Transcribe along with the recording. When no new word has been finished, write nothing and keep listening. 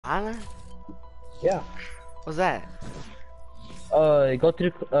Tyler? Yeah. What's that? Go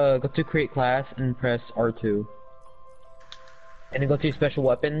to create class and press R2. And then go to special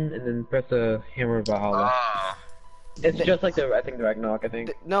weapon and then press the hammer of Valhalla. Oh. It's just like the Ragnarok, I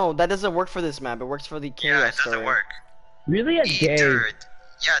think. No, that doesn't work for this map. It works for the chaos. Yeah, it doesn't story. work. Really? That's gay. Ether.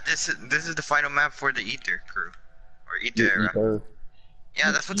 Yeah, this is the final map for the Ether crew. Or Ether era. Ether.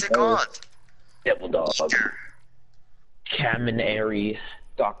 Yeah, that's what they called. Devil Dog. Ether. Caminary.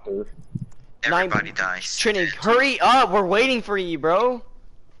 Doctor. Everybody dies. Trinity, hurry up! We're waiting for you, bro.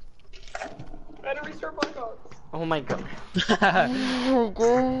 Try to restart Black Ops. Oh my god.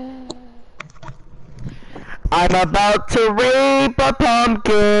 I'm about to rape a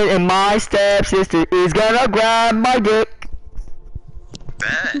pumpkin, and my stepsister is gonna grab my dick.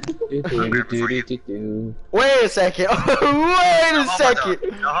 Bet. Wait a second. Wait a second.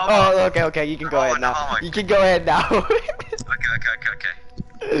 Oh, okay. You can go ahead now. homework. You can go ahead now. Okay.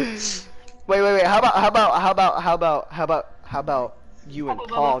 Wait. How about you and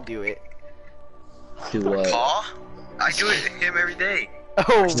Paul do it? Do what? Paul? I do it to him every day.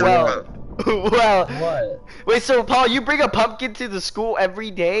 Oh well. Well. What? Wait. So Paul, you bring a pumpkin to the school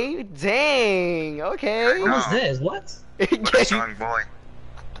every day? Dang. Okay. What was this? What? What a strong boy.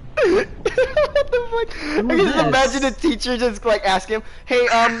 What the fuck? I can just imagine a teacher just like ask him, "Hey,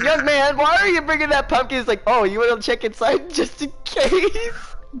 young man, why are you bringing that pumpkin?" He's like, "Oh, you want to check inside just in case."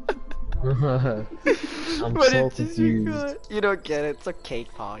 I'm But so it's just, confused. you don't get it. It's okay,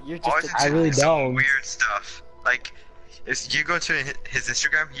 Paul. You're Always just. I really into some don't. Weird stuff. Like, if you go to his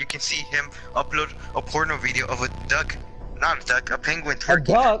Instagram, you can see him upload a porno video of a duck. Not a duck, a penguin A twerking.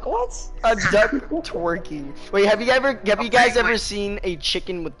 duck? What? A duck twerking. Wait, have you guys ever seen a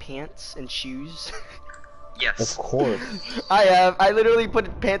chicken with pants and shoes? Of Yes. course. I have. I literally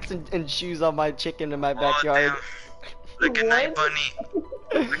put pants and shoes on my chicken in my backyard. Oh, damn. Like a night bunny.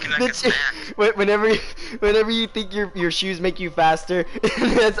 Looking like a snack. Whenever you think your shoes make you faster,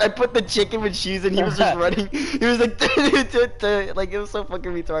 I put the chicken with shoes and he was just running. He was like, like it was so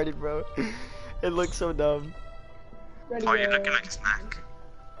fucking retarded, bro. It looked so dumb. Oh, you're looking like a snack.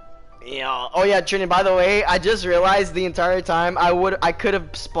 Yeah. Oh yeah, Trinity. By the way, I just realized the entire time I could have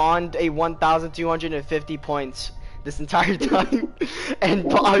spawned a 1,250 points this entire time, and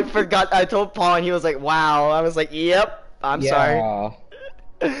Paul, I forgot. I told Paul, and he was like, "Wow." I was like, "Yep." I'm sorry.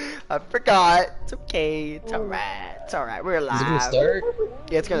 I forgot. It's okay. It's alright. It's alright. We're alive. Is it gonna start?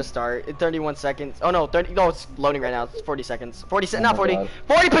 Yeah, it's gonna start in 31 seconds. Oh no, 30. No, it's loading right now. It's 40 seconds. 40 Oh not my 40. God.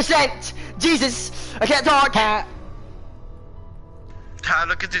 40%. Jesus, I can't talk. Ah,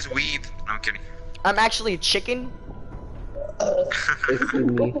 look at this weeb. No, I'm kidding. I'm actually a chicken.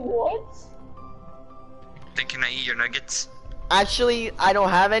 What? Thinking I eat your nuggets? Actually, I don't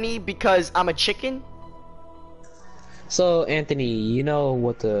have any because I'm a chicken. So Anthony, you know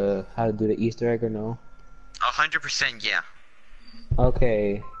how to do the Easter egg or no? 100% yeah.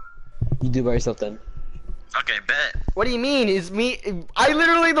 Okay. You do by yourself then. Okay, bet. What do you mean? Is me? I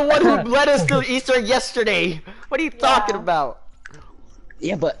literally the one who led us to Easter egg yesterday. What are you talking about?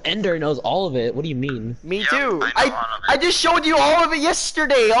 Yeah, but Ender knows all of it. What do you mean? Me Yep, too. I know all of it. I just showed you all of it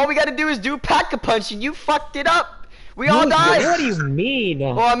yesterday. All we gotta do is do Pack-a-Punch and you fucked it up. We all died. What do you mean?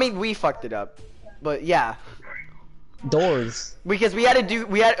 Well, I mean, we fucked it up. But yeah. Doors. Because we had to do,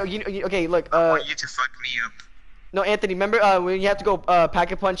 okay, look, I want you to fuck me up. no, Anthony, remember, when you have to go,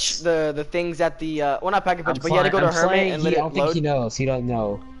 Pack-a-Punch the things at the, well, not Pack-a-Punch, but you had to go to Hermit and let I it don't think load. he knows. He don't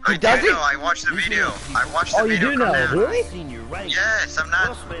know. He I does do it? know, I watched the video. I watched the Oh, you video. do know? come down. Really? Yes, I'm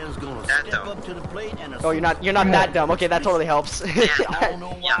not that dumb. Oh, you're not that dumb. Okay, that totally helps. Yeah.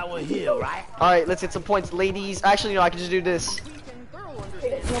 Alright, let's hit some points, ladies. Actually, no, I can just do this.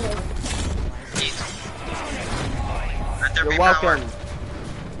 Let there You're be welcome. power.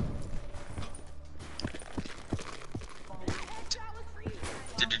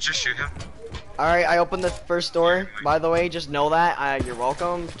 Did you just shoot him? Alright, I opened the first door. By the way, just know that. You're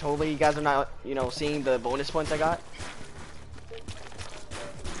welcome. Totally, you guys are not, seeing the bonus points I got.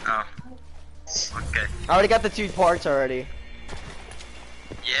 Oh. Okay. I already got the 2 parts already.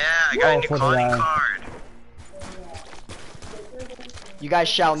 Yeah, I got a new for calling the- card. You guys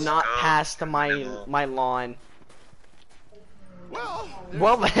shall not go. pass to my lawn.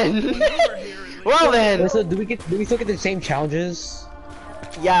 Well then. Well then. Wait, so do we still get the same challenges?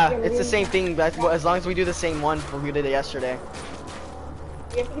 Yeah, it's the same thing. But as long as we do the same one we did it yesterday.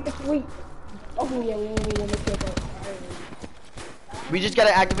 You have to get the sweet. Oh yeah, we only want to kill that. We just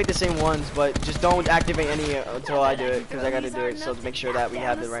gotta activate the same ones, but just don't activate any until I do it, because I gotta do it, so to make sure that we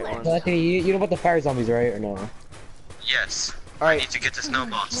have the right ones. So Anthony, you know about the fire zombies, right? Or no? Yes. I Alright, need to get the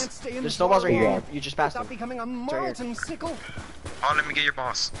snowballs. there's snowballs right here. Yeah. You just passed Stop them. becoming a right here. Martin sickle. Oh, let me get your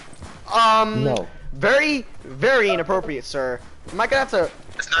boss. No. Very, very inappropriate, sir. Am I gonna have to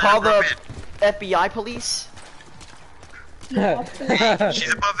It's not call the appropriate. FBI police?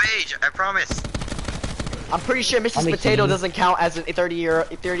 She's above age, I promise. I'm pretty sure Mrs. I'm a Potato he. doesn't count as a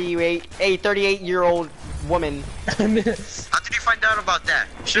 38-year-old woman. How did you find out about that?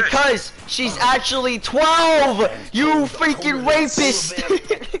 Shush. Because she's actually 12! You freaking rapist!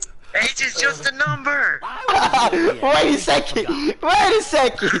 Age is just a number. Wait a second! Wait a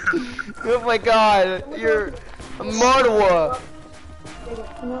second! Oh my god, you're a murderer!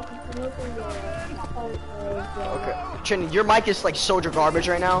 Okay, Trini, your mic is like soldier garbage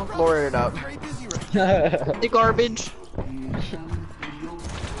right now. Lower it up. The garbage.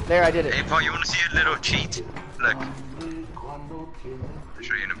 There, I did it. Hey Paul, you wanna see a little cheat? Look. I'll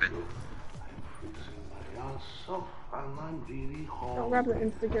show you in a bit. Don't grab the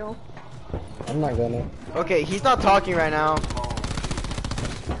insta-kill. I'm not gonna. Okay, he's not talking right now.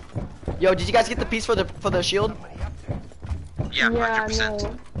 Yo, did you guys get the piece for the shield? Yeah, Yeah,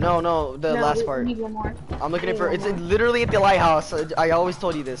 100%. No, the no, last part. We need one more. I'm looking We for. need It's one more. literally at the lighthouse. I always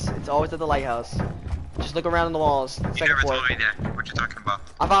told you this. It's always at the lighthouse. Just look around in the walls. You Second never floor. told me that. What you talking about?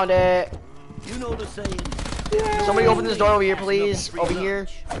 I found it. You know the saying. Somebody open this door over here, please. Over here.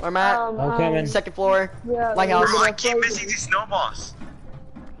 Where I'm at. I'm coming. Second floor. Yeah, Lighthouse. Bro, we're I keep gonna missing these snowballs.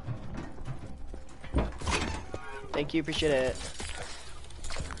 Thank you. Appreciate it.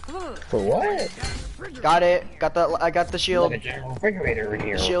 For what? Got it. I got the shield. Like a general refrigerator in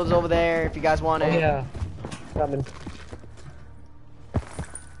here. The shield's over there if you guys want Oh it. yeah. Coming.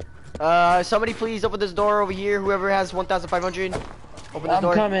 Somebody please open this door over here. Whoever has 1,500. Open this I'm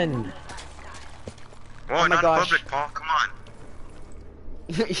door. coming. Oh, my not in gosh. public, Paul. Come on.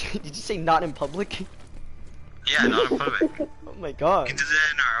 Did you say not in public? Yeah, not in public. We Oh my god. can do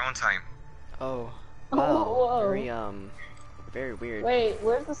that in our own time. Oh. Oh, Wow. whoa. Very weird. Wait,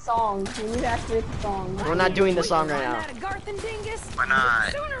 where's the song? We need to activate the song. We're not doing the song right now. Why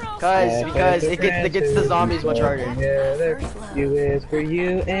not? Because it gets the zombies much harder. Together, you is for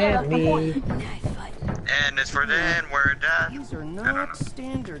you and me. And it's for the N-word, These are I don't know. not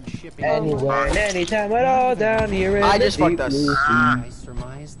standard shipping. Anywhere and anytime at all down here in I the just fucked deep us. blue sea. Ah, I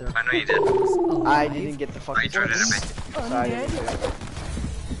surmise they're I know you did. I didn't get the I fucking enjoyed it a bit. So I didn't do it.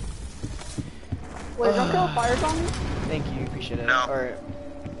 Wait, don't kill a fire song? Thank you, appreciate it. No. Alright.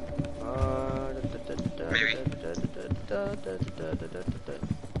 Maybe.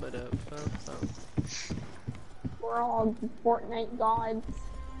 We're all Fortnite gods.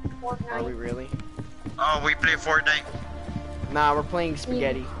 Are we Fortnite. really? Oh, we play Fortnite. Nah, we're playing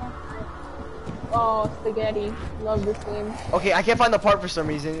spaghetti. Oh, spaghetti. Love this game. Okay, I can't find the part for some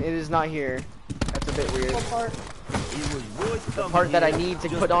reason. It is not here. That's a bit weird. What part? It was worth The coming part that I here need to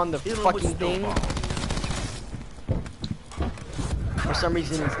just put on the fill 'em with fucking thing. snowballs. For some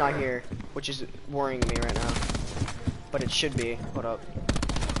reason it's not here, which is worrying me right now. But it should be. Hold up.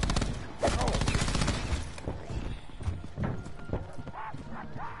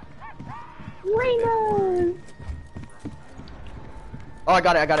 Rainbows! Oh, I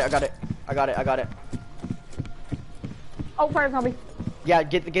got it. I got it. Oh, fire zombie. Yeah,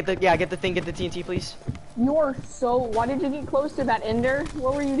 get the thing, get the TNT, please. You're so. Why did you get close to that ender?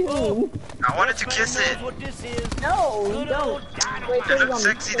 What were you doing? I wanted to kiss Man it. knows what this is. No, Good don't. old dynamite. Wait, It there's looked one.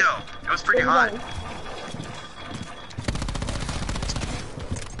 sexy though. It was pretty There's hot. one.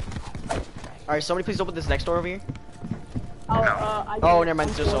 Alright, somebody please open this next door over here. Oh, Oh, I never mind,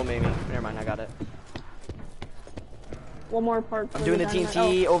 it's just so maybe. Never mind, I got it. One more part. I'm for doing the dynamite.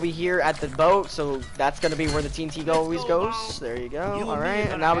 TNT over here at the boat, so that's gonna be where the TNT always goes. There you go. Alright,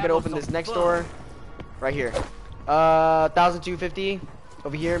 and now we're gonna open this next door. Right here. 1,250.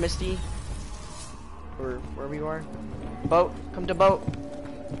 Over here, Misty. Or wherever you are. Boat, come to boat.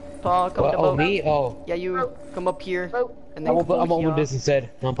 Paul, come to Oh, boat. me? Oh. Yeah, you come up here. Boat. And I'm then open here. this instead.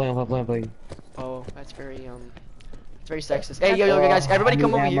 No, I'm playing. Oh, that's very it's very sexist. Hey, yo, guys, everybody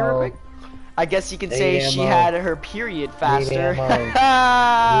come over here real quick. I guess you can say Need she ammo. had her period faster.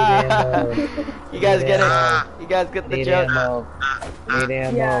 ammo. You guys get ammo. it? You guys get the Need joke? ammo. Need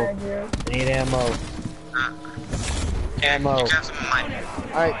ammo. Yeah, I do. Need ammo. Yeah, Ammo. you can have some of mine.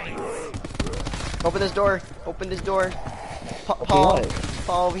 Alright. Open this door. Open this door. Okay, Paul. what?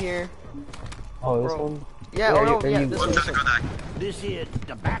 Paul over here. Oh, this Bro. one? Yeah, Where oh are no, you- yeah, are you- this What one. does it go back? This here,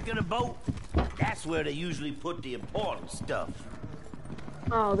 the back of the boat, that's where they usually put the important stuff.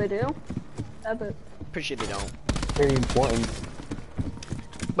 Oh, they do? That's it. Pretty sure they don't. Very important.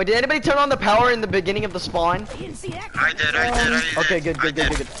 But did anybody turn on the power in the beginning of the spawn? I did. Okay, good. I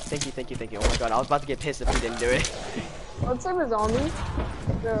did. Thank you. Oh my god, I was about to get pissed if we didn't do it. Let's save a zombie.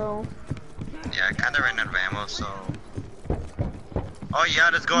 So. Yeah, I kinda ran out of ammo, so. Oh yeah,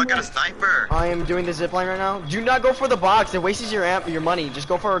 let's go. I got a sniper. I am doing the zipline right now. Do not go for the box. It wastes your money. Just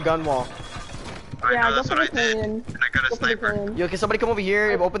go for a gun wall. I Yeah, know, go that's for what the I did. cannon. And I got a Go for the sniper. cannon. Yo, can somebody come over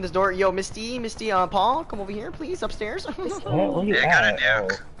here? Open this door. Yo, Misty, Paul, come over here, please, upstairs. Where you Yeah, I got a at?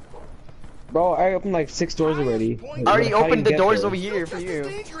 nuke. Oh. Bro, I opened like 6 doors already. I already How do you opened the get doors there? over here for you.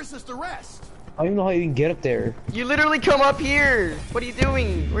 dangerous as the rest. I don't even know how you can get up there. You literally come up here. What are you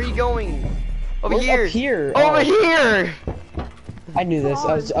doing? Where are you going? Over Where's here. up here? Over Oh. here. I knew this.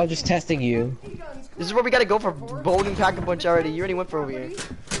 I was just testing you. This is where we gotta go for Golden Pack a bunch already. You already went for over here.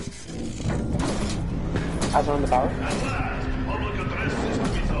 I was on the power.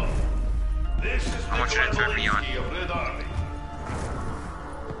 I want you to turn me on.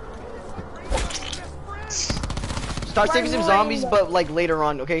 Start saving some zombies, but like later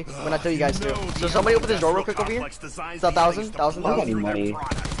on, okay? When I tell you guys to. So somebody open this door real quick over here. It's a thousand. I don't got any money.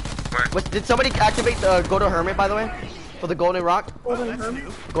 Did somebody activate the go to hermit by the way? For the golden rock? Golden hermit?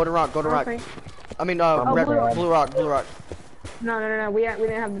 Go to rock. Okay. I mean, Blue Rock. blue rock. No. We didn't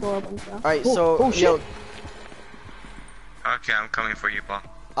have the door open, so. Alright, so, oh, shit. yo, Okay, I'm coming for you, Paul.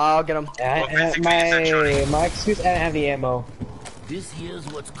 I'll get him. My excuse, I didn't have the ammo. This here's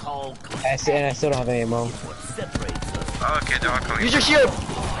what's called And I still don't have any ammo. what separates us. Okay, they're all coming. Use your shield!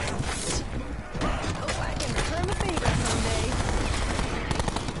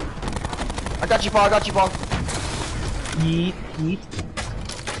 I got you, Paul. Yeet.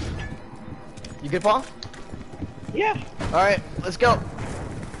 You good, Paul? Yeah. Alright, let's go.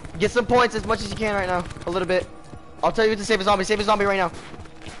 Get some points as much as you can right now. A little bit. I'll tell you to save a zombie. Save a zombie right now.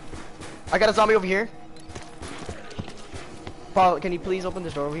 I got a zombie over here. Paul, can you please open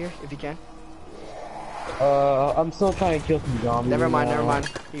this door over here, if you can? I'm still trying to kill some zombies. Never mind.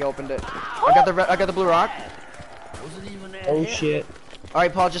 He opened it. I got the blue rock. Wasn't even there Oh yet. shit.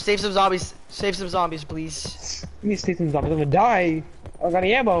 Alright, Paul, just save some zombies. Save some zombies, please. Let me save some zombies. I'm gonna die. I don't got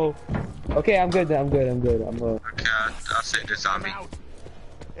any ammo. Okay, I'm good. I'm good. Okay, I'll save the zombie.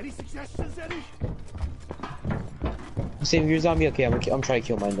 Any suggestions, Eddie? Save your zombie. Okay, I'm trying to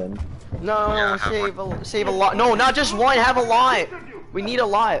kill mine then. No, Yeah, I have save a lot. No, not just one. Have a lot. We need a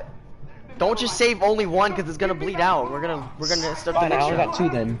lot. Don't just save only one because it's gonna bleed out. We're gonna start the Fine, I next only round. got 2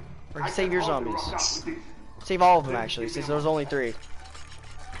 then. Or save your zombies. Save all of them actually, since there's only 3.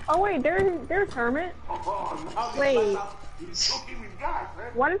 Oh wait, there's hermit. Wait.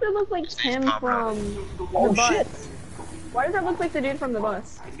 Why does it look like Tim from the Oh bus? shit. Why does it look like the dude from the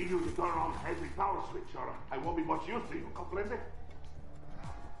bus? I need you to turn on every power switch, or I won't be much use to you, comprende?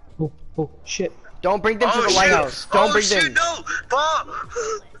 Oh shit. Don't bring them to the shoot. lighthouse. Don't bring shoot, them. no! Paul!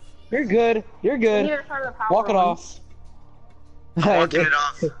 You're good. You're We need good. to turn the power Walk it on. off. Walking it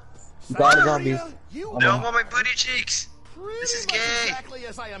off. God of zombies. You They don't want my booty cheeks. This is pretty much gay. exactly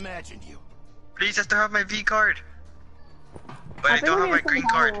as I imagined you. Please, I still have my V card. But I think don't we have my need to turn green the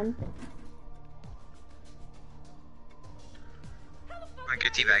power card. on. My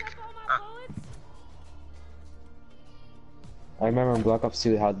good teabag. I remember in Black Ops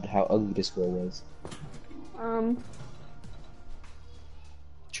 2 how ugly this girl was.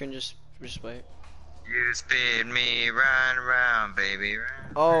 Trin, just wait. You spin me round, baby,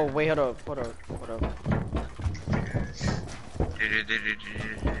 round. Oh wait, hold up.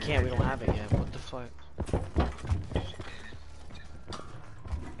 Can't. We don't have it yet. What the fuck?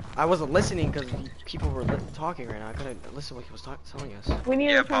 I wasn't listening because people were talking right now. I couldn't listen to what he was telling us. We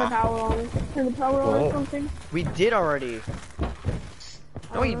need Yeah, to turn the Paul. power on. Turn the power on or What? something. We did already.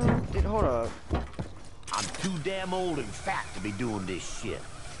 No, we did. Hold up. I'm too damn old and fat to be doing this shit.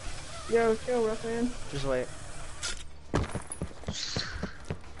 Yo, chill, rough man. Just wait.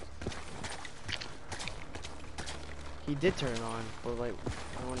 He did turn it on, but like,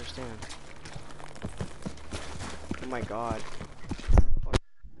 I don't understand. Oh my god.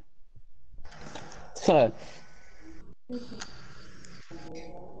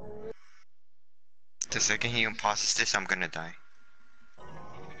 The second he unpauses this, I'm gonna die.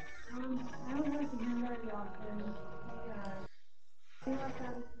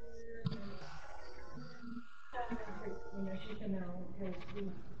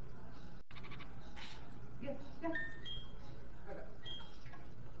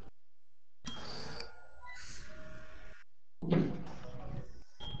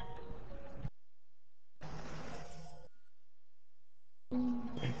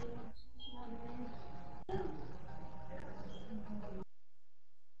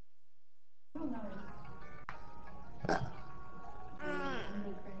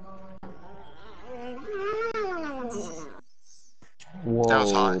 Whoa, That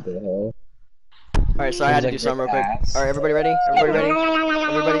was hot. the hell? Alright, so I had to do something real quick. Alright, everybody ready? Everybody ready?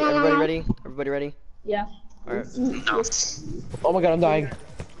 Everybody ready? Everybody ready? Yeah. Alright. No. Oh my god, I'm dying.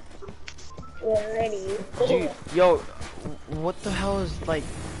 We're ready. Dude, yo, what the hell is like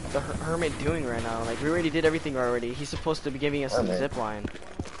the hermit doing right now? Like we already did everything already. He's supposed to be giving us the zip line.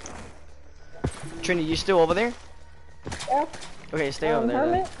 Trini, you still over there? Yeah. Okay, stay over there.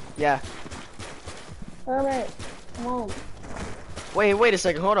 Hermit? Then. Yeah. Hermit, come on. Wait a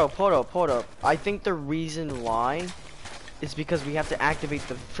second. Hold up. I think the reason why is because we have to activate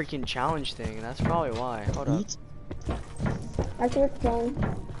the freaking challenge thing. That's probably why. Hold up. Activate challenge.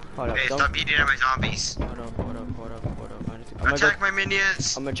 Hold up. Hey, stop eating at my zombies. Hold up. Attack my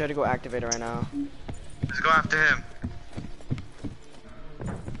minions. I'm gonna try to go activate it right now. Let's go after him.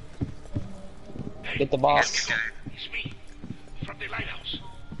 Get the boss. Yes, okay. It's me, from the lighthouse.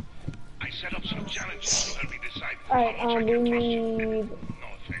 I set up some challenges to help me decide Alright, how much I we can trust you. need... No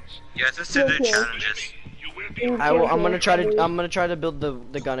offense. Yes, let's do the challenges. You will be I'm gonna try to build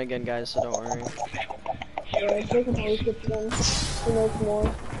the gun again, guys. So don't worry. Yeah, they can always get them. Who knows more.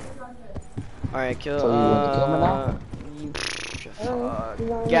 All right, kill. So you want to kill him now?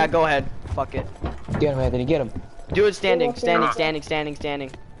 Fuck. Yeah, go ahead. Fuck it. Get him, Anthony, get him. Do it standing. Get him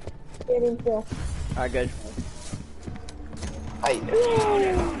still. Alright, good. I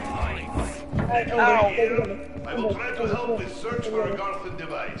will try to help with search for a Garthen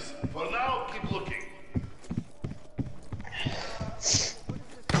device. For now, keep looking.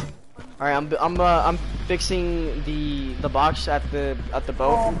 Alright, I'm fixing the box at the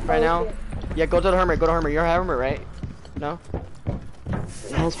boat right now. Yeah, go to the hermit. You're a hermit, right? No.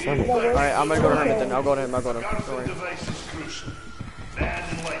 Alright, I'm gonna go to hermit then. I'll go to him. Don't worry. Garthen device is crucial. Man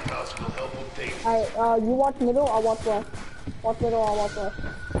in lighthouse will help obtain it. Alright, you watch middle, I'll watch left. Watch middle, I'll watch left.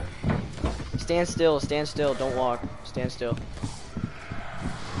 Stand still. Don't walk. Stand still.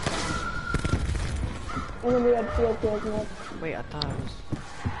 And then we had field kills next. Wait, I thought it was.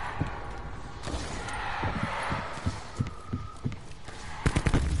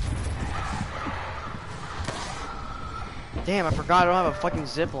 Damn, I forgot I don't have a fucking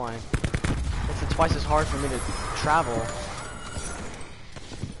zip line. Makes it twice as hard for me to travel.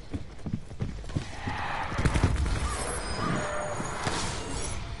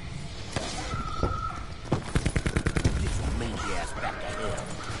 Mangy ass back to hell.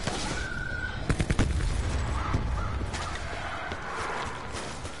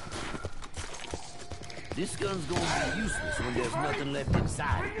 This gun's gonna be useless when there's nothing left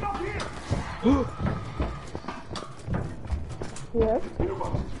inside. Yes?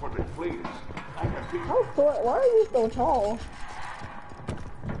 Gearbox is for the fleas. I can pick How short? Why are you so tall?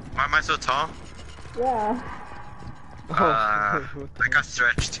 Why am I so tall? Yeah. I got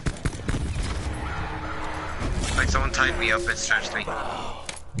stretched. Like someone tied me up and stretched me.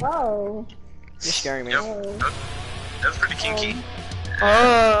 Oh. You're scaring me. Yep. That was pretty kinky. I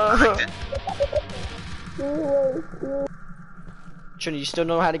Oh. liked it. Trini, you still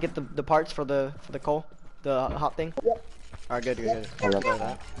know how to get the parts for the coal, the hot thing? Yep. Alright, good. I love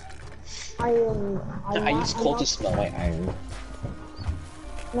that. I use coal to smell my iron.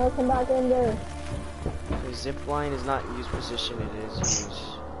 No, come back in there. The zip line is not use position, it is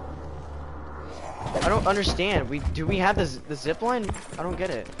use. I don't understand. Do we have the zip line? I don't get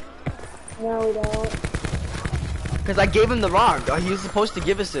it. No, we don't. Cause I gave him the rock. He was supposed to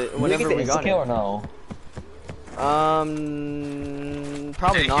give us it whenever we got kill or it. no?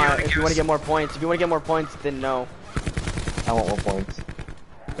 Probably Hey, not. here, If you want to get more points, then no. I want more points.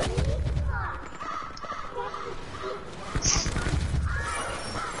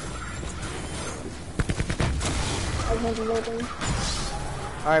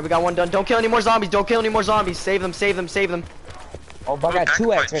 Alright, we got one done. Don't kill any more zombies. Save them. Oh, but I got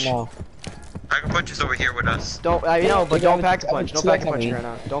 2x right now. Pack a punch is over here with us. Don't, you know, but Yeah, don't I pack a have punch. a Don't pack a 2x on punch me. right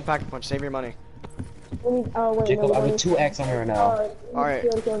now. Don't pack a punch. Save your money. Wait, Jacob, I have a wait, 2x on me right now. Alright.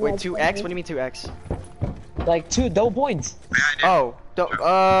 Wait, 2x? What do you mean 2x? Like, double points. Behind it. Oh,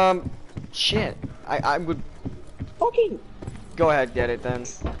 don't, shit. I would. Fucking. Go ahead, get it then.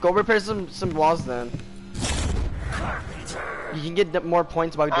 Go repair some walls then. You can get more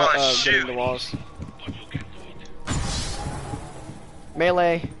points by getting the walls.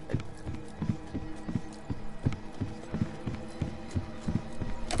 Melee.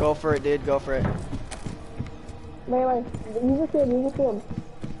 Go for it, dude. Go for it. Melee. Use your shield.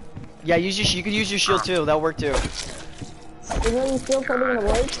 Yeah, you could use your shield too. That'll work too. Even though you still probably gonna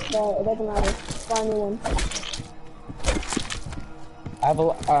work, but it doesn't matter. Find a new one. I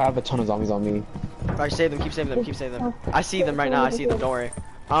have a ton of zombies on me. Alright, save them. Keep saving them. I see them right now. Don't worry.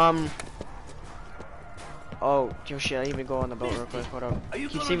 Oh, shit. I didn't even go on the boat real quick. Hold up.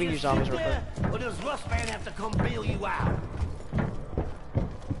 Keep saving your zombies real quick. Or does Rust Man have to come bail you out?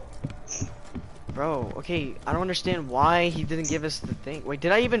 Bro, okay, I don't understand why he didn't give us the thing. Wait,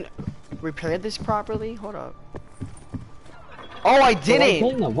 did I even repair this properly? Hold up. Oh, I Why are you didn't!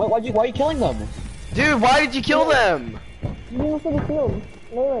 killing them? Why are you killing them? Dude, why did you kill them? You didn't see the field.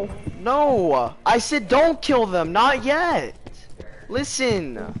 Melee. No, I said don't kill them, not yet.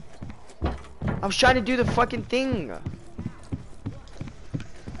 Listen. I was trying to do the fucking thing.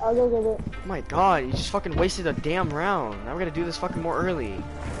 I'll go get it. Oh my god, you just fucking wasted a damn round. Now we're gonna do this fucking more early.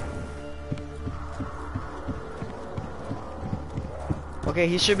 Okay,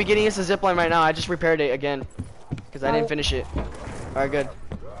 he should be getting us a zipline right now. I just repaired it again. Because I didn't finish it. Alright, good.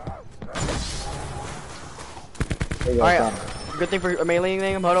 Alright, good thing for meleeing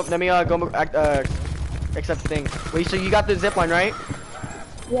thing. Hold up, let me go accept the thing. Wait, so you got the zipline, right?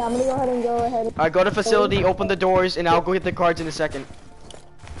 Yeah, I'm gonna go ahead. Alright, go to facility, open the doors, and I'll go get the cards in a second.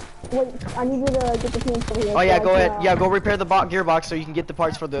 Wait, I need you to get the teams over here. Oh yeah, so go I ahead. can, Yeah, go repair the gearbox so you can get the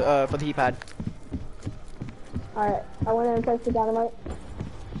parts for the heat pad. Alright, I went in and placed the dynamite.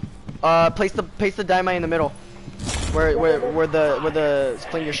 Place the dynamite in the middle. Where the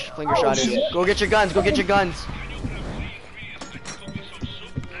flinger shot is. Go get your guns. Go get your guns.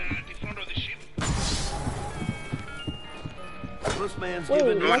 This man's Wait,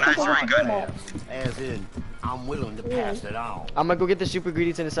 giving me what's nice, the very good. dynamite? as in, I'm willing to pass it on. I'm gonna go get the super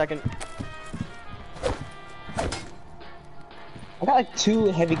ingredients in a second. I got like 2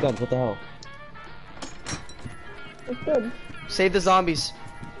 heavy guns. What the hell? It's good. Save the zombies.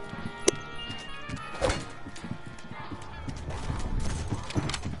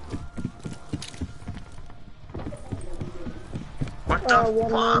 What the yeah,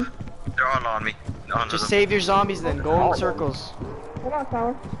 man. fuck? They're all on me. On Just them. save your zombies then. Go in circles. Come on,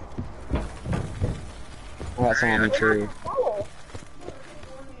 Tyler. I got some on the tree.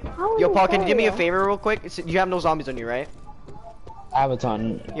 Yo, Paul, can you do me a favor real quick? You have no zombies on you, right? I have a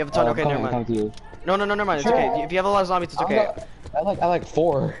ton. You have a ton? Okay, never mind. To you. No, never mind. It's okay. If you have a lot of zombies, it's okay. I like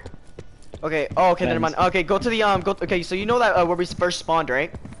 4. Okay. Oh, okay, never mind. Okay, go to the okay, so you know that where we first spawned,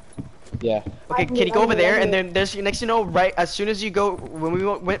 right? Yeah. Okay, can you go over there and then there's next, you know, right as soon as you go when we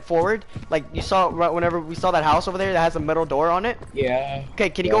went forward, like you saw right whenever we saw that house over there that has a metal door on it. Yeah.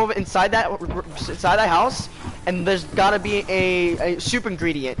 Okay, can you go over inside that house, and there's gotta be a super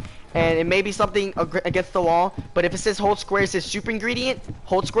ingredient, and it may be something against the wall, but if it says hold square, it says super ingredient,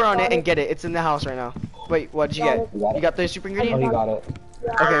 hold square on it and get it. It's in the house right now. Wait, what did you get? You got the super Oh, ingredient? he got it.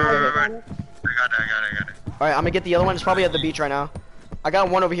 Okay. I got it. All right, I'm gonna get the other one. It's probably at the beach right now. I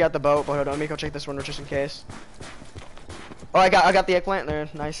got one over here at the boat, but hold on, let me go check this one just in case. Oh, I got the eggplant there.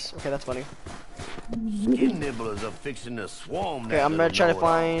 Nice. Okay, that's funny. Skin nibblers are fixing to swarm. Okay, that I'm gonna little try to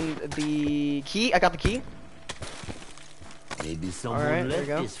know-it-all. find the key. I got the key. Maybe someone Alright, there left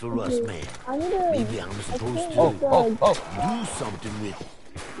you go. this for us, man. I need to. Maybe I'm supposed to do something with it.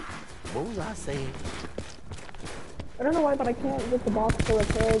 What was I saying? I don't know why, but I can't get the box to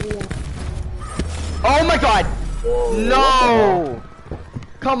repair the. Oh my god! No!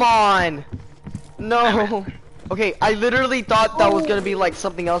 Come on! No! Okay, I literally thought that was gonna be like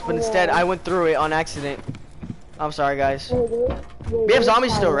something else, but instead I went through it on accident. I'm sorry, guys. We have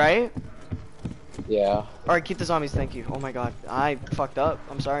zombies still, right? Yeah. Alright, keep the zombies, thank you. Oh my god, I fucked up.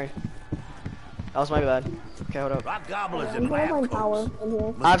 I'm sorry. That was my bad. Okay, hold up. Rock gobblers I'm and gonna find lab power coats. in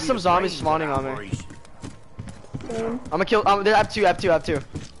here. I have some zombies spawning on me. I'm gonna kill. I have two.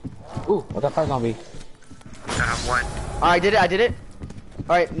 Ooh, I got fire zombie. I have one. Alright, I did it.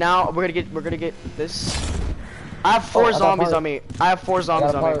 Alright, now we're gonna get this. I have 4 zombies on me. I have 4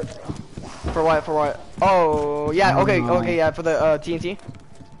 zombies on me. For what? Oh, yeah, okay, yeah, for the TNT.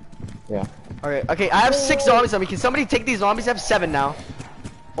 Yeah. Alright, okay, I have 6 zombies on me. Can somebody take these zombies? I have 7 now.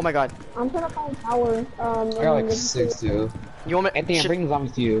 Oh my god. I'm trying to find power. I got like 6 too. You want me? Anthony, I'm bringing the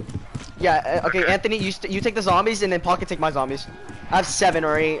zombies to you. Yeah, okay, Anthony, you take the zombies and then Paul can take my zombies. I have 7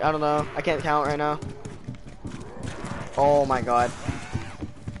 or 8, I don't know. I can't count right now. Oh my god.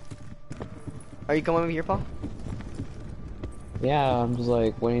 Are you coming over here, Paul? Yeah, I'm just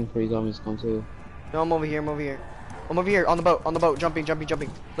like waiting for you zombies to come too. No, I'm over here, I'm over here, on the boat, jumping.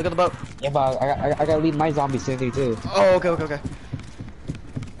 Look at the boat. Yeah, but I gotta leave my zombies to you too. Oh, okay.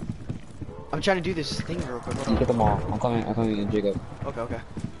 I'm trying to do this thing real quick. Hold on. Get them all. I'm coming in, Jacob. Okay.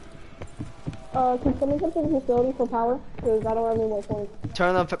 Can someone come to the facility for power? Because I don't have any more points.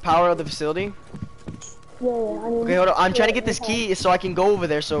 Turn on the power of the facility. Yeah, I mean. Okay, hold on. I'm trying to get this key so I can go over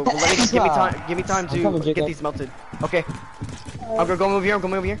there. So give me time to coming, get Jacob. these melted. Okay. I'm gonna go over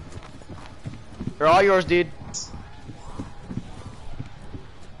here. They're all yours, dude.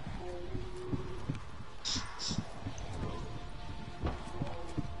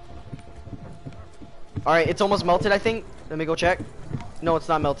 All right, it's almost melted, I think. Let me go check. No, it's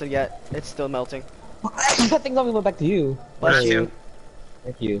not melted yet. It's still melting. I think zombie went back to you. Bless you.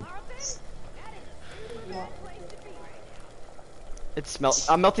 Thank you.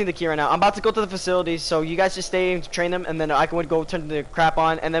 I'm melting the key right now. I'm about to go to the facility, so you guys just stay and train them, and then I can go turn the crap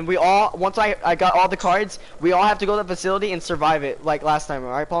on, and then we all, once I got all the cards, we all have to go to the facility and survive it, like last time,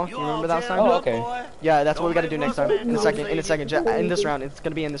 alright, Paul? You remember that time? Oh, okay. Yeah, that's what we gotta do next time. In a second, in this round. It's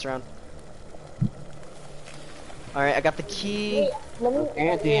gonna be in this round. Alright, I got the key.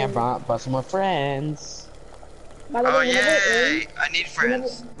 Anthony, I brought some more friends. By the way, whenever it ends, I need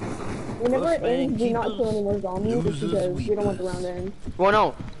friends. whenever it ends, do not kill any more zombies just because we don't want the round to end. Well,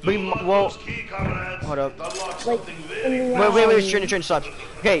 no. Hold up. Like, in the Wait, Trin, stop.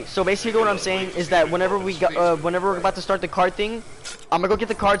 Okay, so basically what I'm saying is that whenever whenever we're about to start the card thing, I'm gonna go get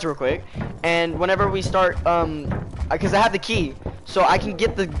the cards real quick, and whenever we start, because I have the key, so I can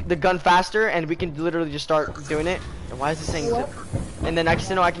get the gun faster, and we can literally just start doing it. And why is it saying zip? And then I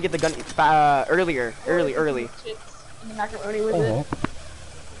can get the gun early. the macaroni with it.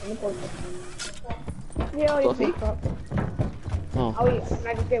 Yeah, I'll eat some. Oh. I'll eat. Can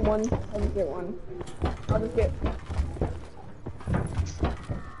I just get one? I'll just get one. I'll just get.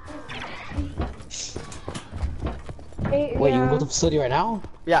 Hey, Wait, yeah. you go to the facility right now?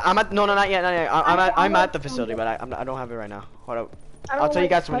 Yeah, I'm at not yet. I'm at the facility, but I don't have it right now. Hold up. I'll tell you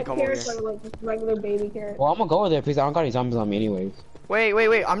guys when you come over here. Like just regular baby carrots. Well, I'm gonna go over there because I don't got any zombies on me anyways.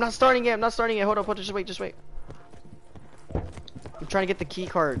 Wait. I'm not starting it. Hold up. Just wait. I'm trying to get the key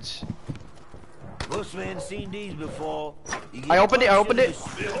cards. Bushman seen these before. I opened it. I'm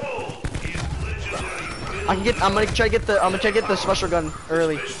gonna try to get the special gun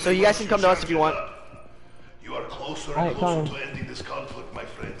early, so you guys can come to us if you want. You are closer Alright, and come closer to ending this conflict, my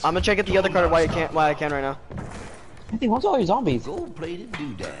friends. I'm gonna try to get the other card while I can right now. I think what's all your zombies? Gold-plated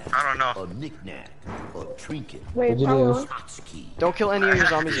doodad. I don't know. A knick-knack. A trinket. Wait, What'd you how do? long? Hotski. Don't kill any of your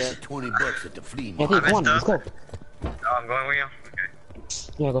zombies yet. $20 at the flea Yeah, market. come on, let's go. Oh, I'm going with you. Okay.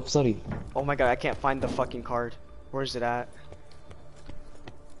 Yeah, go facility. Oh my god, I can't find the fucking card. Where's it at?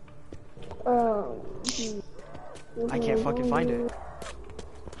 I can't fucking find it.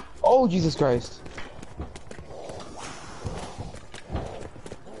 Oh, Jesus Christ.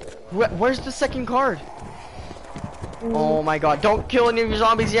 Where's the second card? Oh my god, don't kill any of your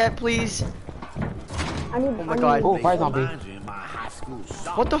zombies yet, please. Oh my god. Oh, fire zombie.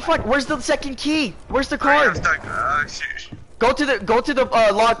 What the fuck? Where's the second key? Where's the card? Shoot. Go to the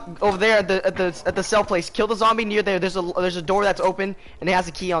lock over there at the cell place. Kill the zombie near there. There's a door that's open and it has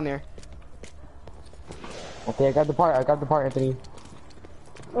a key on there. Okay, I got the part, Anthony.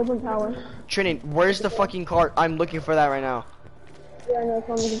 Open power. Trini, where's the fucking card? I'm looking for that right now. Yeah, I know, it's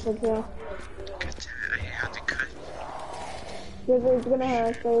on the yeah. I have to cut. It's gonna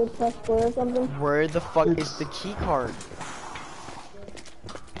have say press square or something. Where the fuck is the key card?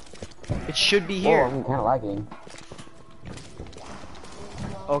 It should be here. Oh, I'm kinda lagging.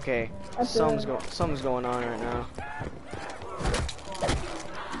 Okay, something's going on right now.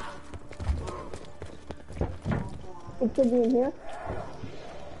 It should be in here.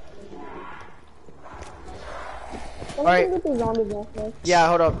 Alright. Get the zombies off there. Yeah,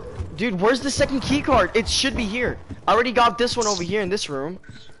 hold up. Dude, where's the second key card? It should be here. I already got this one over here in this room.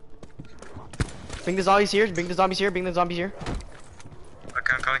 Bring the zombies here. Bring the zombies here. Okay,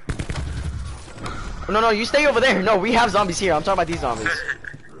 I'm coming. No, you stay over there. No, we have zombies here. I'm talking about these zombies.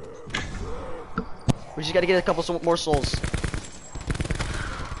 We just gotta get a couple more souls.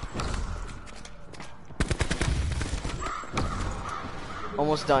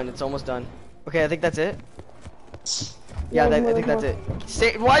 Almost done. It's almost done. Okay, I think that's it. Yeah, I think that's it.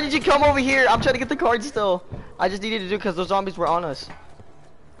 Why did you come over here? I'm trying to get the card still. I just needed to do because those zombies were on us.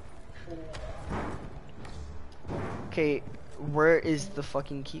 Okay, where is the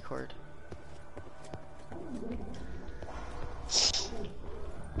fucking key card?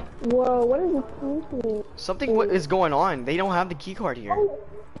 Whoa, what is this key? Something is going on. They don't have the key card here. Oh,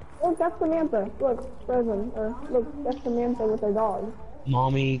 look, that's Samantha. Look, frozen. Or look, that's Samantha with her dog.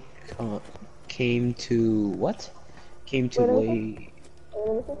 Mommy came to what? Came to lay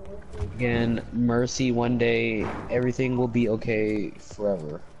again. Mercy. One day, everything will be okay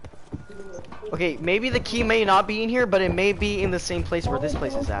forever. Okay, maybe the key may not be in here, but it may be in the same place where this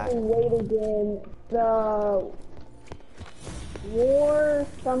place is at. Wait again. The war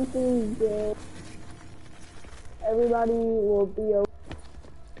something good. Everybody will be okay.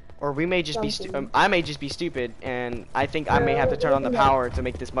 Or we may just be I may just be stupid, and I think I may have to turn on the power to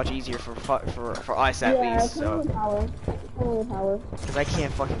make this much easier for us at least. So, Power. because I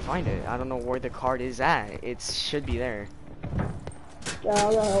can't fucking find it. I don't know where the card is at. It should be there. Yeah,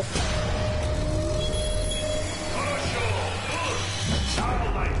 I'll go help.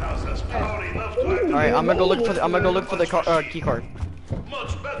 Alright, I'm gonna go look for the key card.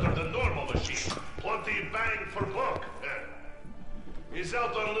 Much better than normal machine. Plenty bang for buck. He's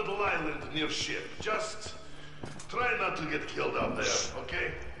out on a little island near ship. Just try not to get killed out there,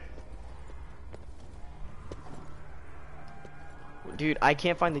 okay? Dude, I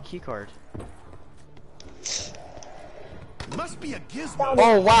can't find the key card. Must be a gizmo.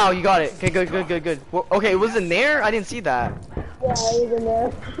 Oh wow, you got it. Okay, good. Well, okay, it was in there? I didn't see that. Yeah, it was in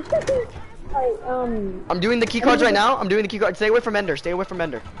there. Alright, I'm doing the key cards right now. I'm doing the key card. Stay away from Ender. Stay away from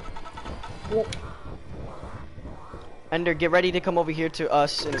Ender. Yep. Ender, get ready to come over here to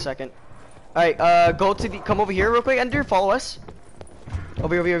us in a second. Alright, come over here real quick, Ender. Follow us.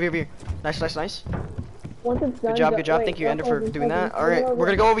 Over here. Nice. Once it's done, Good job. Thank you, Ender, for doing that. Alright, we're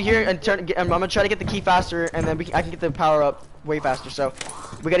gonna go over here and I'm gonna try to get the key faster, and then I can get the power up way faster. So,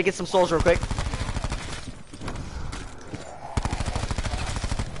 we gotta get some souls real quick.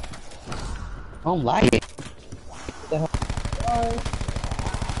 I don't like it.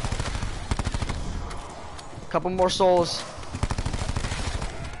 Couple more souls.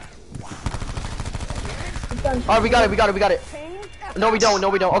 Alright, we got it. No, we don't.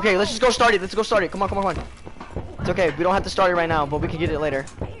 Okay, let's just go start it. Come on. It's okay. We don't have to start it right now, but we can get it later.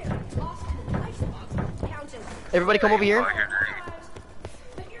 Everybody come over here.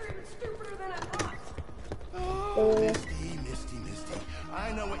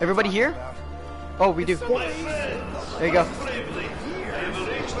 Everybody here? Oh, we do. There you go.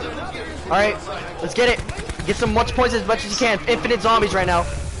 Alright, let's get it. Get some much points as much as you can. Infinite zombies right now.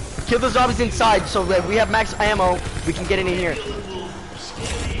 Kill the zombies inside so that we have max ammo. We can get in here.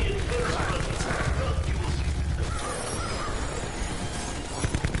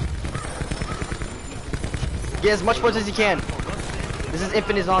 Get as much points as you can. This is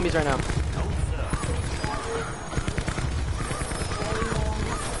infinite zombies right now.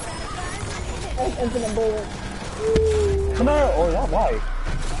 Infinite bullet. Come on, or not, why?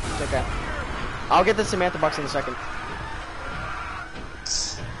 It's okay. I'll get the Samantha box in a second.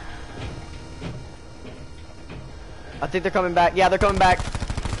 I think they're coming back. Yeah, they're coming back.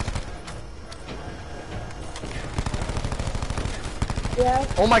 Yeah.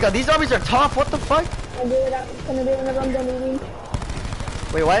 Oh my god, these zombies are tough. What the fuck? Can I do it whenever I'm done eating?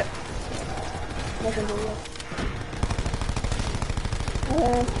 Wait, what? I can do it.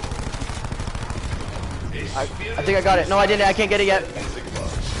 I think I got it. No, I didn't. I can't get it yet.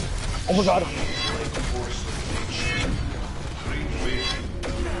 Oh my god.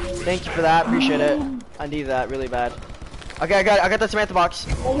 Thank you for that. Appreciate it. I need that really bad. Okay, I got the Samantha box.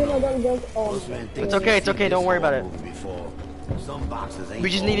 It's okay. Don't worry about it. We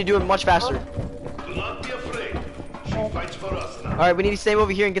just need to do it much faster. Do not be afraid. She fights for us now. All right, we need to stay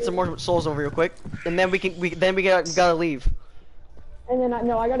over here and get some more souls over real quick, and then we gotta leave. And then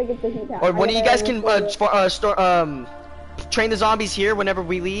I gotta get the heat pack. Or one of you guys can train the zombies here whenever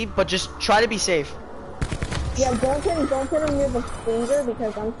we leave, but just try to be safe. Yeah, don't hit him near the finger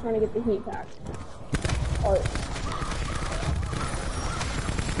because I'm trying to get the heat pack. Alright.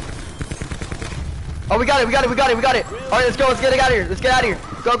 Oh, we got it. Alright, let's go. Let's get it out of here.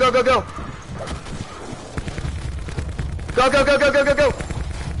 Go. Go.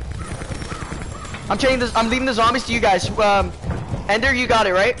 I'm leaving the zombies to you guys. Ender, you got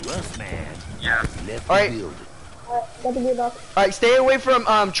it, right? Yeah. Alright. Got the gearbox. Alright, stay away from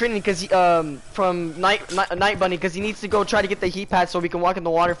Trinity cause from Night Bunny cause he needs to go try to get the heat pad so we can walk in the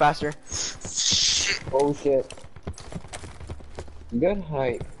water faster. Shit. Oh shit. You good?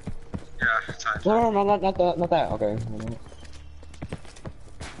 Alright. Yeah, it's fine. No, not that. Okay.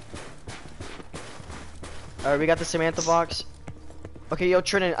 Alright, we got the Samantha box. Okay, yo,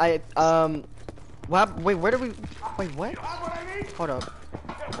 Trinity, wait, where do we? Wait, what? Hold up.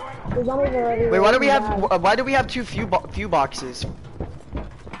 Wait, why do we have too few boxes?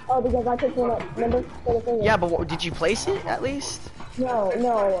 Oh, because I picked one up. Remember? For the finger. Yeah, but did you place it at least? No.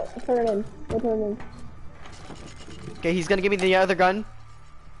 Turn in. We'll turn in. Okay, he's gonna give me the other gun.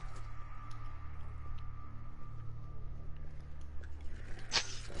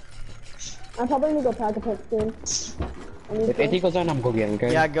 I'm probably gonna go pack a pick soon. If anything goes on, I'm going to get him,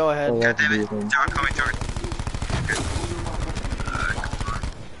 okay? Yeah, go ahead. God damn it. Down, coming toward.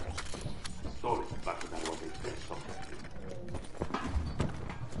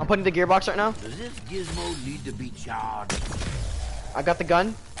 I'm putting the gearbox right now. Does this gizmo need to be charged? I got the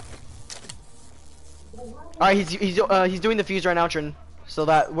gun. Alright, he's doing the fuse right now, Trin. So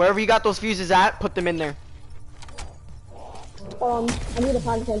that wherever you got those fuses at, put them in there. I need a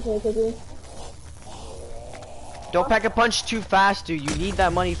pack a punch really quickly. Don't pack a punch too fast, dude. You need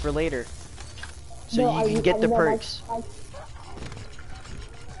that money for later. So you can get the perks.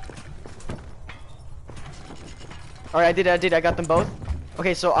 Alright, I did. I got them both.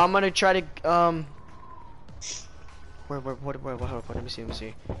 Okay, so I'm gonna try to, what, let me see.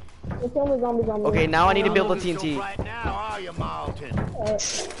 It's only zombies on me. Okay, now I need to build a TNT. Right now, are you, Martin?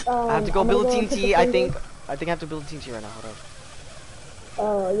 I have to go build a TNT, I think I have to build a TNT right now, hold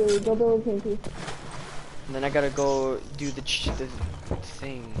on. Yeah, go build a TNT. And then I gotta go do the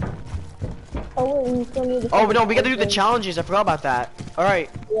thing. Oh wait, you still need the. Oh, but no, we gotta do the challenges, I forgot about that. Alright,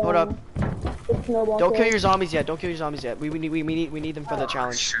 Yeah. hold up. It's snowball. Don't kill your zombies yet, We need them for the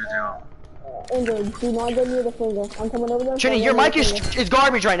challenge. Sure do. Andrew, do not go near the finger. I'm coming over there. Trini, your mic is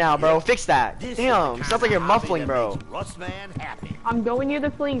garbage right now, bro. Fix that. Damn, sounds like you're muffling, bro. Rustman happy. I'm going near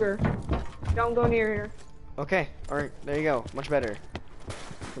the flinger. Don't go near here. Okay, alright, there you go. Much better.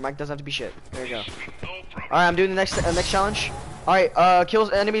 Your mic doesn't have to be shit. There you go. Alright, I'm doing the next challenge. Alright,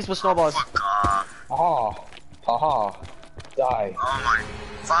 kills enemies with snowballs. Fuck off. Haha. Die. Oh my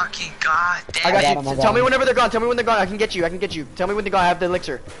fucking god I damn. got you. Tell me whenever they're gone. Tell me when they're gone. I can get you. Tell me when they're gone. I have the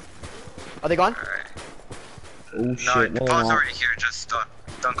elixir. Are they gone? Oh No, shit, the no, ball's no. already here, just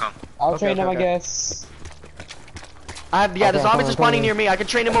don't come. I'll Okay, train him, okay. I guess. I have, yeah, the Okay, zombies are come on. spawning near me. I can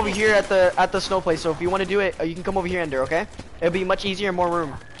train him over here at the snow place. So if you want to do it, you can come over here, Ender. Okay? It'll be much easier and more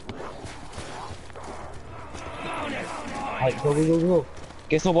room. Alright, go.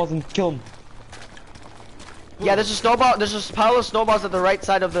 Get snowballs and kill him. Yeah, there's a snowball. There's a pile of snowballs at the right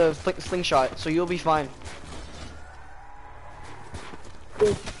side of the slingshot, so you'll be fine.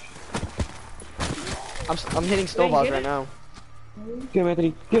 I'm hitting snowballs right now. Get him,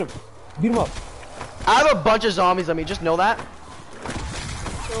 Anthony. Get him. Beat him up. I have a bunch of zombies on me. Just know that.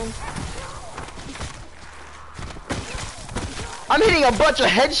 I'm hitting a bunch of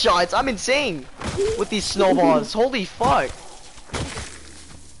headshots. I'm insane with these snowballs. Holy fuck.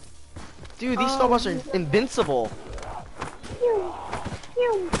 Dude, these snowballs are invincible.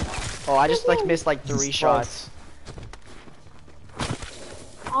 Oh, I just like missed like 3 shots.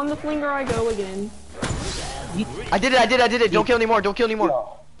 On the flinger I go again. I did it. Don't kill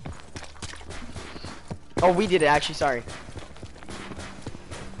anymore. Oh, we did it actually, sorry.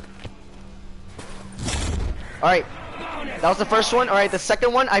 Alright. That was the first one. Alright, the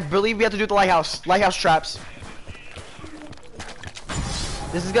second one, I believe we have to do the lighthouse. Lighthouse traps.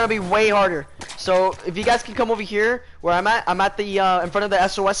 This is gonna be way harder. So if you guys can come over here where I'm at the in front of the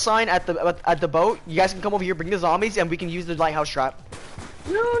SOS sign at the boat. You guys can come over here, bring the zombies, and we can use the lighthouse trap.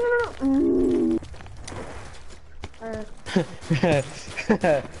 No.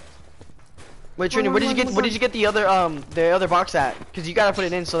 Wait, Trini, where did you get the other box at? Cause you gotta put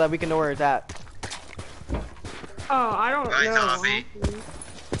it in so that we can know where it's at. Oh, I don't Right, know. zombie.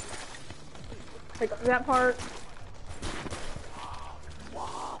 Like that part.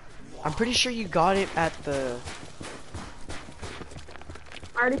 I'm pretty sure you got it at the.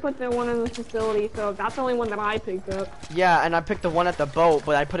 I already put the one in the facility, so that's the only one that I picked up. Yeah, and I picked the one at the boat,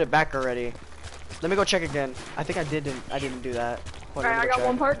 but I put it back already. Let me go check again. I think I didn't do that. Hold on, Alright, I let me got check.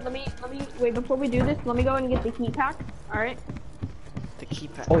 one part. Let me wait before we do this. Let me go and get the key pack. Alright. The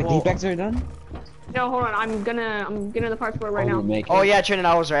keypad. Oh, wait, Whoa. the packs are done? No, hold on. I'm getting the parts for it right Oh, now. we're making Oh it. yeah, Trin,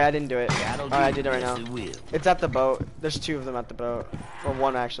 I was right. I didn't do it. That'll do. Alright, I did it right now. Yes, it will. It's at the boat. There's 2 of them at the boat. Or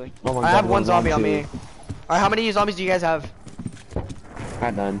 1 actually. Oh my I God, have one one's zombie on on me. too. Alright, how many zombies do you guys have?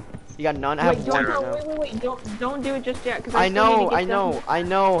 I'm done. You got none? I Wait, have 1 right now. wait. Don't do it just yet. Cause I still need to know. get I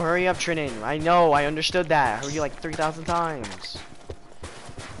know. Hurry up, Trinin. I know. I understood that. I heard you like 3,000 times.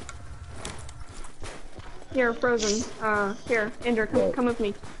 Here, Frozen. Here, Ender, come with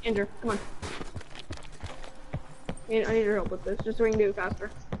me. Ender, come on. I need your help with this, just so we can do it faster.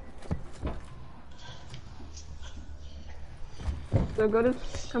 So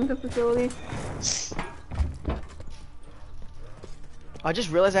come to facilities. I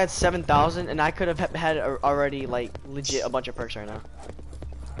just realized I had 7,000 and I could have had already like legit a bunch of perks right now.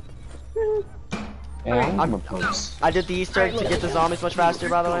 Yeah, Alright, I'm a post. I did the Easter egg to get the zombies much faster,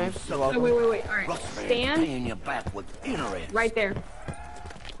 by the way. You're Oh, welcome. wait. Alright, Rustman stand paying you back with interest. right there.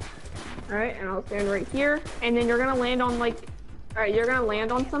 Alright, and I'll stand right here. And then you're gonna land on like... Alright, you're gonna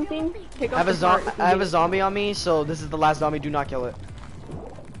land on something. Pick I up have the part if you I have get a it. zombie on me, so this is the last zombie. Do not kill it.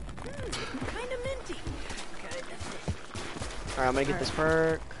 Kinda minty. Alright, I'm gonna get this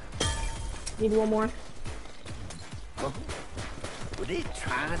perk. Need one more. Were they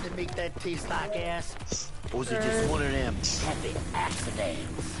trying to make that taste like ass? Or was it just one of them happy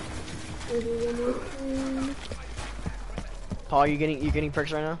accidents? Paul, you getting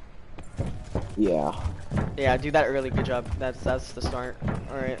perks right now? Yeah. Yeah, do that early. Good job. That's the start.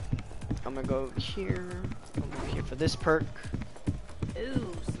 All right, I'm gonna go here. I'm over here for this perk. Ooh,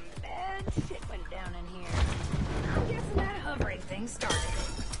 some bad shit went down in here. I'm guessing that hovering thing started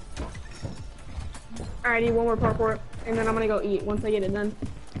it. Alright, I need one more parkour, and then I'm gonna go eat once I get it done.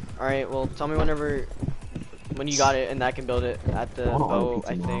 Alright, well, tell me when you got it, and I can build it at the boat,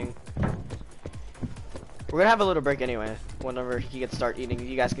 I think. We're gonna have a little break anyway. Whenever he gets start eating,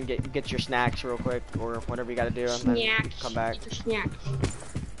 you guys can get your snacks real quick, or whatever you gotta do, and then come back. Snacks.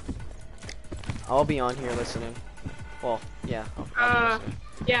 I'll be on here listening. Well, yeah. I'll be listening.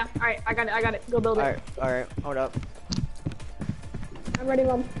 Yeah. Alright, I got it. Go build it. Alright, hold up. I'm ready,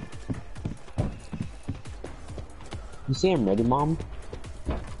 Mom. You say I'm ready, Mom?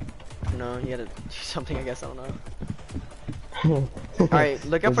 No, he had to do something, I guess, I don't know. Alright,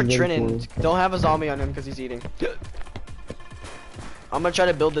 look up for Trinan. Don't have a zombie on him because he's eating. I'm gonna try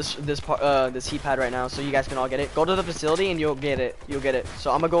to build this heat pad right now so you guys can all get it. Go to the facility and you'll get it.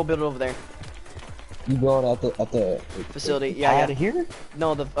 So I'm gonna go build it over there. You build at the facility. Yeah. Here?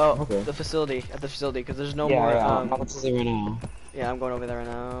 No, the facility because there's no more. I'm about to say right now. Yeah, I'm going over there right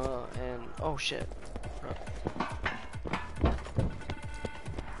now. And oh shit.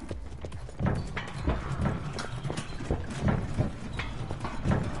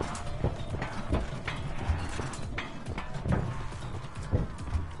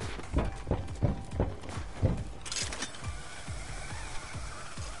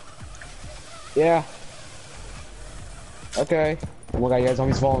 Yeah. Okay. Oh my god, you guys,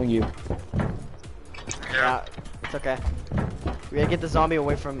 zombies following you. Yeah, it's okay. We gotta get the zombie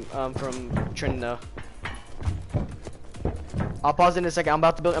away from Trin though. I'll pause in a second. I'm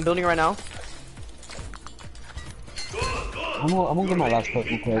building it right now. I'm gonna get my last clip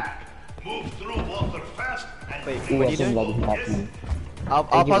real quick. Move through water fast and Wait, what are you doing? I'll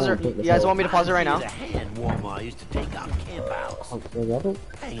pause it. You guys want me to pause it right now? Hand warmer I used to take on campouts.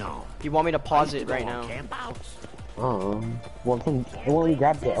 Hang on. You want me to pause it right now? Campouts? Oh. Well, it won't let me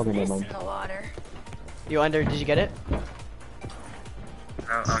grab the other one. You under? Did you get it?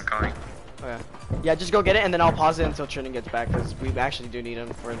 I'm coming. Okay. Yeah, just go get it, and then I'll pause it until Trinan gets back, because we actually do need him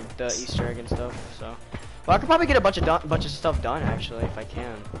for the Easter egg and stuff. So, well, I could probably get a bunch of stuff done actually if I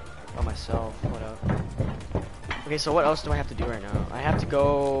can, by myself. What up? Okay, so what else do I have to do right now? I have to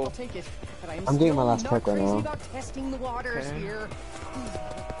go. I'll take it, but I'm doing my last perk right now. about testing the waters here.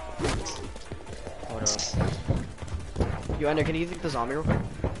 Hold up. You Ender, can you get the zombie real quick?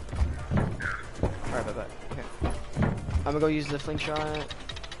 Alright, bye. Okay. I'm gonna go use the fling shot.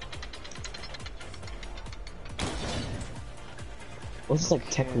 What's this like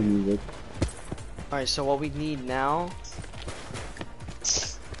techno music? Alright, so what we need now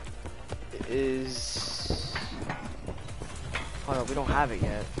is... Hold on, we don't have it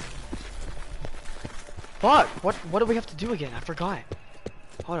yet. Fuck! What do we have to do again? I forgot.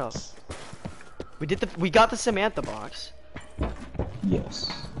 Hold up. We got the Samantha box.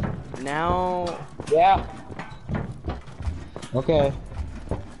 Yes. Now... Yeah. Okay.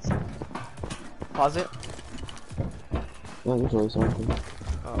 Pause it. Oh, there's always something.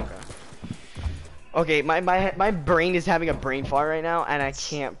 Oh, okay. Okay, my brain is having a brain fart right now, and I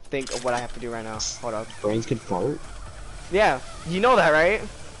can't think of what I have to do right now. Hold up. Brains could fart? Yeah, you know that, right?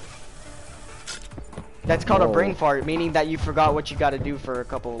 That's called a brain fart, meaning that you forgot what you got to do for a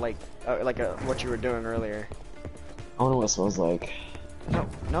couple, what you were doing earlier. I don't know what it smells like.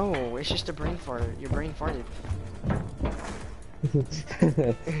 No, it's just a brain fart. Your brain farted.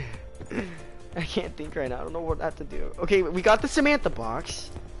 I can't think right now. I don't know what I have to do. Okay, we got the Samantha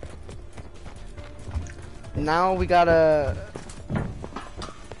box. Now we gotta...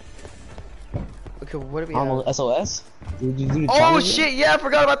 Okay, what do we have? SOS? Oh shit, yeah, I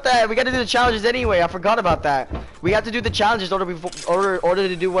forgot about that. We gotta do the challenges anyway. I forgot about that. We have to do the challenges in order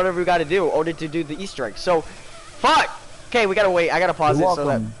to do whatever we gotta do, in order to do the Easter egg. So, fuck! Okay, we gotta wait. I gotta pause it so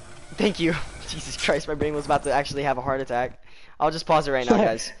that... Thank you. Jesus Christ, my brain was about to actually have a heart attack. I'll just pause it right now,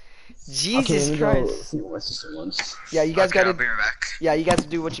 guys. Jesus Christ. Yeah, you guys gotta... I'll be right back. Yeah, you guys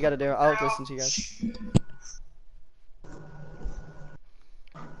do what you gotta do. I'll listen to you guys.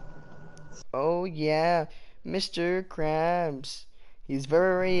 Oh yeah, Mr. Krabs. He's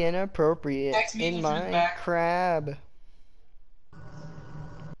very inappropriate in my crab.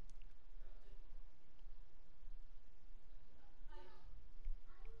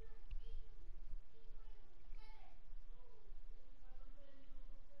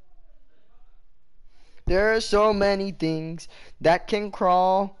 There are so many things that can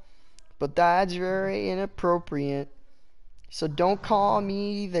crawl, but that's very inappropriate. So don't call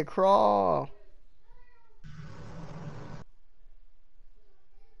me the crawl.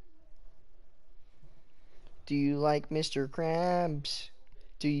 Do you like Mr. Krabs?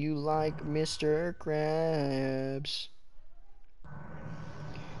 Do you like Mr. Krabs?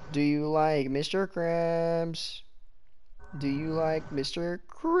 Do you like Mr. Krabs? Do you like Mr.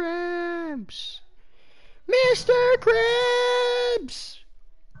 Krabs? Mr. Krabs!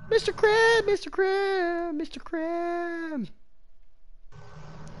 Mr. Crab, Mr. Crab, Mr. Crab.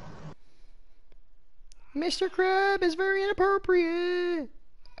 Mr. Crab is very inappropriate.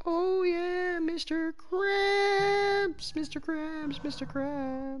 Oh yeah, Mr. Krabs, Mr. Krabs, Mr.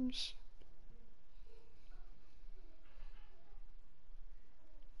 Krabs.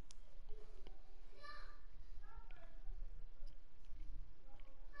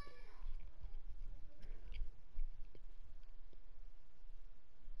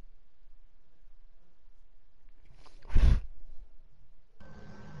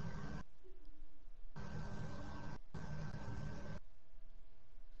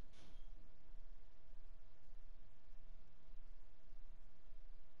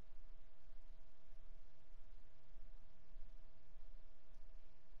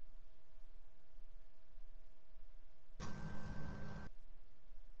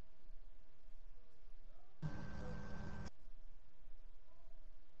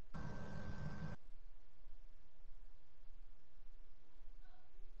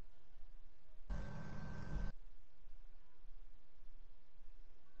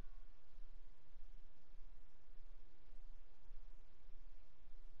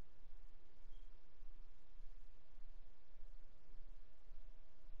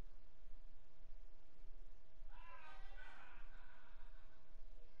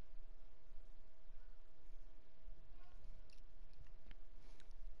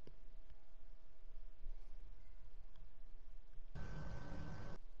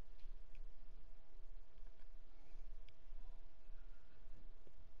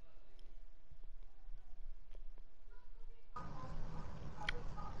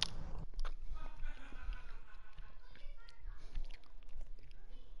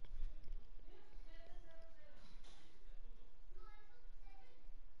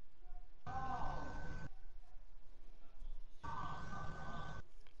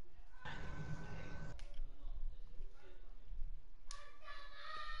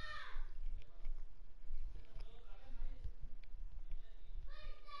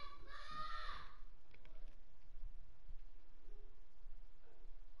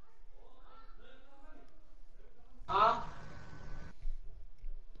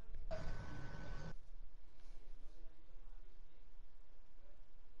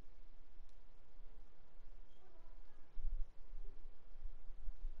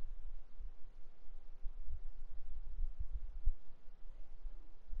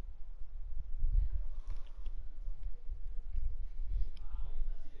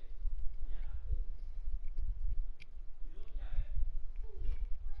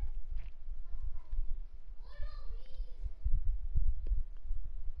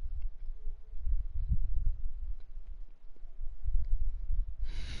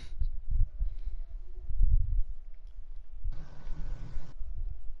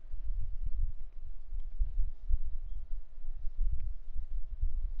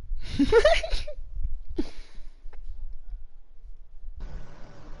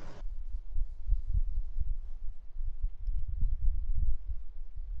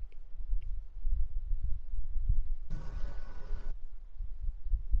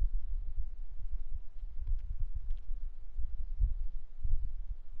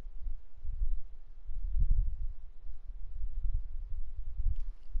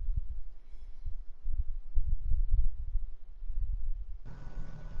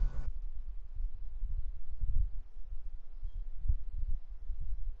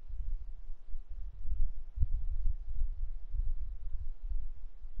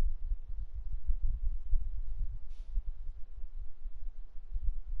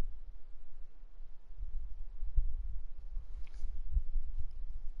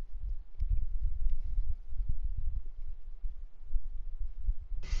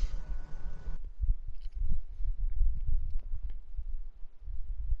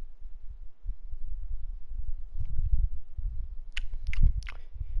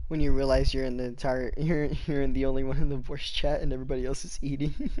 When you realize you're in the entire you're in the only one in the voice chat and everybody else is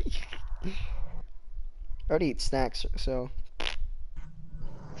eating. I already eat snacks, so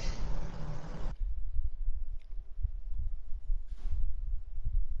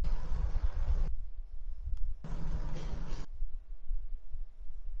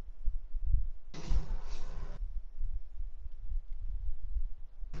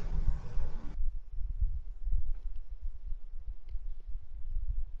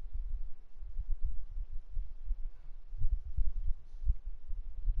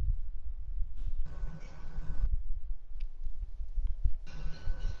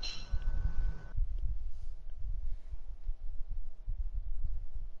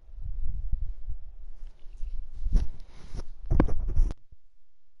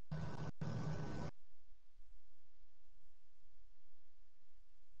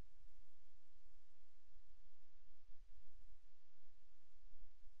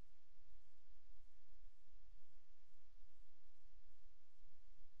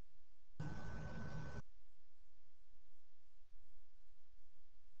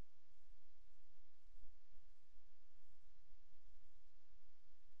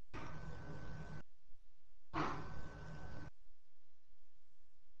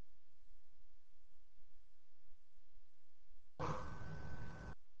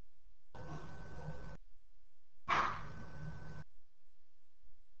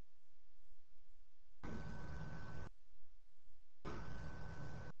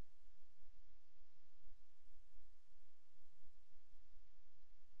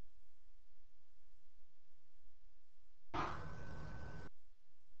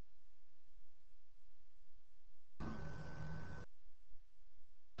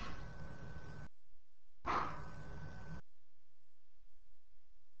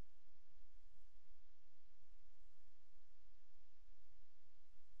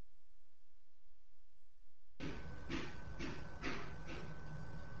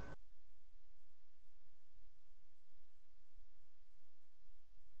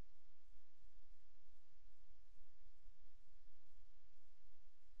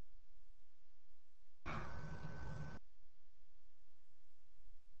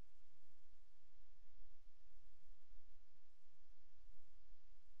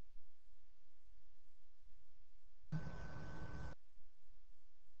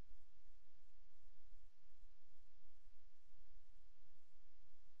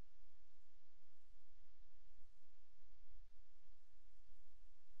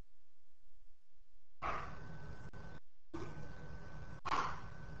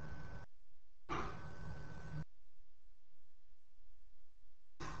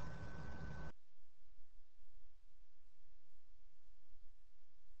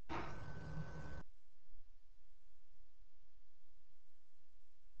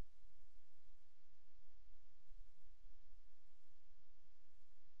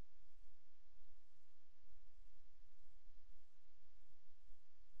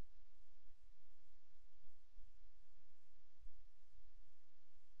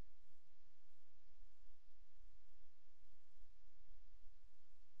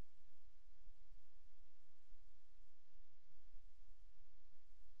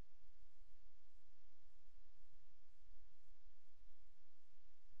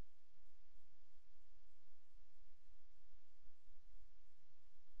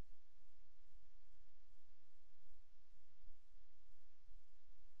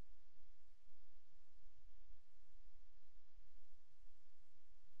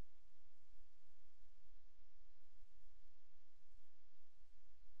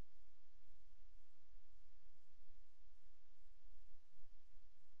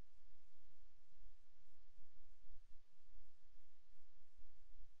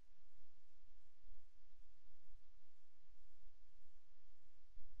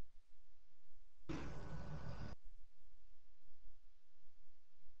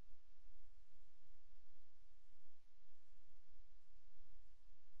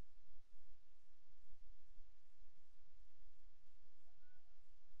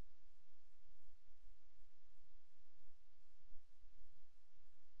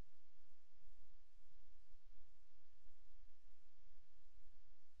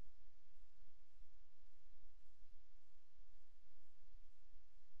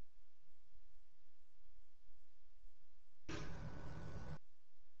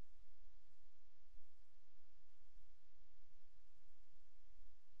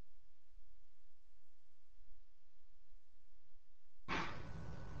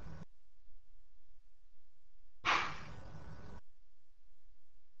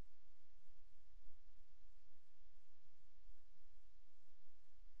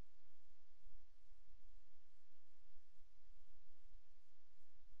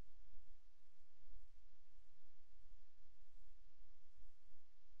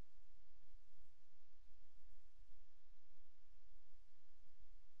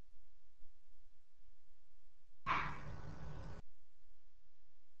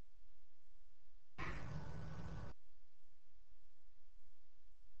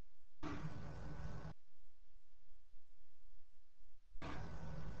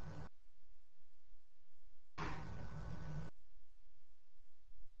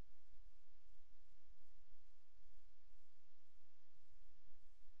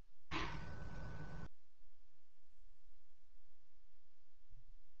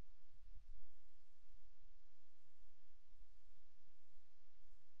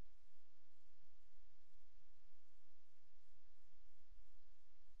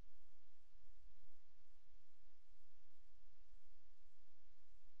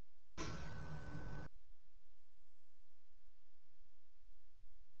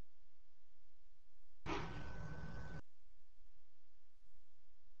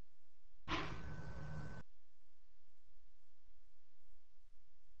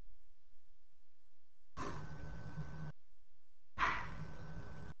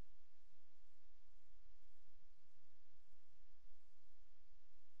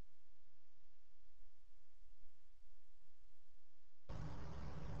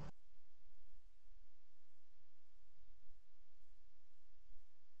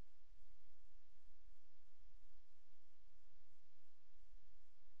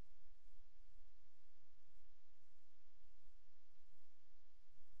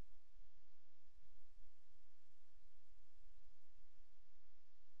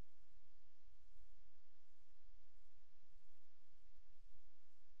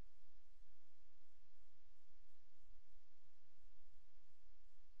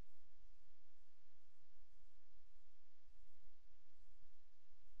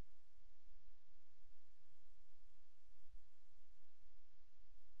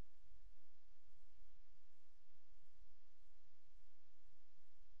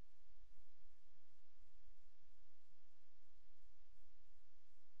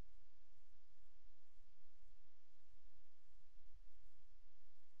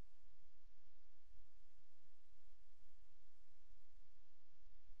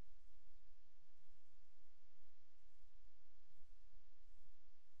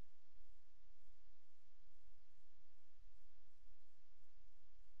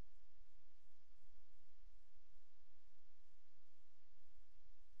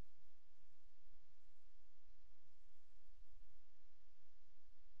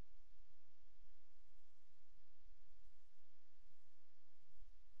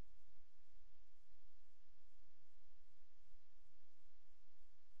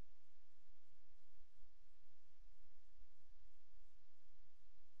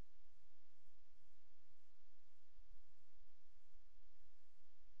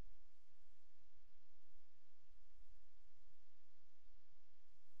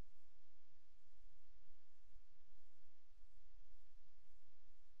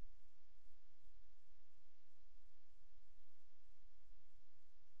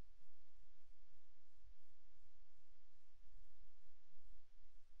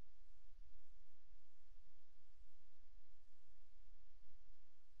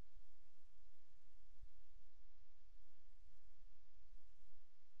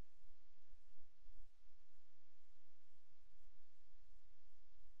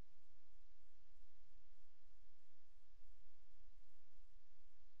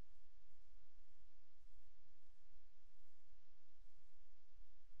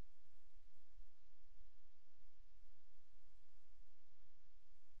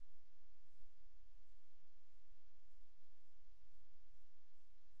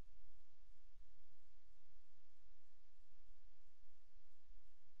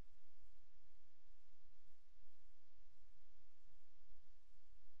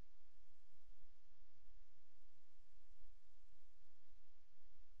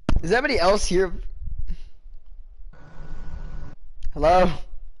Is anybody else here? Hello?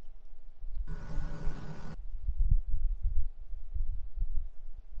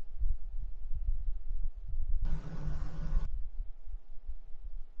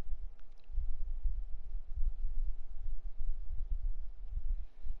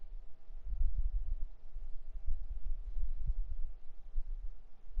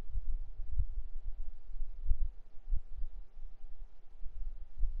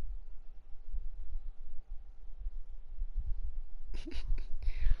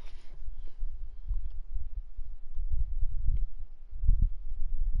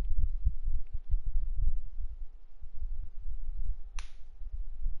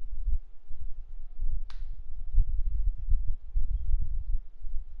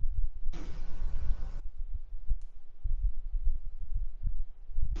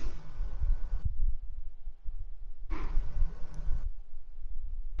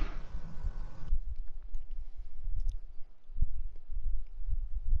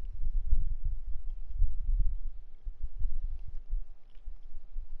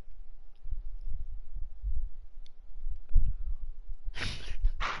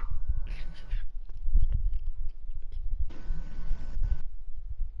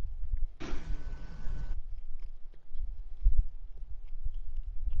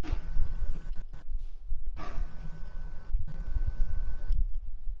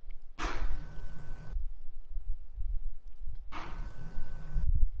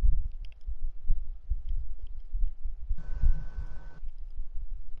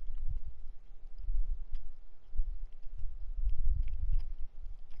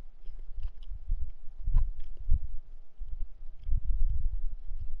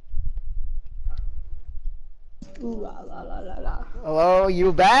 Ooh la la la la la. Hello,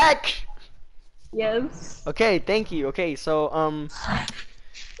 you back? Yes. Okay, thank you. Okay, so,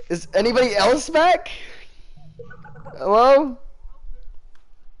 is anybody else back? Hello?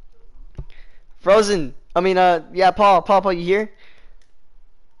 Frozen. I mean, yeah, Paul, you here?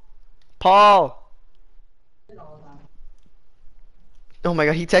 Paul! Oh my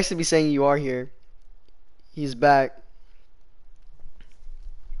god, he texted me saying you are here. He's back.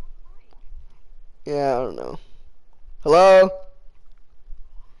 Yeah, I don't know. Hello?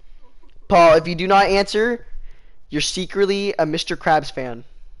 Paul, if you do not answer, you're secretly a Mr. Krabs fan.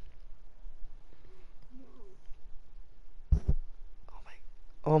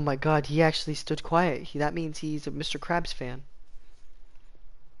 Oh my god, he actually stood quiet. That means he's a Mr. Krabs fan.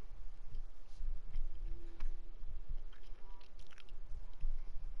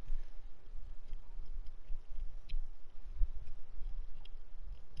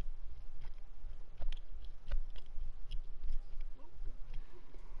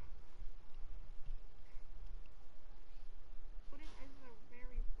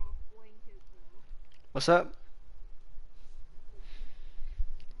 What's up?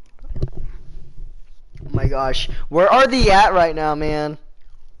 Oh my gosh. Where are they at right now, man?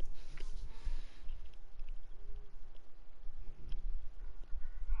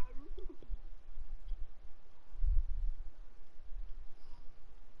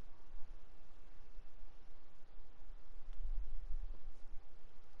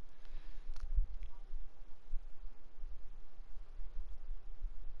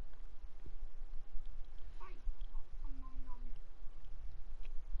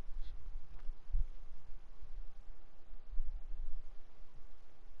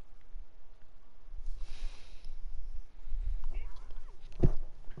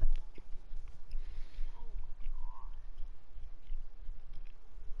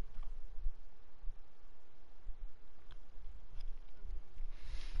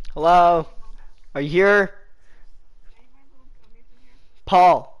 Hello? Are you here?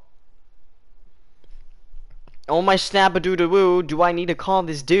 Paul. Oh my snap-a-doo-doo-woo, do I need to call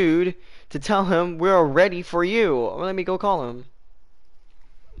this dude to tell him we're ready for you? Let me go call him.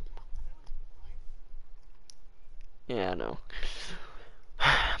 Yeah, I know.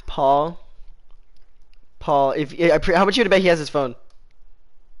 Paul, if how much you to bet he has his phone?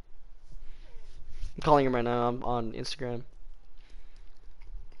 I'm calling him right now. I'm on Instagram.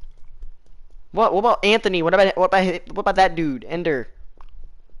 What? What about Anthony? What about that dude, Ender?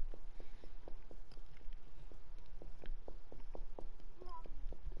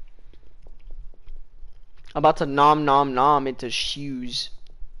 I'm about to nom nom nom into shoes.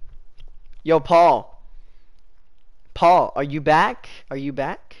 Yo, Paul. Paul, are you back? Are you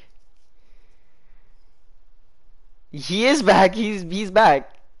back? He is back. He's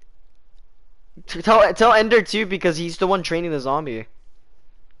back. Tell Ender too, because he's the one training the zombie.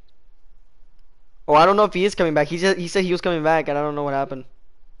 Oh, I don't know if he is coming back. He said he was coming back, and I don't know what happened.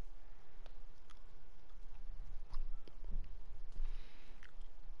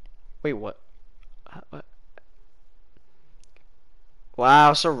 Wait, what? What?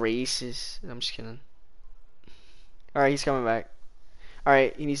 Wow, so racist. I'm just kidding. All right, he's coming back. All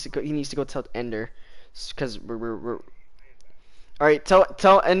right, he needs to go. He needs to go tell Ender, cause we're. All right,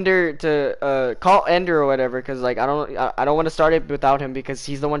 tell Ender to call Ender or whatever, cause like I don't want to start it without him because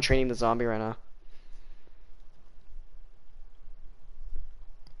he's the one training the zombie right now.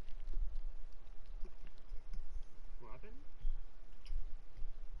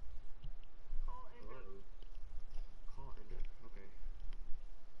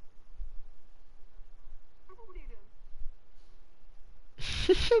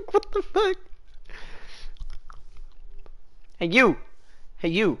 What the fuck? Hey you! Hey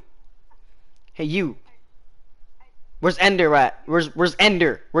you! Hey you! Where's Ender at? Where's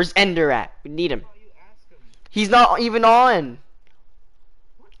Ender? Where's Ender at? We need him. He's not even on.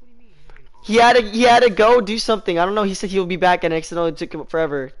 He had to go do something. I don't know. He said he'll be back and it accidentally took him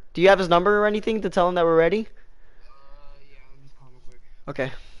forever. Do you have his number or anything to tell him that we're ready?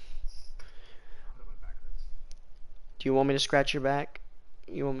 Okay. Do you want me to scratch your back?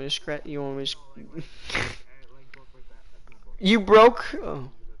 You want me to scratch? You want me to? You broke?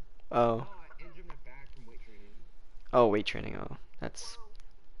 Oh. Oh. Oh, weight training. Oh, that's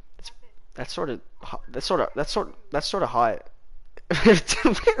sort of hot.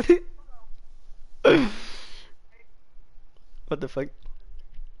 What the fuck?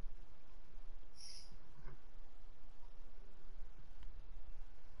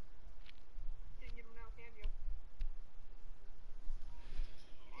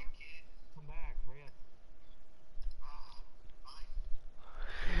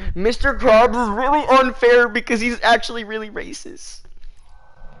 Mr. Krabs is really unfair because he's actually really racist.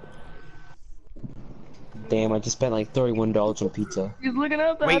 Damn, I just spent like $31 on pizza. He's looking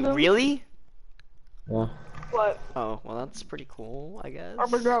up at Wait, him. really? Yeah. What? Oh, well that's pretty cool, I guess.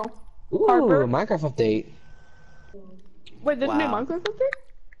 Harper, go. Ooh, Harper. Minecraft update. Wait, there's a new Wow. Minecraft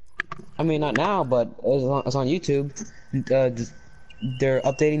update? I mean, not now, but it's on YouTube. They're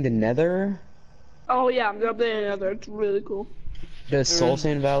updating the Nether, Oh yeah, they're updating another. It's really cool. the Soul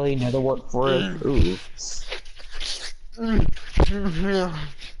Sand Valley, Netherwork Forest. Ooh.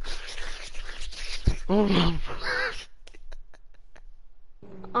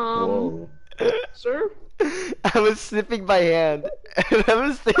 Whoa. Sir? I was sniffing my hand. And I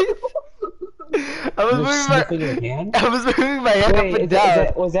was thinking, I was You're moving sniffing your hand? I was moving my hand Wait, up and down.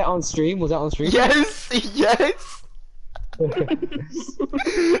 was that on stream? Was that on stream? Yes, yes. Let's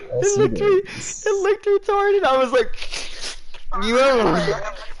It see looked this. it looked retarded. I was like,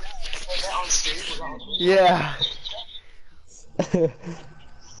 yeah.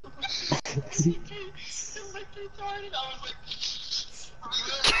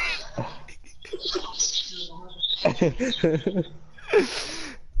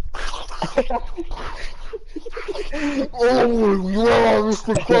 Oh yeah,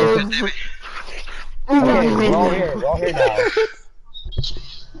 Mr. Krabs. Okay, we're all here. We're all here now.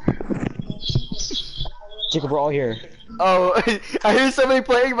 Jacob, we're all here. Oh, I hear somebody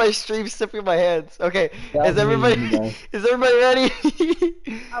playing my stream, sniffing my hands. Okay, That is was me, everybody guys. is everybody ready?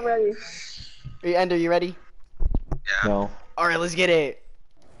 I'm ready. Hey, Ender, you ready? Yeah. No. All right, let's get it.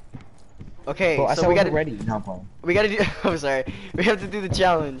 Okay, Well, I so said we we gotta got ready. No, I'm playing. we gotta do. I'm sorry. We have to do the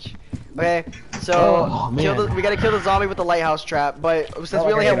challenge. Okay, so Oh, man. we gotta kill the zombie with the lighthouse trap. But since Oh,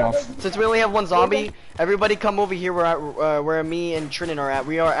 we only okay, have no. since we only have one zombie, everybody come over here where me and Trinan are at.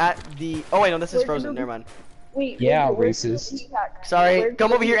 We are at the. Oh wait, no, this is frozen. Never mind. Wait, Yeah, where's the racist. heat pack? Sorry. Where's Come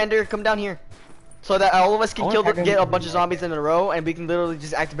the over here, heat- Ender. Come down here. So that all of us can I kill wanna get a pack bunch of zombies in a row, and we can literally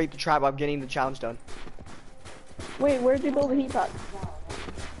just activate the trap while getting the challenge done. Wait, where'd you build the heat pack?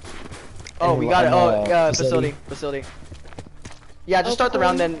 Oh, we got it. Oh, facility. facility. Yeah, just start the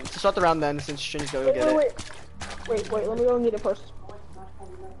round then. Start the round then, since Trin's gonna go get it. Wait, let me go and get it first.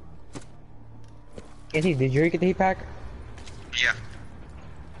 Anthony, did you get the heat pack? Yeah.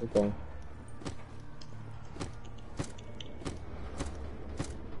 Okay.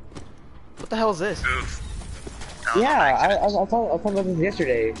 What the hell is this? Move. Yeah, I was talking about this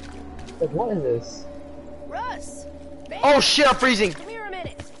yesterday. Like, what is this? Russ! Oh shit, I'm freezing. Come here a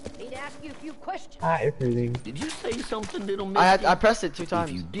minute. Need to ask you a few questions. Ah, it's freezing. Did you say something, little miss? I pressed it 2 If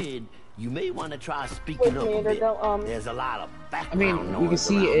times. you did, you may want to try speaking up a Wait, bit. don't, There's a lot of I background mean, noise you can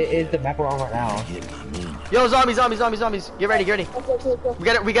see around it here. is the map we're on right now. Get my meaning. Yo, zombies. Get ready, get ready.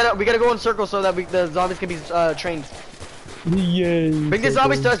 Okay. We gotta go in circles so that the zombies can be trained. Yay! Bring the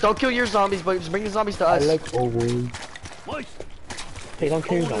zombies to us. Don't kill your zombies, but just bring the zombies to I us. like always. Moist. Hey, don't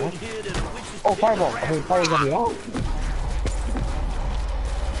kill your Older zombie. kid and a witch's Oh, kid fireball! around. I mean, fire zombie. Oh.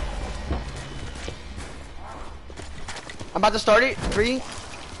 I'm about to start it. 3,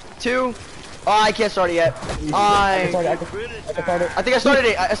 2. Oh, I can't start it yet. I think I started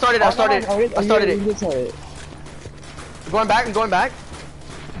it. I started it. I'm going back. I'm going back.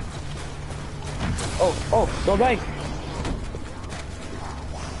 Oh, go back.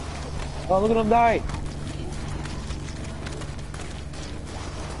 Oh, look at him die.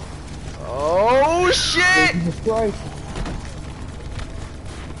 Oh shit! Jesus Christ.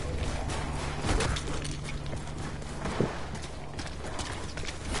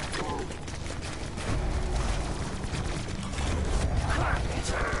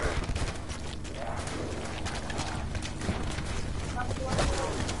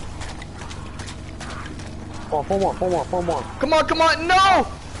 Oh, 4 more. Come on, no!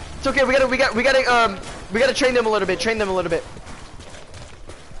 It's okay, we gotta train them a little bit,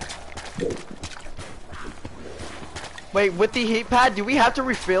 Wait, with the heat pad, do we have to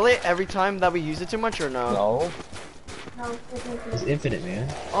refill it every time that we use it too much or no? No. It's infinite, man.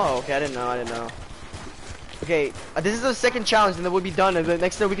 Oh, okay, I didn't know. Okay, this is the second challenge and then we'll be done, and the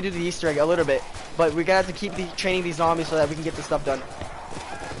next day we can do the Easter egg a little bit. But we gotta have to keep training these zombies so that we can get the stuff done.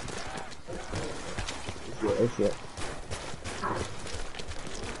 Oh shit.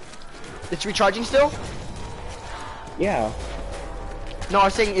 It's recharging still? Yeah. No, I'm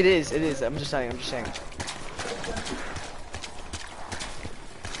saying it is. I'm just saying.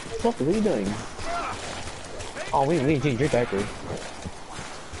 What are you doing? Oh, we need to change your diaper.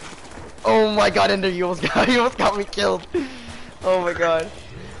 Oh my god, Ender, you almost got me killed. Oh my god.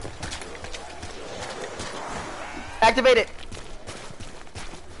 Activate it.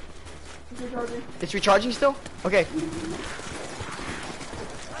 It's recharging still? Okay.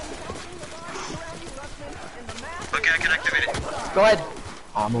 Okay, I can activate it. Go ahead.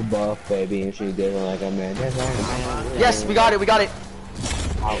 I'm a buff, baby, and she did it like a man. Yes, we got it.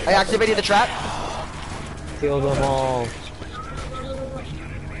 I activated the trap. Kill them all.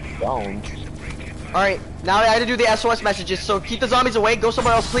 Down. Alright, now I had to do the SOS messages, so keep the zombies away, go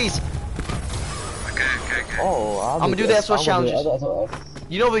somewhere else, please. Okay. Oh, I'm gonna do the SOS challenges.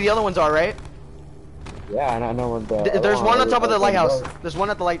 You know where the other ones are, right? Yeah, I know what the... There's one on top of the lighthouse. There's one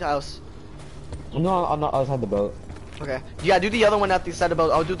at the lighthouse. No, I'm not outside the boat. Okay. Yeah, do the other one at the side of the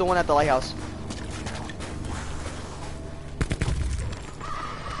boat. I'll do the one at the lighthouse.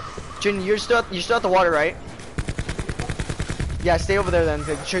 Jin, you're still at the water, right? Yeah, stay over there then.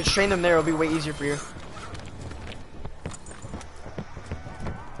 Train them there. It'll be way easier for you.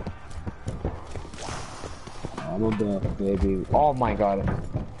 I'm a buff, baby. Oh my god.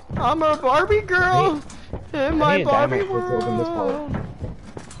 I'm a Barbie girl in my Barbie world.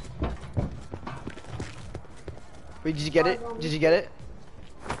 Wait, did you get it?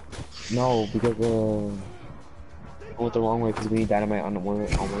 No, because I went the wrong way because we need dynamite on one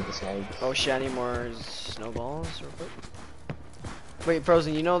of the sides. Oh shit, I need more snowballs real quick. Wait,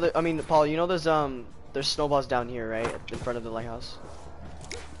 Frozen, you know that, I mean, Paul, you know there's snowballs down here, right? In front of the lighthouse.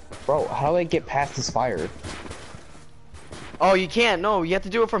 Bro, how do I get past this fire? Oh, you can't, no, you have to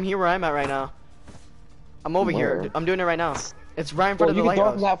do it from here where I'm at right now. I'm over here, I'm doing it right now. It's right in front of the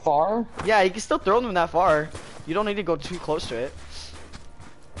lighthouse. You can throw them that far? Yeah, you can still throw them that far. You don't need to go too close to it.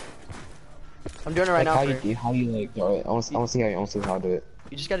 I'm doing it right now. How you like throw it? I want to see how to do it.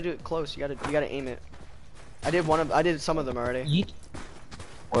 You just gotta do it close. You gotta aim it. I did some of them already. Yeet.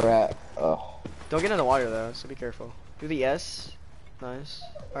 Where at? Don't get in the water though, so be careful. Do the S. Nice.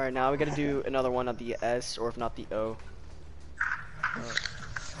 All right, now we gotta do another one at the S, or if not the O.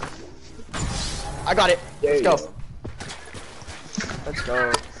 I got it. Let's go. Let's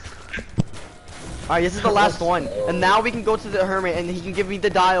go. Alright, this is the last one. And now we can go to the hermit and he can give me the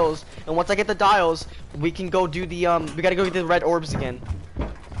dials. And once I get the dials, we can go do the we gotta go get the red orbs again.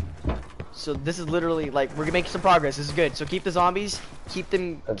 So this is literally like we're gonna make some progress. This is good. So keep the zombies, keep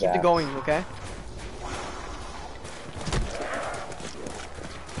them going, okay?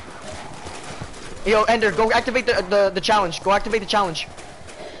 Yo, Ender, go activate the challenge. Go activate the challenge.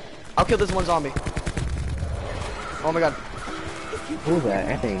 I'll kill this one zombie. Oh my god. Who's that?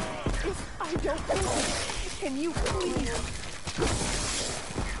 Anthony. I don't know. Can you please?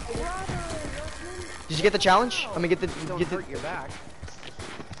 Did you get the challenge? I mean, get the. Hurt your back.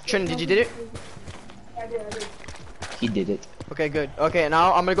 Trin, did you did it? I did. He did it. Okay, good. Okay,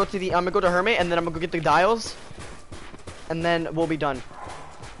 now I'm gonna go to Hermit, and then I'm gonna go get the dials, and then we'll be done.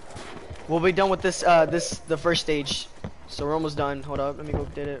 We'll be done with this the first stage. So we're almost done. Hold up, let me go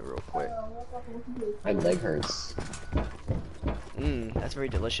get it real quick. My leg hurts. That's very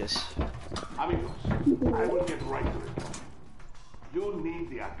delicious. Amigos, I will get right to it. You need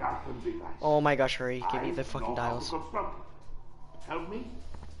the Agarthan device. Oh my gosh, hurry, give me the fucking dials. Help me,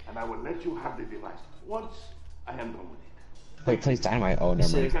 and I will let you have the device once I am done with it. Wait, place dynamite. Oh, It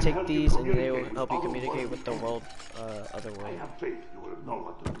never mind. says take these and they will help you communicate with the world other way.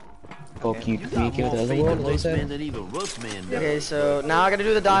 Go Okay. communicate with the other Faith world, in what you Russ man said? than even Russ man does. Okay, so now I gotta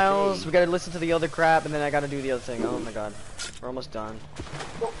do the dials, we gotta listen to the other crap, and then I gotta do the other thing. Oh my god. We're almost done.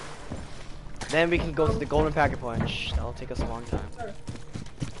 Then we can go to the golden packet punch. That'll take us a long time.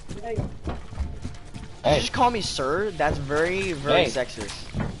 Did you Hey, just call me sir? That's very, very Hey. sexist.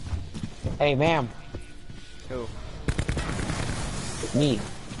 hey, ma'am. Who? Me.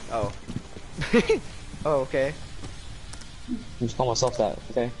 Oh. Oh, okay. I just call myself that,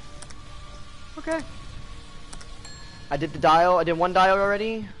 okay? Okay. I did the dial. I did one dial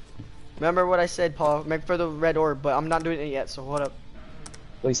already. Remember what I said, Paul. Make for the red orb, but I'm not doing it yet, so hold up.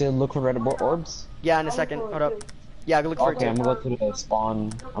 What you said, look for red orbs? Yeah, in a second. Hold up. Yeah, I can look for Okay, it I'm too. gonna go to the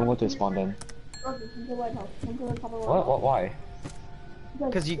spawn. I'm going to the spawn then. What? Why?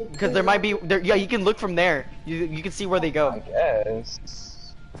 Cause there might be yeah, you can look from there. You can see where they I go.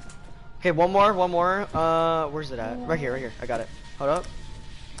 guess. Okay, one more. Where's it at? Right here. I got it. Hold up.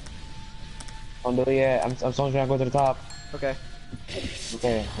 Don't do it yet. I'm still trying to go to the top. Okay.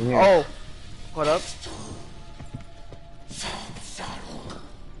 Okay, I'm here. Oh. Hold up.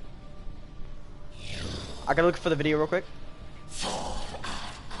 I gotta look for the video real quick.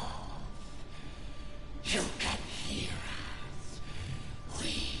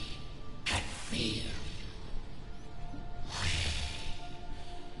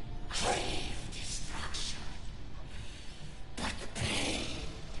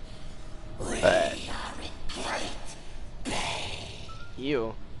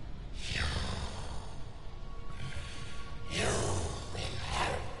 You.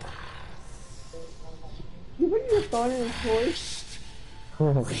 You put your phone in his voice?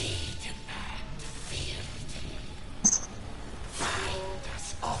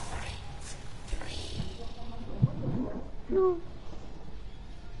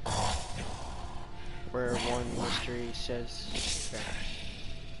 Where one mystery says.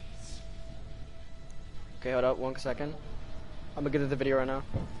 Okay, hold up 1 second. I'm gonna get to the video right now.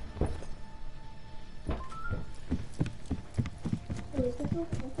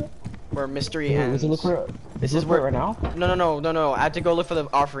 Where mystery ends. Look for This look is for it where. right now. No. I have to go look for the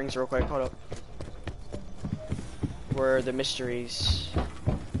offerings real quick. Hold up. Where the mysteries.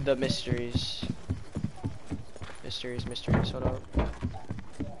 The mysteries. Mysteries. Hold up.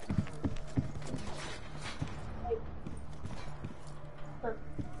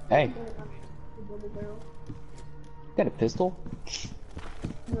 Hey. Got a pistol?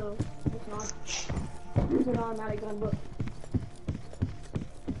 No, it's not. It's an automatic gun, but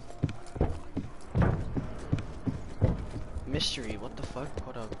Mystery. What the fuck?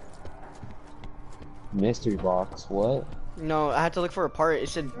 Hold up. Mystery box. What? No, I had to look for a part. It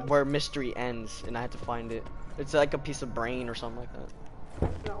said where mystery ends, and I had to find it. It's like a piece of brain or something like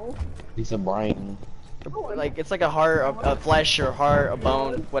that. no. Piece of brain. Like it's like a heart, a flesh or heart, a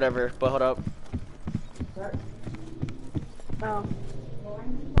bone, whatever. But hold up. Oh.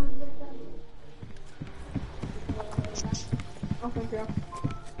 Oh, thank you.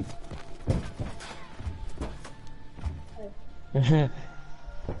 Hey,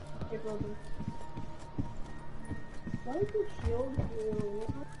 Rosie. Why did you shield you?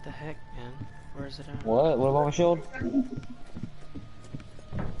 What the heck, man? Where is it at? What? What about my shield?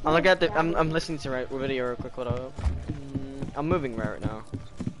 I'm looking at the. I'm listening to the video real quick. Hold up. I'm moving right now.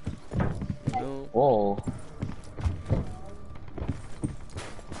 No. Whoa.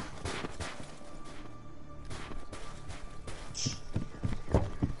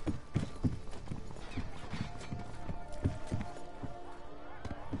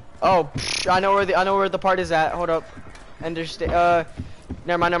 Oh, psh, I know where the part is at. Hold up.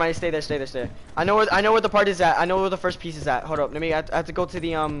 Never mind. Stay there. I know where the part is at. I know where the first piece is at. Hold up. I have to go to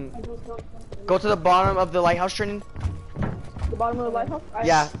the Go to the bottom of the lighthouse, Trinity. The bottom of the lighthouse?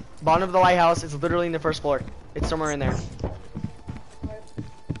 Yeah, bottom of the lighthouse. It's literally in the first floor. It's somewhere in there.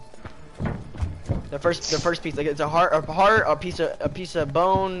 The first piece, like it's a heart, a piece of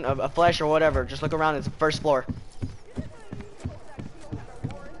bone, a flesh or whatever. Just look around. It's the first floor.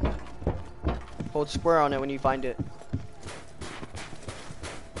 Hold square on it when you find it.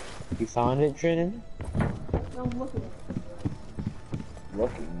 You found it, Trinity? No, I'm looking.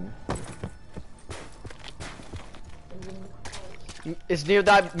 Looking. It's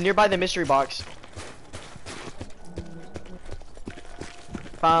nearby the mystery box.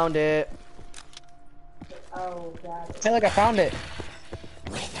 Found it. Oh, God. I feel like I found it.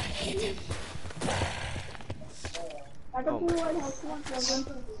 I got the lighthouse once.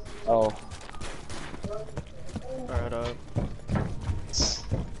 Oh. Alright,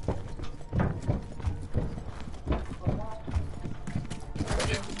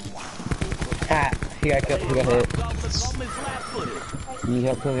 He got hit. You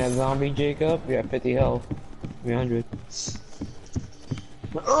help killing that zombie, Jacob? You got 50 health. 300.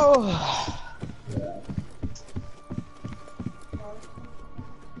 Oh.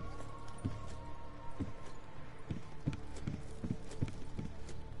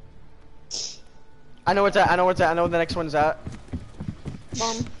 I know where the next one's at.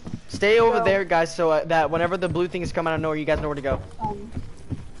 Mom. Stay over So- there, guys, so that whenever the blue thing is coming out of nowhere, you guys know where to go.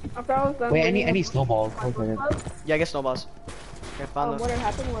 After I was done Wait, I getting need up- snowballs. Okay. Yeah, I guess snowballs. Okay, found what those. had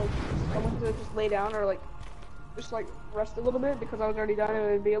happened was I went to just lay down or like just like rest a little bit because I was already done and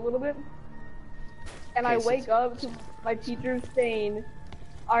it would be a little bit. And I Okay, so wake up to my teacher saying,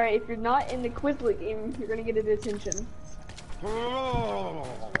 "Alright, if you're not in the Quizlet game, you're gonna get a detention."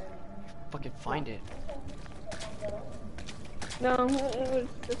 Fucking find it. No, it was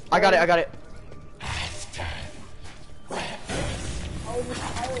just. I got it.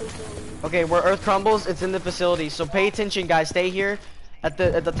 Okay, where Earth crumbles, it's in the facility. So pay attention, guys. Stay here at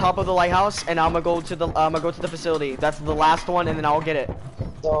the top of the lighthouse, and I'm gonna go to the facility. That's the last one, and then I'll get it.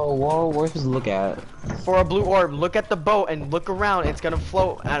 So, where's we supposed to look at? For a blue orb, look at the boat and look around. It's gonna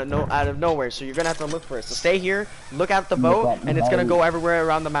float out of nowhere, so you're gonna have to look for it. So stay here, look at the boat, and it's gonna go everywhere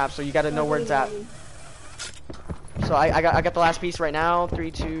around the map. So you gotta know where it's at. So I got the last piece right now. 3,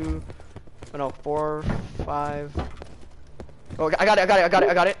 2, oh no, 4, 5. Oh, I got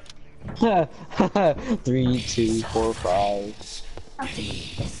it. 3, 2, 4, 5.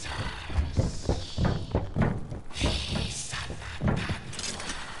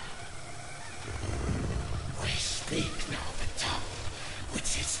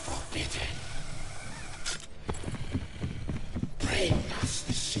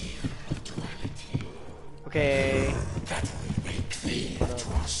 Okay.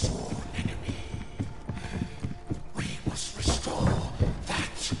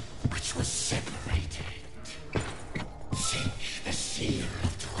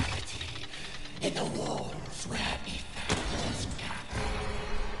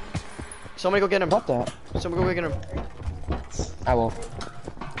 Somebody go get him. What the? Somebody go get him. I will.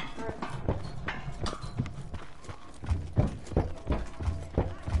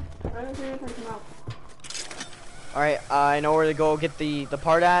 Alright, I know where to go get the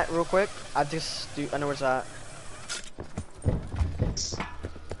part at real quick. I know where it's at.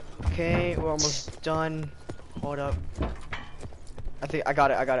 Okay, we're almost done. Hold up. I think I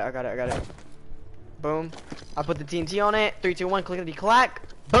got it. Boom. I put the TNT on it. 3, 2, 1, clickety clack.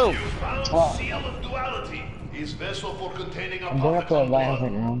 Boom. Found seal of duality. Is vessel for containing a I'm going up to the lighthouse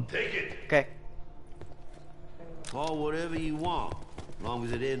right now. Take it. Okay. Call whatever you want, as long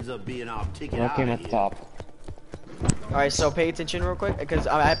as it ends up being our ticket out Looking of at the here. top. Alright, so pay attention real quick, because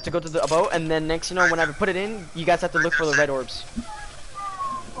I have to go to the boat, and then next, you know, when I put it in, you guys have to look for the red orbs.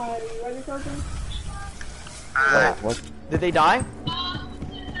 Are you ready, Sergeant? What? Did they die?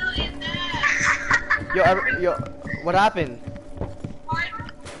 Yo, what happened?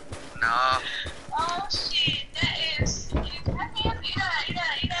 No. Oh shit, that is.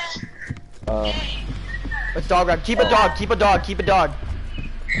 It's dog rap. Keep a dog.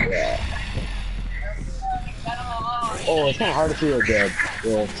 Oh, it's kind of hard to feel the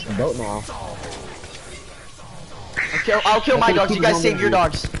boat now. I'll kill my dogs. You guys save your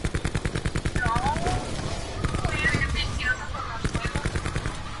dogs.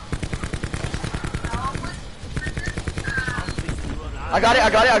 I got it. I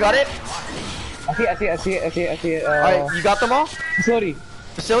see it. Alright, you got them all? Facility.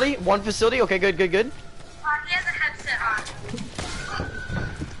 Facility? One facility? Okay, good. He has a headset on.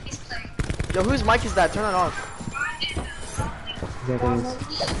 He's playing. Yo, whose mic is that? Turn it off.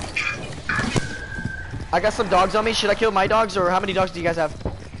 I got some dogs on me. Should I kill my dogs, or how many dogs do you guys have?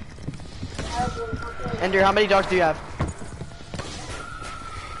 Ender, how many dogs do you have?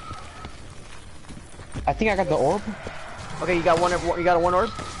 I think I got the orb. Okay, you got one. You got a one orb.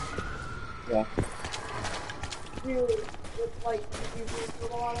 Yeah. Really, it's like you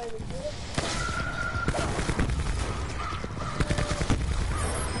put a lot of it.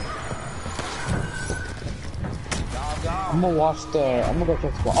 I'm gonna watch the. I'm gonna go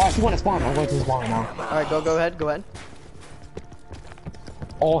check the spawn. Oh, I see one at spawn. I'm going to the spawn now. All right, go ahead.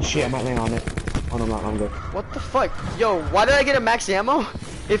 Oh shit, I might land on it. Oh no, I'm good. What the fuck? Yo, why did I get a max ammo?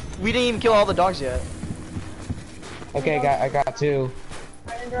 If we didn't even kill all the dogs yet. Okay, I got two.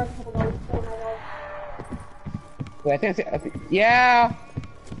 Wait, I think, yeah.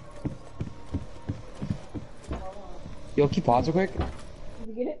 Yo, keep pause real quick. Did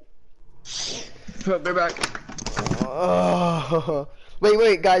you get it? They're back.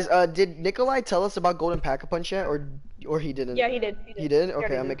 Wait, guys. Did Nikolai tell us about Golden Pack-a-Punch yet, or he didn't? Yeah, he did. He did? Okay,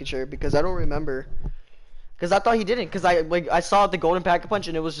 already I'm did. making sure because I don't remember. Cause I thought he didn't. Cause I saw the golden pack a punch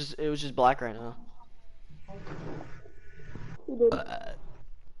and it was just black right now.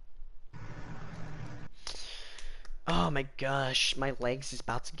 Oh my gosh, my legs is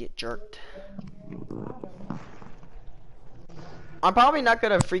about to get jerked. I'm probably not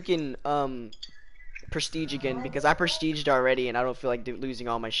gonna freaking prestige again because I prestiged already and I don't feel like losing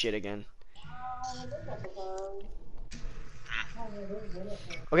all my shit again.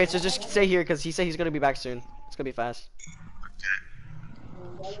 Okay, so just stay here because he said he's gonna be back soon. It's gonna be fast.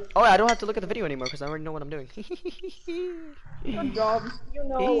 Oh, I don't have to look at the video anymore because I already know what I'm doing. Good job. You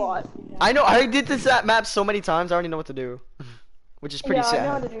know a lot. I know. I did this map so many times. I already know what to do, which is pretty sad. I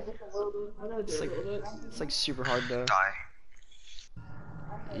know how to do this a little bit. I know how to do it a little bit. It's like super hard though. Die.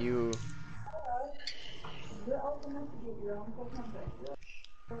 You.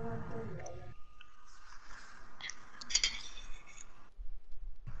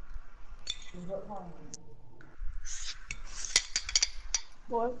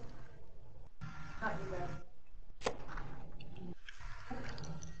 What?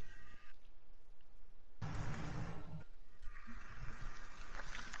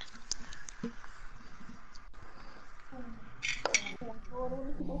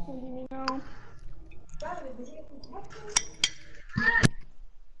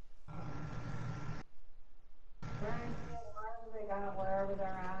 Wherever they're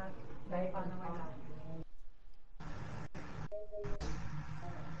at, they find their way out.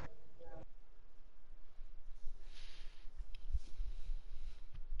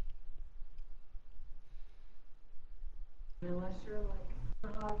 Unless you're like in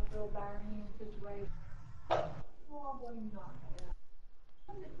a hospital, dying situation. Probably not.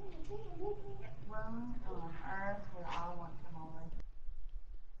 Well, on Earth, where I want to come over.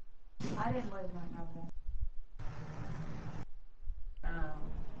 I didn't live much over there.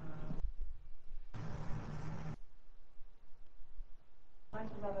 Much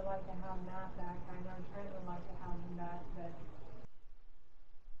as I would like to have Matt back, I know Trent would like to have him back, but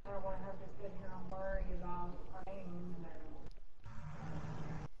I don't want to have to sit here and worry about praying.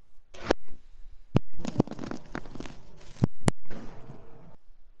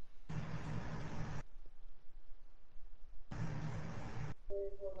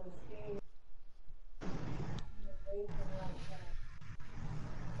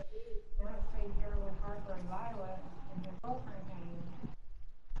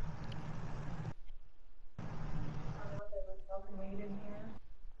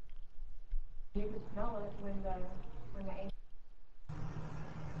 You could smell it when the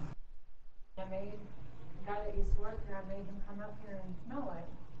I made the guy that used to work here, I made him come up here and smell it.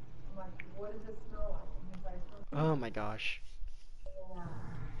 I'm like, what does it smell like? And he's like, Oh my gosh. yeah.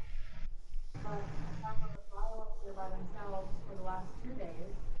 But I was up here by themselves for the last 2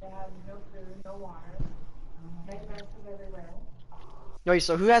 days. They had no food, no water. They messes everywhere. Wait,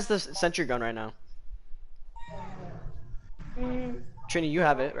 so who has the sentry gun right now? Trini, you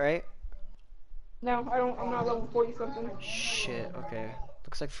have it, right? No, I don't. I'm not level 40 something. Shit. Okay.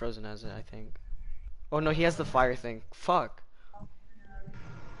 Looks like Frozen has it, I think. Oh no, he has the fire thing. Fuck.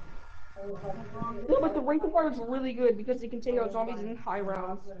 Yeah, but the rate of fire is really good because it can take out zombies in high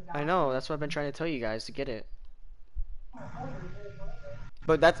rounds. I know. That's what I've been trying to tell you guys to get it.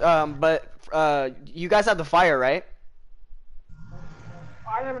 But that's you guys have the fire, right?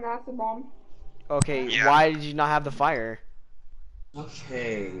 I have an acid bomb. Okay. Yeah. Why did you not have the fire?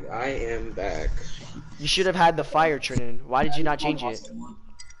 Okay, I am back. You should have had the fire, Trinan. Why did you not change it? I'm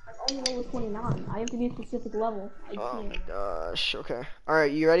only level 29. I have to be a specific level. I Oh can't. my gosh. Okay. All right.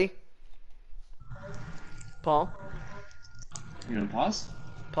 You ready? Paul. You gonna pause?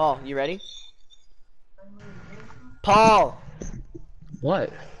 Paul, you ready? Paul,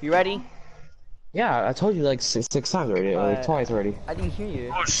 What? you ready? Yeah, I told you like six times already, or like twice already. I didn't hear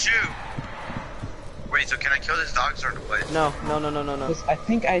you. Oh shoot! Wait, so can I kill these dogs or what? No. 'Cause I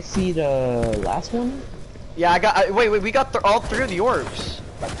think I see the last one. Yeah, I got. Wait. We got all 3 of the orbs.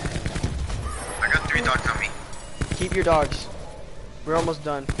 I got 3 dogs on me. Keep your dogs. We're almost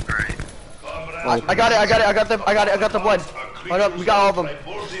done. Alright. I got it. I got the blood. Hold up, we got all of them.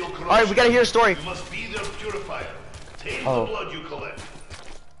 All right, we gotta hear a story. You must be their purifier. Take Oh. the blood you collect.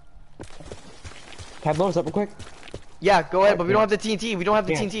 Can I blow this up real quick? Yeah, go ahead, but we don't have the TNT. We don't have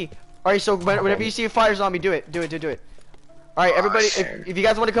the Yeah. TNT. All right, so whenever you see a fire zombie, do it. Do it. All right, everybody. If you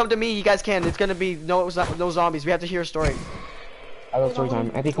guys want to come to me, you guys can. It's gonna be no zombies. We have to hear a story. I love story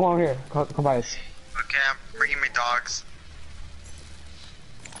time. Anthony, come over here. Come by us. Okay, I'm bringing my dogs.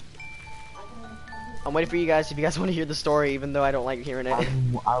 I'm waiting for you guys. If you guys want to hear the story, even though I don't like hearing it.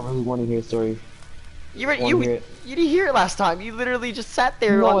 I really want to hear a story. You didn't hear it last time. You literally just sat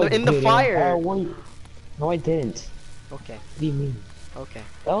there No, in the didn't. fire. No, I didn't. Okay. What do you mean? Okay.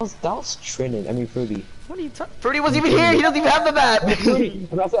 That was Trinan. I mean Fruity. What are you talking? Fruity wasn't even here. He doesn't even have the map. Fruity.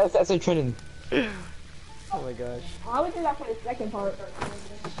 That's a Trinan. Oh my gosh. I would do that for the second part.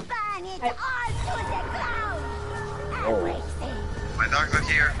 Bang it on to the clouds! Oh. My dog's not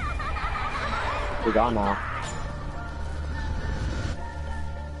here. We're gone now.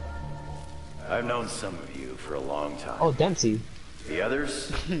 I've known some of you for a long time. Oh, Dempsey. The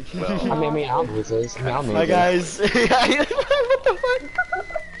others? Well, I mean, I don't know who this is. I mean, I don't know Hi who this is. guys. What the fuck?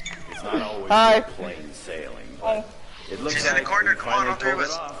 it's not always Hi. plain sailing, but it looks She's in like the corner. we Come on, finally all three of pulled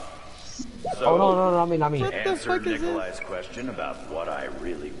it us. off. So, Oh no, I mean. What the answer fuck is Nikolai's question about what I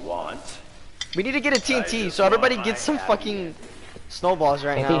really want. We need to get a TNT so everybody gets some fucking snowballs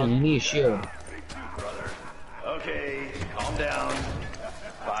right I think now. you need a shield. Brother. Okay, calm down.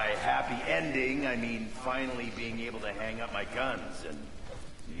 By happy ending, I mean finally being able to hang up my guns and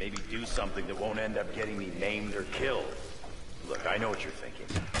maybe do something that won't end up getting me maimed or killed. Look, I know what you're thinking.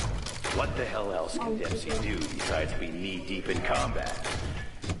 What the hell else can Dempsey do besides be knee-deep in combat?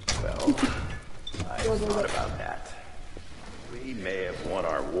 Well, I thought about that. We may have won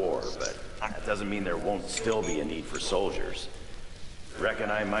our war, but that doesn't mean there won't still be a need for soldiers. Reckon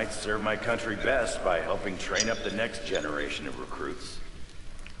I might serve my country best by helping train up the next generation of recruits.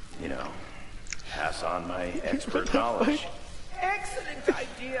 You know, pass on my expert knowledge. Excellent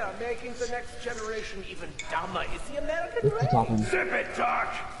idea, making the next generation even dumber. Is the American What's he talking? Zip it,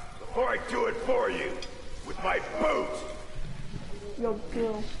 Doc! Before I do it for you, with my boot! Yo,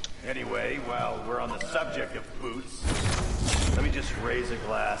 chill. Anyway, while we're on the subject of boots, let me just raise a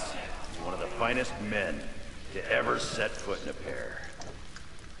glass to one of the finest men to ever set foot in a pair.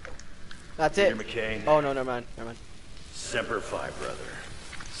 That's it. Peter McCain. Oh no, never mind. Never mind. Semper Fi, brother.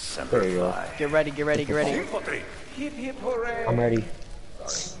 Semper There you go. Fi. Get ready. Get ready. Get ready. Hip hip hooray. I'm ready.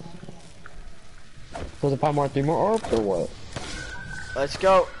 So the 5 more, 3 more orbs or what? Let's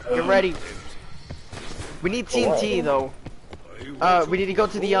go. Get ready. We need TNT though. We need to go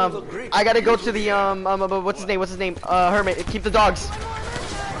to the I gotta go to the what's his name? What's his name? Hermit. Keep the dogs.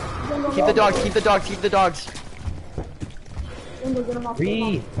 Keep the dogs. Keep the dogs. Keep the dogs.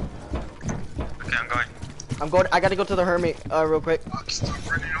 3. Okay, I'm going. I'm going. I gotta go to the Hermit real quick. Oh, stop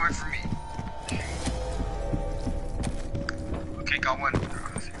running away from me. Okay, got one.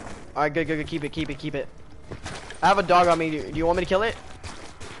 All right, good, good, good. Keep it, keep it, keep it. I have a dog on me. Do you want me to kill it?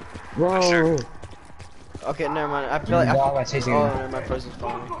 Whoa. Sure. Okay, never mind. I feel like. The dog that's chasing Oh, him. never mind. Frozen's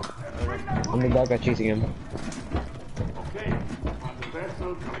following me. I'm the dog that's chasing him.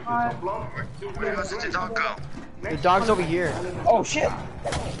 Where else did the dog go? The dog's over here. Oh shit!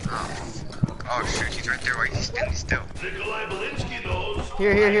 Oh shoot, he's right there. Why he's standing still? Nikolai Belinsky knows.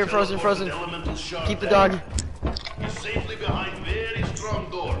 Here, Frozen, Frozen. Keep the dog. He's safely behind very strong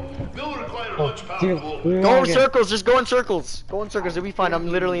door. Will require much power Dude, to open. where Go am I in again? circles. Just go in circles. Go in circles. It'll be fine. I'm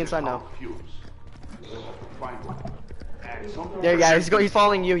literally inside now. There you go. He's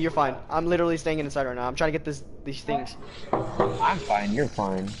following you. You're fine. I'm literally staying inside right now. I'm trying to get these things. I'm fine, you're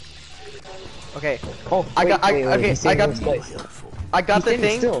fine. Okay. Oh, I got. wait, Okay. he's I staying got. in his place. I got the He's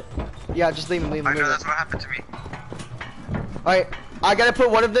thing. standing Yeah, just leave him. Leave him. I Leave know him. that's what happened to me. All right. I gotta put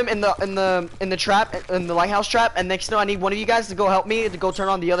one of them in the trap, in the lighthouse trap, and next, I need one of you guys to go help me to go turn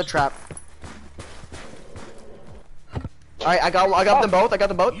on the other trap. All right, I got them both. I got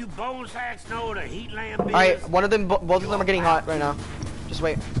them both. You bone sacks know what a heat lamp is. All right, one of them, both of them are getting hot right now. Just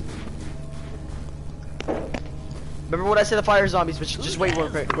wait. Remember what I said? The fire zombies, but just wait real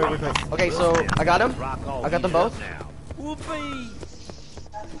quick. Wait real quick. Okay, so I got them. I got them both. All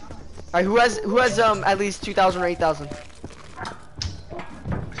right, who has at least 2,000 or 8,000?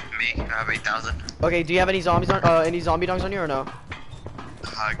 Me, I have 8,000. Okay, do you have any zombies on? Any zombie dogs on you or no?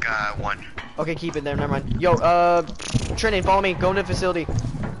 I got one. Okay, keep it there. Never mind. Yo, Trinity, follow me. Go into the facility.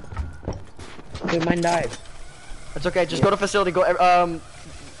 Dude, mine died. It's okay. Just go to facility. Go.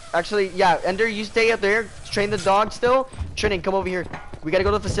 Actually, yeah. Ender, you stay up there. Train the dog still. Trinity, come over here. We gotta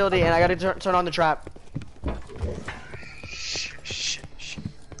go to the facility, and I gotta turn on the trap. Shit.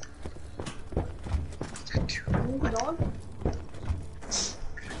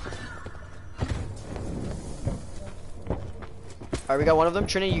 Alright, we got one of them.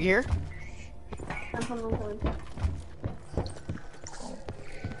 Trinity, you here?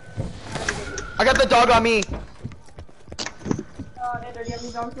 I got the dog on me. Ender, do you have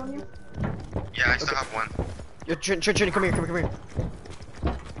any dogs on you? Yeah, I still have one. Yo, Trinity, come here.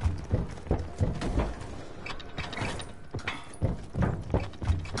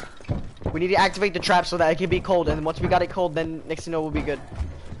 We need to activate the trap so that it can be cold, and once we got it cold, then next thing you know we'll be good.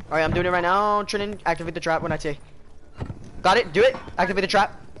 Alright, I'm doing it right now. Trinity, activate the trap when I say. Got it? Do it. Activate the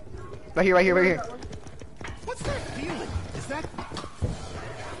trap. Right here. that?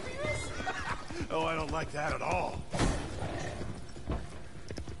 Oh, I don't like that at all.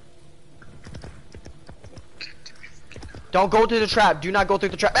 Don't go through the trap. Do not go through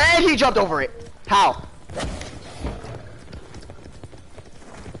the trap. And he jumped over it. How?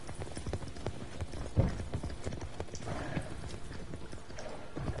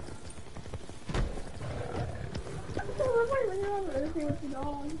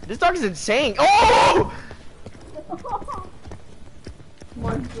 This dog is insane. Oh!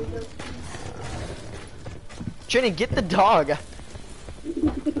 Trini, get the dog.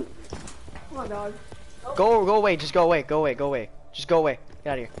 Come on, dog. Go away. Just go away. Go away. Go away. Just go away.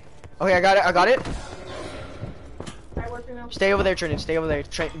 Get out of here. Okay, I got it. I got it. Stay over there, Trini. Stay over there.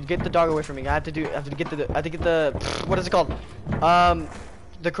 Get the dog away from me. I have to get the. What is it called?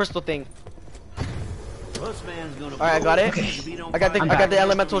 The crystal thing. All right, I got it. I got the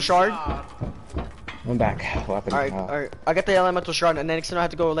elemental shard. I'm back. What happened? All right. I got the elemental shard, and then next time I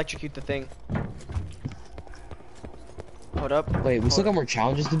have to go electrocute the thing. Hold up. Wait, we still got more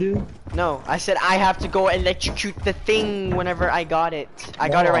challenges to do? No, I said I have to go electrocute the thing whenever I got it. I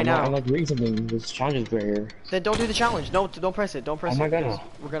got it right now. I'm like reading something. There's challenges right here. Then don't do the challenge. No, don't press it. Don't press it. Oh my because god.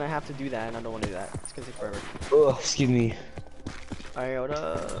 we're gonna have to do that, and I don't want to do that. It's gonna take forever. Ugh, excuse me. Alright, hold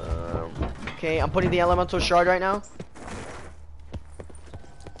up. Okay, I'm putting the elemental shard right now.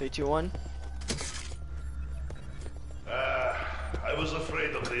 3, 2, 1. I was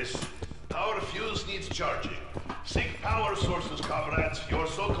afraid of this. Our fuse needs charging. Seek power sources, comrades. You're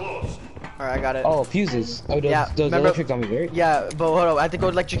so close. Alright, I got it. Oh, fuses. Oh, those, yeah, those remember, electric zombies, right? Yeah, but hold up. I have to go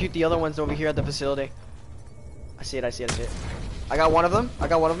electrocute the other ones over here at the facility. I see it. I got one of them. I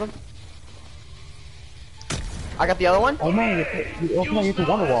got the other one. Oh man, you can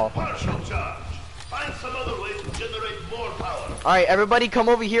run the wall. Partial charge. Find some other way to generate more power. Alright, everybody come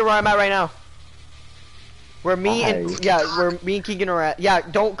over here where I'm at right now. Where me and Keegan are at. Yeah,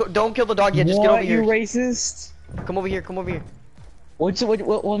 don't kill the dog yet. Just get over here. You racist? Come over here. What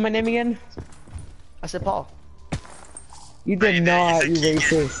was my name again? I said Paul. You did not, you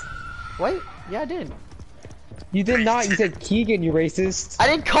racist. What? Yeah, I did. You did not. You said Keegan, you racist. I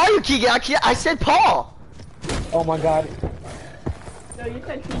didn't call you Keegan. I said Paul. Oh my god. No, you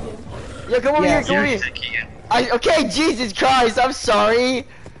said Keegan. Yeah, come over here. Okay, Jesus Christ. I'm sorry.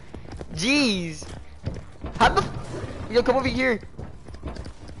 Jeez. How the? Yo, come over here.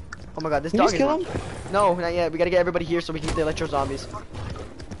 Oh my god, this dog is. Kill him? No, not yet. We gotta get everybody here so we can get the electro zombies.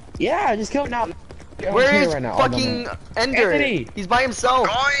 Yeah, just kill him now. Where is fucking Ender? Anthony. He's by himself.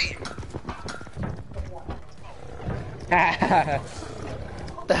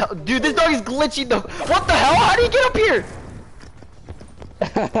 The hell? Dude, this dog is glitchy. What the hell? How did he get up here?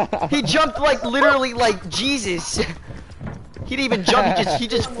 He jumped like literally like Jesus. He didn't even jump. He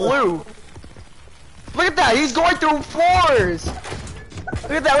just flew. Look at that. He's going through floors.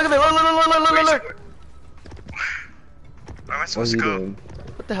 Look at that. Look. Where am I supposed to go?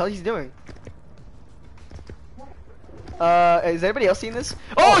 What the hell he's doing? Is anybody else seeing this?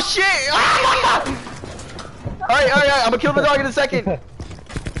 Oh shit! Alright, I'm gonna kill the dog in a second.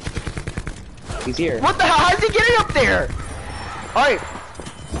 He's here. What the hell? How's he getting up there? Alright.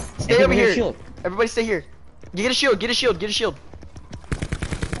 Stay over here. Shield. Everybody stay here. You get a shield, get a shield.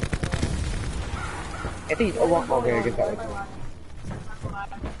 I think, okay, I get that.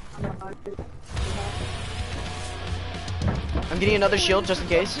 I'm getting another shield just in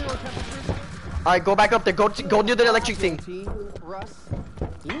case. Alright, go back up there. Go do the electric thing.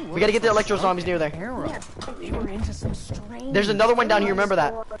 We gotta get the electro zombies near there. They were into some strange. There's another one down here, remember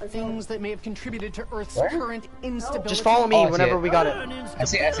that. Things that may have contributed to Earth's current instability. Just follow me whenever we got it. I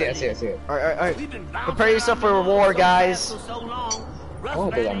see it. Alright. Prepare yourself for a war, guys. Oh,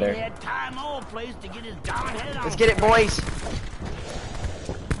 they're down there. Let's get it, boys.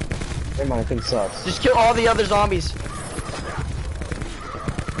 Never mind, I think it sucks. Just kill all the other zombies.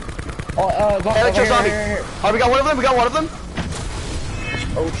 Electro zombie. Alright, we got one of them.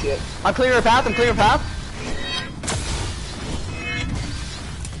 Oh shit. I'm clearing a path.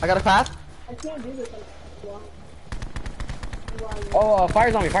 I got a path. I can't do this. Oh,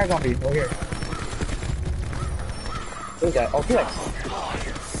 fire zombie over here. Who's that? Oh, Felix.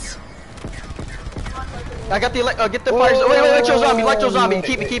 I got the get the fire. Wait, electro zombie.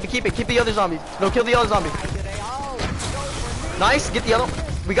 Keep it. Keep the other zombies. No, kill the other zombie. Nice. Get the other.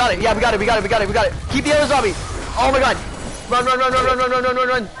 We got it. Yeah, we got it. Keep the other zombie. Oh my god. Run.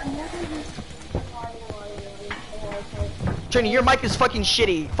 Trini, your mic is fucking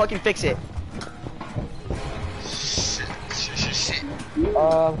shitty. Fucking fix it. Shit.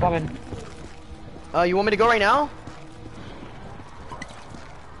 I'm coming. You want me to go right now?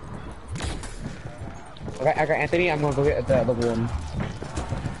 I got Anthony. I'm gonna go get the level 1.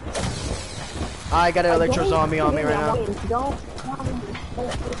 I got an electro zombie on me right now.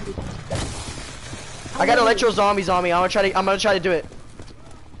 I got electro zombies on me. I'm gonna try to do it.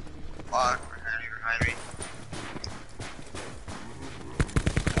 Fuck, behind me.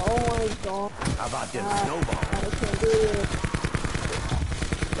 Oh my god. How about them snowballs? I can't do it.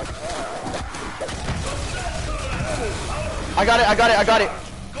 I got it.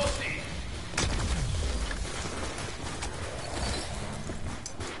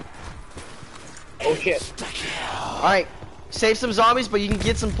 Oh shit. Alright. Save some zombies, but you can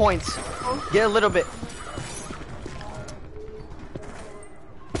get some points. Get a little bit.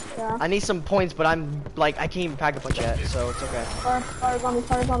 Yeah. I need some points, but I'm like, I can't even pack a punch yet, so it's okay. Fire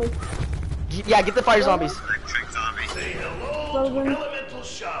zombies. Yeah, get the fire zombies. Electric zombie. Say hello, elemental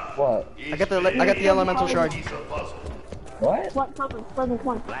shard. What? I got the elemental shard. What? What? Come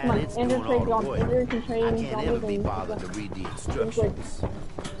on. Glad it's doing all the work. Ender can I train can't ever be bothered to read the instructions.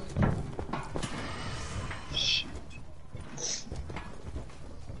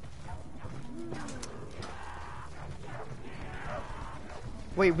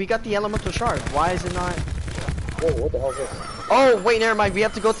 Wait, we got the elemental shard. Why is it not? Whoa, what the hell is this? Oh, wait, never mind. We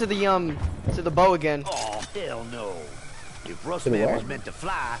have to go to the bow again. Oh, hell no. If Rustman was meant to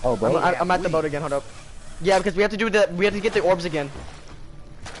fly, Oh, bro. I'm at the boat again. Hold up. Yeah, because we have to do that. We have to get the orbs again.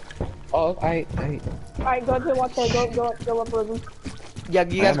 Oh, I. Alright, go to what go up Rhythm. Yeah,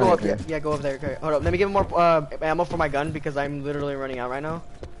 you guys I'm go right up. here. Yeah, go up there. Okay, hold up. Let me give him more ammo for my gun because I'm literally running out right now.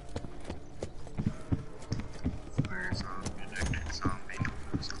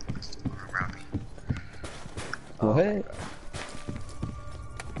 What?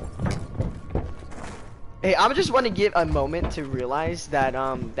 Hey, I just want to give a moment to realize that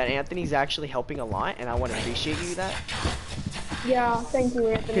that Anthony's actually helping a lot, and I want to appreciate you that. Yeah, thank you,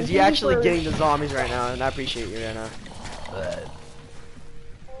 Anthony. Because you're actually getting the zombies right now, and I appreciate you right now.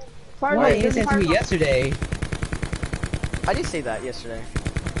 Why you sent to me yesterday? I did say that yesterday.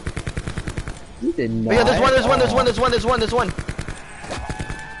 You did not. But yeah, there's one.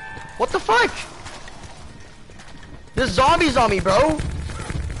 What the fuck? There's zombies on me, bro.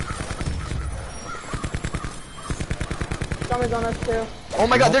 Zombies on us too. Oh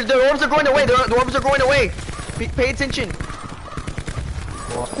my god, the orbs are going away. The orbs are going away. Pay attention.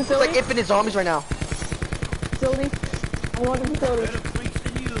 It's like infinite zombies right now. Facility. I want the facility. better freaks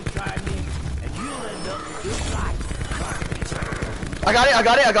than you try me, and you'll end up just like garbage. I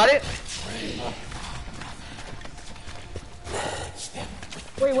got it.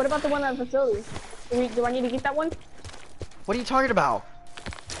 Wait, what about the one at the facility? Do I need to get that one? What are you talking about?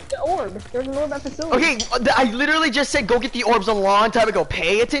 The orb. There's an orb at the facility. Okay, I literally just said go get the orbs a long time ago.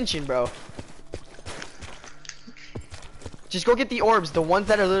 Pay attention, bro. Just go get the orbs, the ones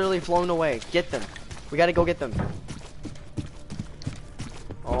that are literally flown away. Get them. We gotta go get them.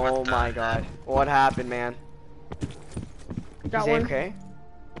 Oh my god. What happened, man? Got Is one. AFK?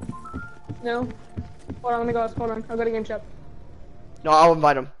 No. Hold on, let me go. Hold on. I'll go to game chat. No, I'll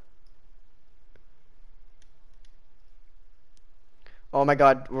invite him. Oh my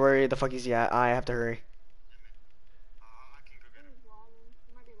god, where the fuck is he at? I have to hurry.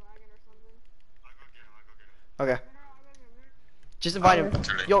 Okay. Just invite him.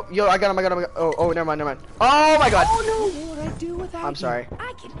 Yo, I got him. Oh, never mind. Oh my god. Oh no, what would I do without I'm sorry.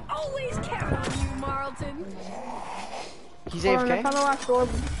 I can always count on you, Marlton. He's Hold on, I AFK? found the last orb.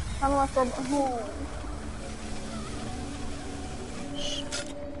 Oh.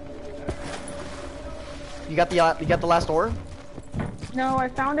 You got the last orb? No, I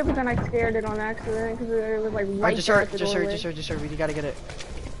found it, but then I scared it on accident because it was like right Alright, just there hurry, at the just doorway. hurry. We gotta get it.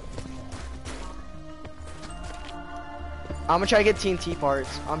 I'm gonna try to get TNT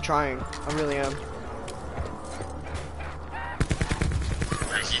parts. I'm trying. I really am.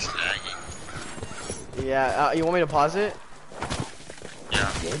 He's lagging. Yeah, you want me to pause it?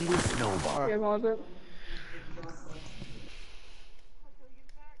 Yeah. Deadly snowball. Okay, pause it.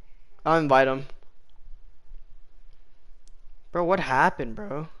 I'll invite him. Bro, what happened,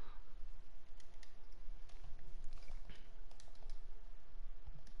 bro?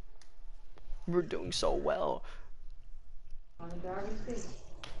 We're doing so well.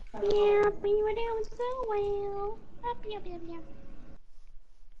 Yeah, we were doing so well. Yep.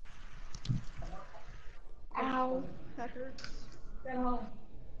 Ow. That hurts. Get home.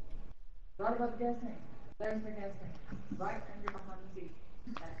 Right above the gas tank. There's the gas tank. Right under behind the seat.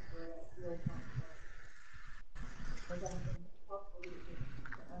 That's where that fuel comes from. We're going to hopefully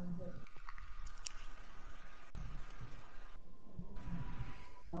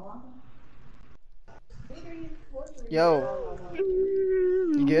Yo.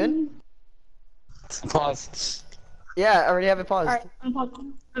 You good? Pause. Yeah, I already have it paused. Alright,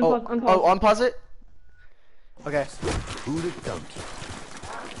 unpause. Oh, unpause it? Okay.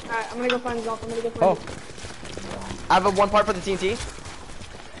 Alright, I'm gonna go find Zelf. I'm gonna go find I have one part for the TNT.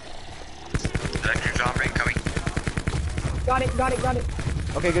 New zombie coming. Got it.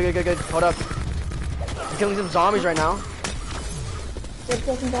 Okay, good. Hold up. I'm killing some zombies right now. Let's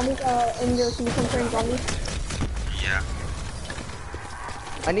kill some zombies, in your concentrating zombies. Yeah.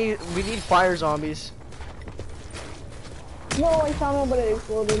 We need fire zombies. No, I found one, but it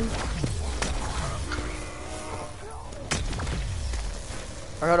exploded.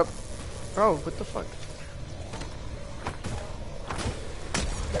 Alright, hold up. Bro, what the fuck?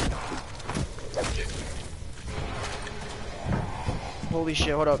 Holy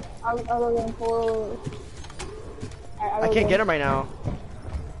shit, hold up. I was going for... I can't get him right now.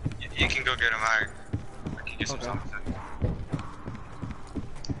 You can go get him higher. I can get some zombies.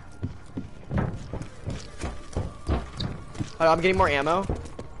 I'm getting more ammo.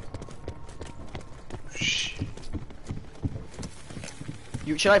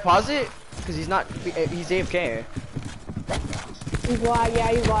 Should I pause it? Because he's AFK. He's lagging,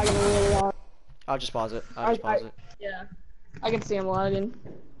 yeah, he's lagging really hard. I'll just pause it. Yeah. I can see him lagging.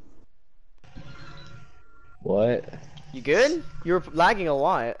 What? You good? You were lagging a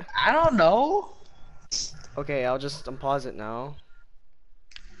lot. I don't know. Okay, I'll just unpause it now.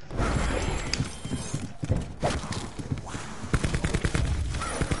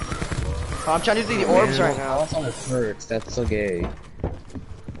 Oh, I'm trying to do the orbs right now. That's on the perks. That's so gay.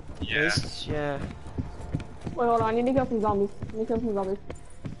 Yeah. Yeah. Wait, hold on, I need to kill some zombies.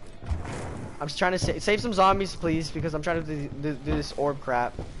 I'm just trying to save some zombies, please, because I'm trying to do this orb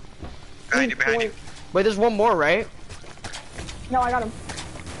crap. Behind you. Wait, there's one more, right? No, I got him.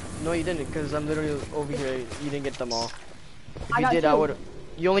 No, you didn't, because I'm literally over here. You didn't get them all. If you got did, two. I would.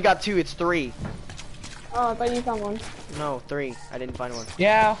 You only got 2. It's 3. Oh, I thought you found one. No, 3. I didn't find one.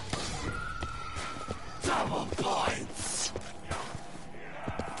 Yeah. Double points.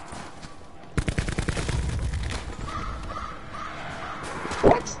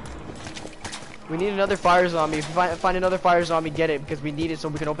 What? We need another fire zombie. If you find another fire zombie, get it, because we need it so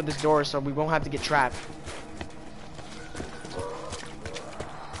we can open this door so we won't have to get trapped.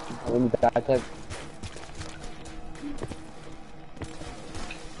 Let me back up.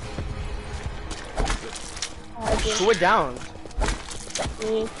 Who went down?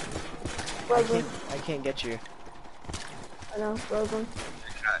 Me. I can't get you. I know, frozen.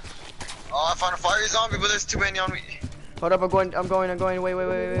 Oh, I found a fire zombie, but there's too many on me. Hold up, I'm going.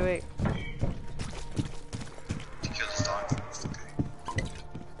 Wait. To kill this dog. It's okay.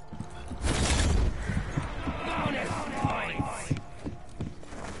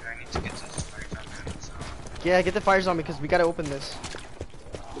 I need to get to this fire zombie. Yeah, get the fire zombie because we gotta open this.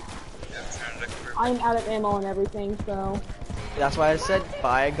 I'm out of ammo and everything, so... That's why I said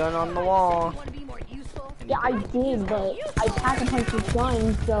buy a gun on the wall. Yeah, I did, but I pack-a-punch his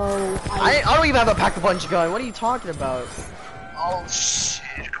gun, so... I don't even have a pack-a-punch gun. What are you talking about? Oh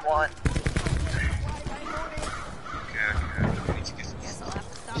shit, come on.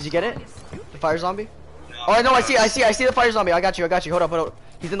 Did you get it? The fire zombie? Oh, no, I see the fire zombie. I got you. Hold up.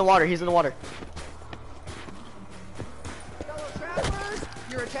 He's in the water. Fellow travelers,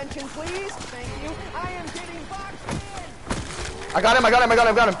 your attention please. Thank you. I am getting boxed in. I got him.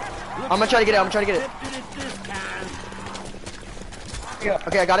 I'm gonna try to get it.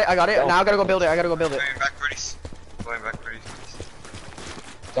 Okay, I got it. Now I gotta go build it. Going back, pretties.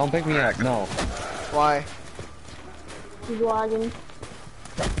 Don't pick me up. No. Why? He's lagging.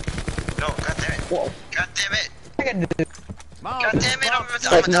 No, goddammit. Whoa. Goddammit. Goddammit, I'm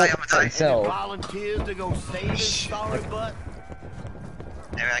gonna die. So. Volunteers to go save his sorry butt.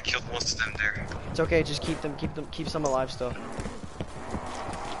 Damn it, I killed most of them there. It's okay. Just keep some alive still.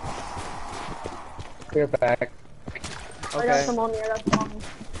 We're back. I got some on there, that's fine.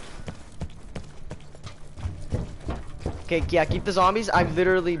 Okay, yeah, keep the zombies. I'm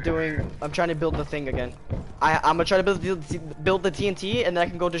trying to build the thing again. I'm gonna try to build the TNT, and then I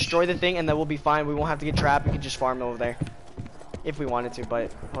can go destroy the thing, and then we'll be fine. We won't have to get trapped. We can just farm over there. If we wanted to,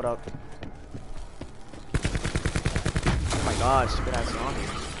 but hold up. Oh my god, stupid ass zombie.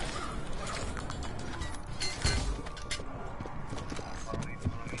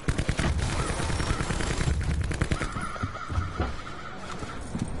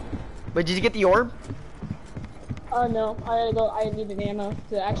 Wait, did you get the orb? No, I need an ammo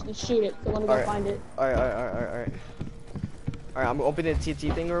to actually shoot it, so let me go find it. Alright, I'm gonna open the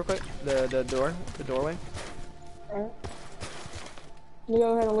TNT thing real quick. The doorway. Alright. You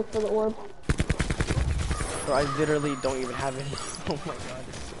go ahead and look for the orb. Bro, I literally don't even have any. Oh my god,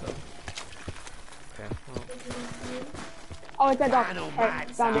 this is so... Oh, it's that dog. I don't Alright,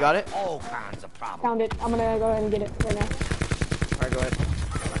 mind found You it. got it? all kinds of problems. Found it. I'm gonna go ahead and get it right now. Alright, go ahead.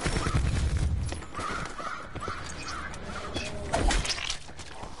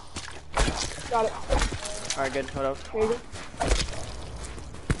 Got it. Alright, good. Hold up. There you go.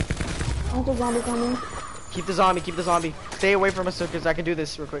 Oh, the zombie coming. Keep the zombie, keep the zombie. Stay away from us because I can do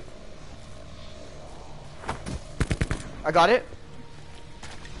this real quick. I got it.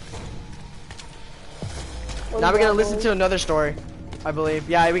 Now we gotta listen to another story, I believe.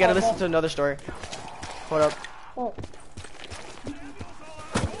 Yeah, we gotta listen to another story. Hold up. Oh.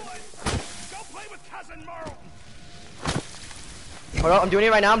 Hold up, I'm doing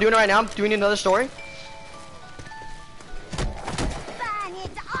it right now. I'm doing another story.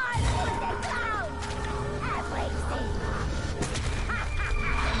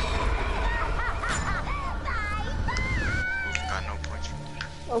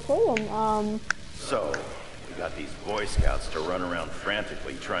 Okay, then, So, we got these Boy Scouts to run around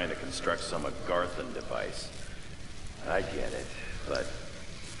frantically trying to construct some Agarthan device. I get it, but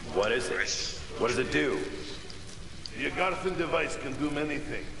what is it? What does it do? The Agarthan device can do many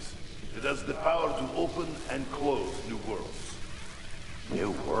things. It has the power to open and close new worlds.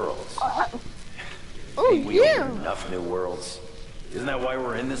 New worlds? Oh, Ain't we yeah! opened enough new worlds? Isn't that why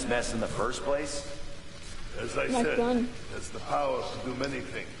we're in this mess in the first place? As I My said, son. it has the power to do many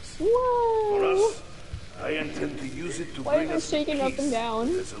things. For Whoa! us, I intend to use it to Why bring is it us the shaking up and peace down?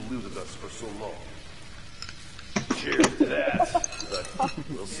 that has eluded us for so long. Cheers to that, but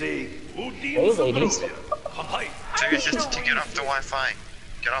we'll see. Hey, ladies. So it's just to get off the Wi-Fi.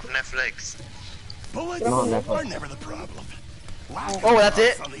 Get off Netflix. Bullets Not Netflix. are never the problem. Oh, that's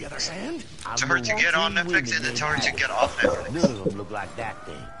it? On the other hand, It's hard to get on Netflix and it's hard to get off Netflix. none of them look like that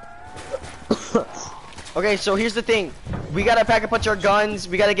thing. Okay, so here's the thing. We gotta pack a punch our guns.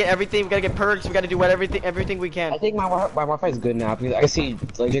 We gotta get everything. We gotta get perks. We gotta do everything we can. I think my Wi-Fi is good now because I see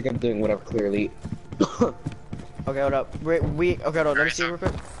like Jacob doing whatever clearly. Okay, hold up. Okay, hold on. Let me see real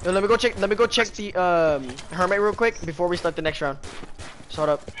quick. No, let me go check. Let me go check the hermit real quick before we start the next round. Just hold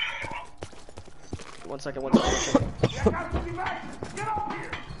up. One second.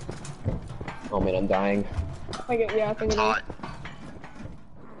 Oh man, I'm dying. I think it is. Hot.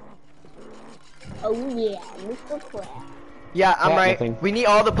 Oh yeah, Mr. Crab. Yeah, I'm Yeah, right. nothing. We need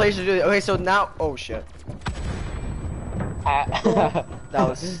all the players to do it. Okay, so now. Oh shit. That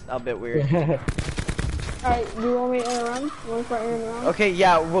was a bit weird. Alright, do you want me to end a round? You want to start ending the round? Okay,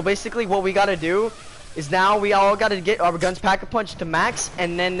 yeah. Well, basically, what we gotta do is now we all gotta get our guns pack a punch to max,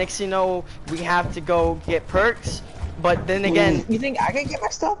 and then next you know we have to go get perks. But then again, You think I can get my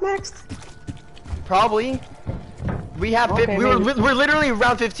stuff maxed? probably. We have Okay, we're maybe. literally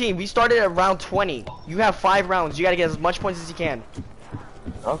round 15. We started at round 20. You have 5 rounds. You gotta get as much points as you can.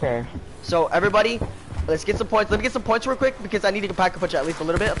 Okay. So everybody, let's get some points. Let me get some points real quick because I need to pack a punch at least a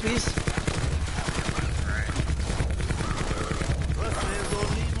little bit, please.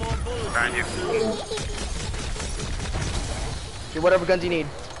 Behind you. Get whatever guns you need.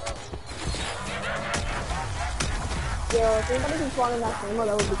 Yeah, if anybody can spawn in that ammo,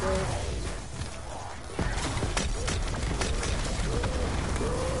 that would be great.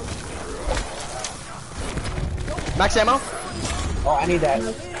 Max ammo. Oh, I need that.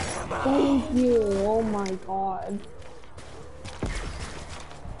 Thank you. Oh my god.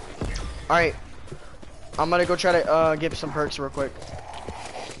 All right. I'm gonna go try to get some perks real quick.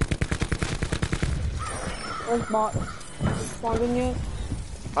 Where's bot? Spawned in yet?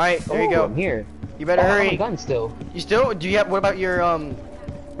 All right, there you Oh, go. I'm here. You better I have hurry. a gun still. You still? Do you have? What about your Oh,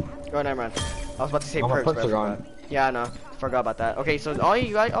 never mind. I was about to say All my perks. perks but I are gone. forgot. Yeah, I know. Forgot about that. Okay, so all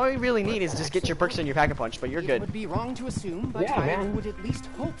you really need is just get your perks in your pack-a-punch, but you're It good. would be wrong to assume, but Yeah, I man. would at least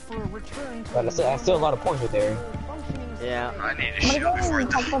hope for a return to But that's still a lot of points right there. functioning Yeah. I need a I'm gonna shield go before I and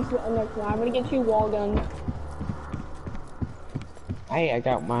die. pop up the next one. I'm gonna get 2 wall guns. Hey, I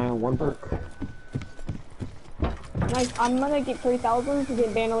got my 1 perk. Nice. I'm gonna get 3,000 to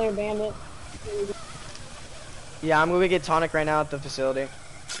get Bandolier Bandit. Yeah, I'm gonna get tonic right now at the facility.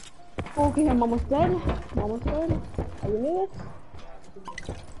 Okay, I'm almost dead. I'm almost dead. Are you in this?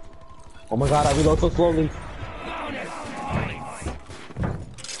 Oh my god, I reload so slowly. You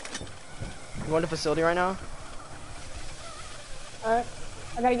going to facility right now? Alright.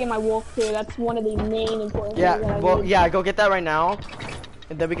 I gotta get my wolf too. That's one of the main important things that Yeah. I Well, need. yeah. Go get that right now,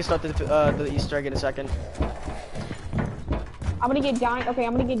 and then we can start the Easter egg in a second. I'm gonna get okay,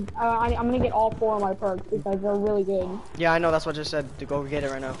 I'm gonna get all 4 of my perks because they're really good. Yeah, I know. That's what I just said. To go get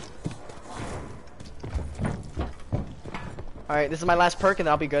it right now. All right, this is my last perk, and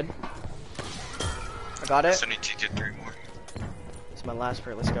then I'll be good. I got I it. still need to get 3 more. It's my last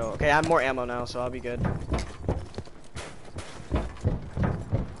perk. Let's go. Okay, I have more ammo now, so I'll be good.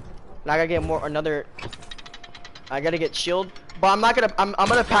 And I gotta get another. I gotta get shield, but I'm not gonna. I'm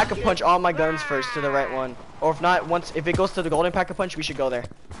gonna pack a punch all my guns first to the right one, or if not, if it goes to the golden pack a punch, we should go there.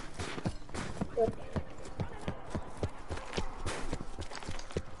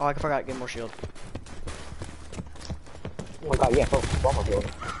 Oh, I forgot to get more shield. Oh my god, yeah, one more shield.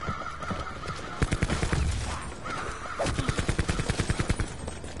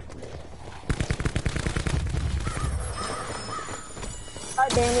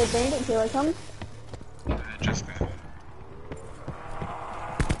 Alright, bandit, here I come. Just go.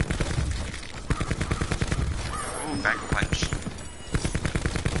 Back punch.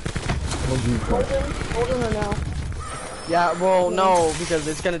 Golden or no? Yeah, well, no, because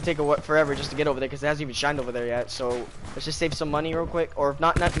it's gonna take forever just to get over there, because it hasn't even shined over there yet. So let's just save some money real quick, or if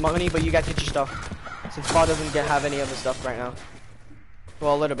not money, but you guys get your stuff. Since Paul doesn't have any of the stuff right now.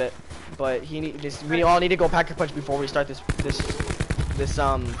 Well, a little bit, but we all need to go pack a punch before we start this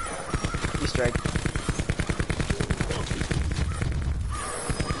Easter egg.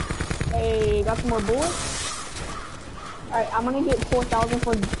 Hey, got some more bullets. Alright, I'm gonna get 4,000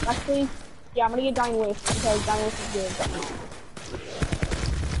 for actually. Yeah, I'm gonna get Dying Wish because Dying Wish is good.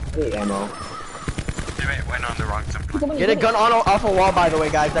 Hey, ammo. They went on the wrong template. Get a gun off a wall, by the way,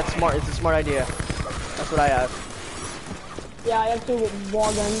 guys. That's smart. It's a smart idea. That's what I have. Yeah, I have 2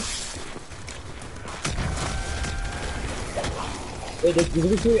 wall guns. Wait, did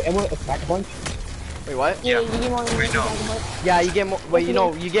we do ammo attack a bunch? Wait, what? Yeah, you get more Wait, no. Yeah, you get more. Wait,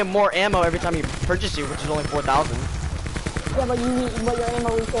 you get more ammo every time you purchase it, which is only 4,000. Yeah, but your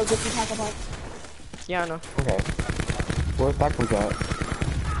ammo refills if you pack a punch. Yeah, I know. Okay. Where's that punch at?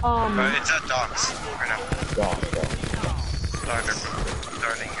 It's at docks right now. Docks.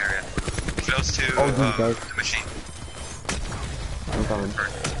 Starting area. Close to guys. the machine. I'm coming.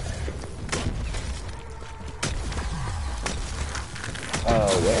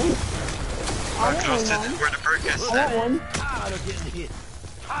 Where? Close to where the perk is. I got one. Tired of getting hit.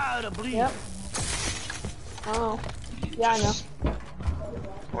 Tired of bleeding. Yep. Oh. Yeah, I know.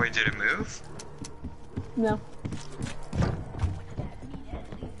 Wait, did it move? No.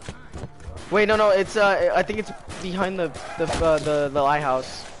 Wait, no, it's I think it's behind the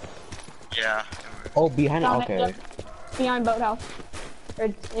lighthouse. Yeah. Oh, behind it. Found Okay. Yep. Behind boathouse. Or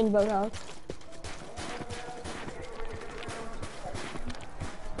it's in boathouse.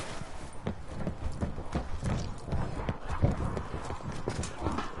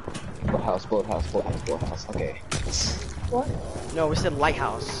 Boathouse. Okay. What? No, we said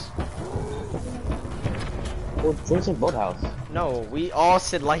lighthouse. Where's the boathouse? No, we all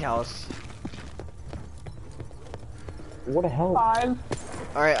said lighthouse. What the hell? 5.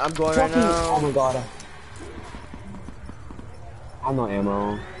 All right, I'm going right now. Oh my god. I'm no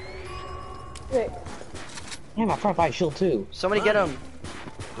ammo. 6. Damn, I tried to buy a shield too. Somebody get him.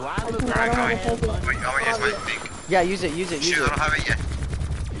 Do I look Wait, I'm gonna use my thing. Yeah, use it. Shoot, I don't have it yet.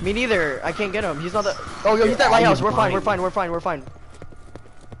 Me neither. I can't get him. He's not the. Oh, yo, he's that lighthouse. We're fine. We're fine.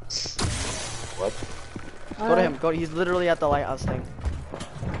 What? Go to him. Go. He's literally at the lighthouse thing.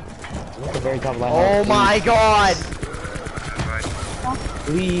 I'm at the very top lighthouse. Oh my god!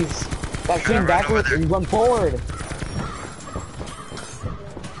 Please. Stop shooting backwards and run forward.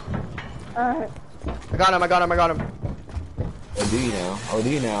 Alright. I got him. Oh, do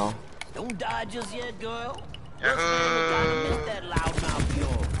you now? Don't die just yet, girl. Yahoo! Miss that loudmouth of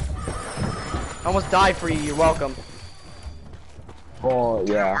yours. I almost died for you. You're welcome. Oh,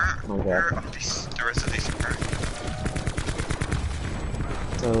 yeah. Where Okay. are the rest of these are?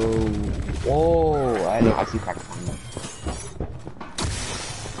 So... Whoa, I see practice on that.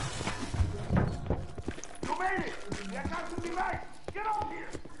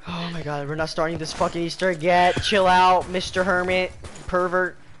 Oh my god, we're not starting this fucking Easter egg yet. Chill out, Mr. Hermit.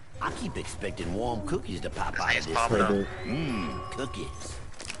 Pervert. I keep expecting warm cookies to pop out of this. Pervert. Cookies.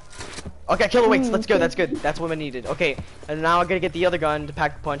 Okay, killer weights. Let's go. That's good. That's what I needed. Okay, and now I'm gonna get the other gun to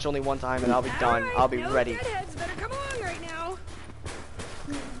pack the punch only one time, and I'll be done. I'll be ready. Deadheads better come along right now.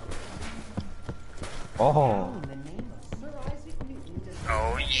 Oh.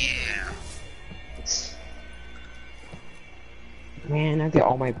 Oh yeah. Man, I get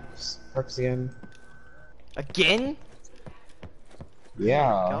all my perks again. Again?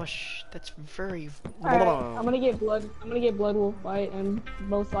 Yeah. Gosh, that's very. Alright, I'm gonna get blood wolf fight and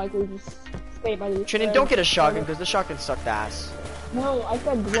most likely just stay by the. Trinan, don't get a shotgun because the shotgun sucked ass. No, I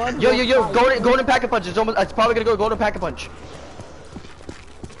said blood. Yo, wolf fight. golden pack a punch. It's probably gonna go golden pack a punch.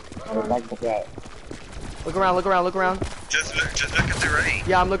 Look around. Just look at the right.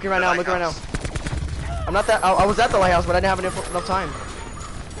 Yeah, I'm looking right now. I'm not that. I was at the lighthouse, but I didn't have enough time.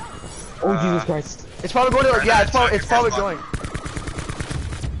 Oh Jesus Christ! It's probably going to. Yeah, it's probably going.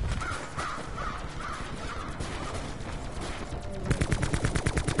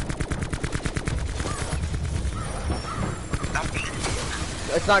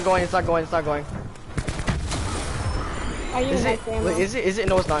 It's not going. It's not going. It's not going. Is it? Wait, is it? Is it?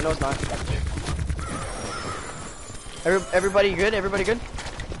 No, it's not. No, it's not. Everybody good? Everybody good?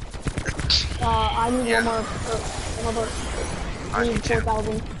 I need one more. I need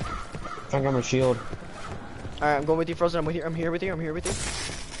 4,000. Trying to get my shield. Alright, I'm going with you, Frozen. I'm with you. I'm here with you. I'm here with you.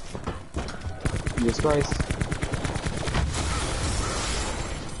 Jesus Christ.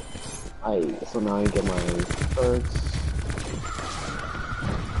 So now I get my perks.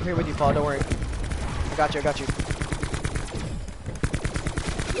 I'm here with you, Paul. Don't worry. I got you. I got you.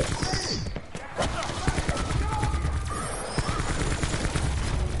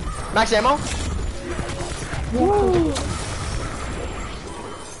 Max ammo? Woo!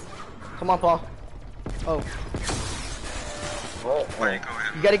 Come on, Paul. Oh. What? Where you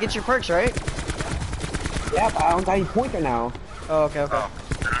going? You gotta get your perks, right? Yeah, but I don't got any pointer now. Oh, okay, okay. Oh,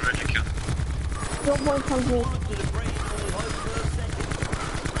 then I'm ready to kill. No point comes me.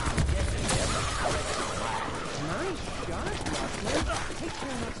 Nice shot, Rockman. Take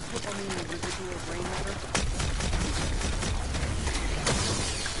care not to slip on any residual brain matter.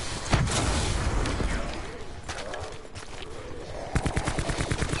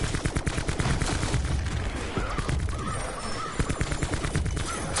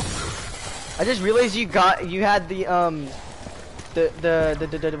 I just realized you had the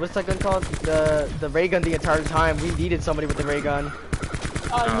what's that gun called? The ray gun the entire time. We needed somebody with the ray gun. Do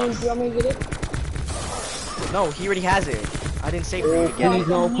you want me to get it? No, he already has it. I didn't say for you to get Please it.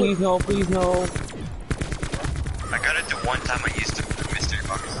 no, please no, please no. I got it the one time I used the mystery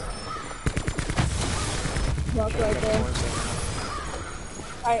box. Box right there.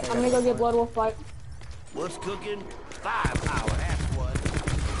 Alright, I'm gonna go get Blood Wolf fight. What's cooking? Firepower, that's what.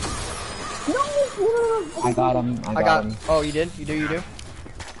 No! I got him. I got him. Oh, you did? You do? You do?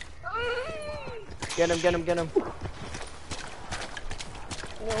 Get him! Get him! Get him!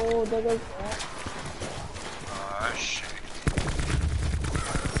 Oh, there goes. Oh shit.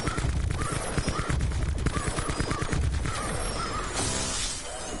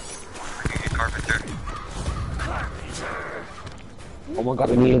 I can get carpenter. Oh my god,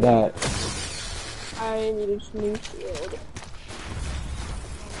 we needed that. I need a new shield.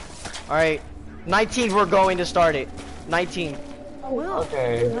 Alright. 19, we're going to start it. 19. Well,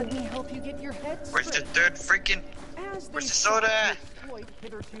 Okay. let me help you get your head Where's the straight. third freaking? Where's the soda at?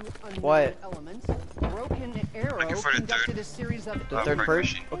 What? Elements, Broken Arrow Looking for the conducted third. a series of The third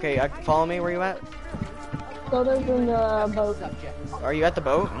person? Okay, follow me. Where you at? Soda's in the boat. Are you at the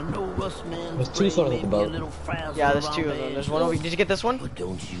boat? I know Russ, man. There's two sodas at the boat. Yeah, there's two of them. There's one over. Did you get this one? But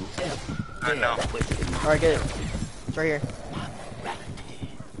don't you ever I know. Alright, get it. It's right here.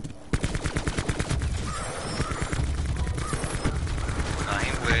 I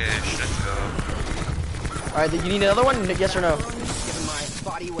wish. Let's go. Alright, you need another one? Yes or no? Given my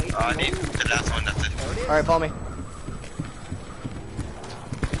body weight. I need the last one. That's it. Alright, follow me.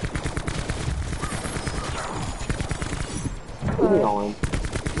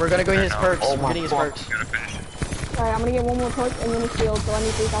 We're gonna go get his perks. Oh We're my getting his fuck. perks. Gotta finish it. Alright, I'm gonna get one more perk and then a shield, so I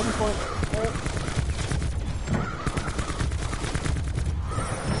need 3,000 points. Alright.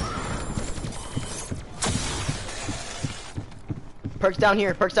 Perks down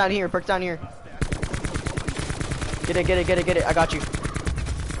here. Perks down here. Perks down here. Get it. Get it. Get it. Get it. I got you. We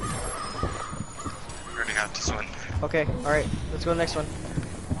already got this one. Okay. Alright. Let's go to the next one.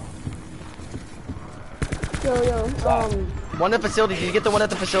 Yo, One at the facility. Did you get the one at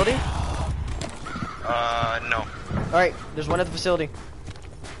the facility? No. Alright. There's one at the facility.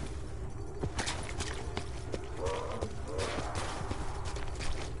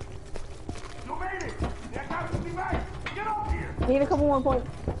 You made it! They're coming to me back! Get up here! I need a couple more points.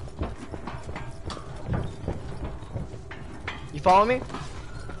 You follow me?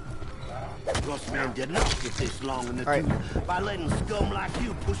 Russ, man, did not get this long in the Alright. tooth by letting scum like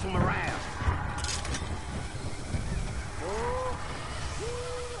you push him around.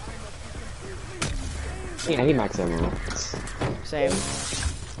 Yeah, I need max ammo. Same.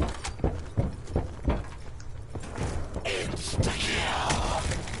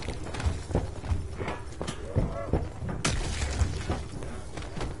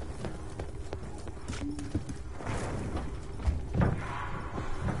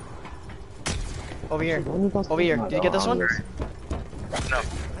 Over here. Over here. Did you get this one? No.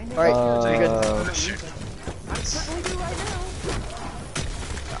 Alright, so you're good.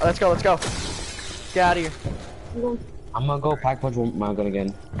 Let's go, let's go. Let's get out of here. I'm gonna go pack punch my gun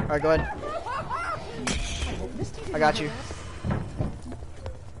again. Alright, go ahead. I got you.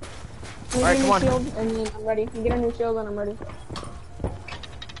 Alright, come on. Shield and then I'm ready. You get a new shield and I'm ready.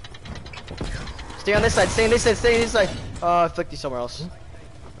 Stay on this side, stay on this side, stay on this side. I flicked you somewhere else.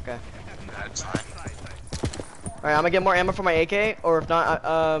 Okay. That's fine. Alright, I'm gonna get more ammo for my AK, or if not,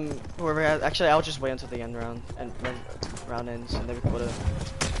 whoever has. Actually, I'll just wait until the end round and when round ends, and then we can put a.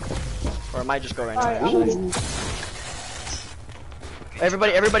 Or I might just go right now. Actually.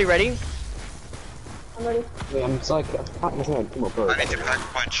 Everybody ready? I'm ready. Wait, I'm so like, I'm missing like 2 more perks. I need to pack a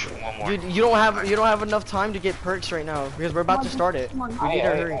punch. One more. Dude, you don't have enough time to get perks right now because we're about to start it. We need to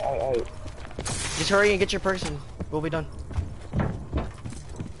hurry. Just hurry and get your perks and we'll be done. A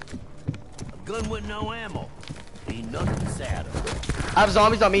gun with no ammo. Ain't nothing sadder. I have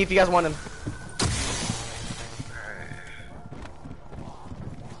zombies on me if you guys want them.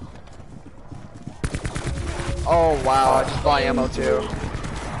 Oh wow, I just bought ammo too.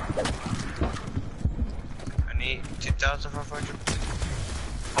 I need 2,500.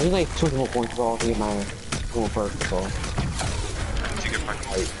 I need like 2 more points all to get my 2 more perks, so. To get my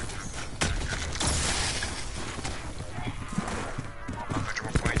height. 100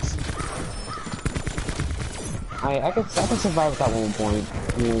 more points. I can survive without 1 point.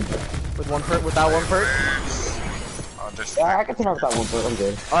 I mean, With one perk, without one perk? yeah, I can survive without 1 perk, I'm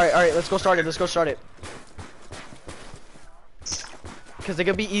good. Alright, let's go start it. Because it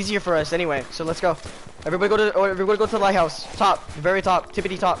could be easier for us anyway, so let's go. Everybody go to the lighthouse. Top, very top,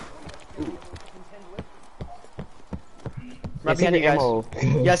 tippity top. Right behind you guys.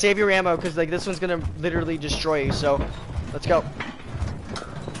 Yeah, save your ammo, because like this one's gonna literally destroy you, so let's go.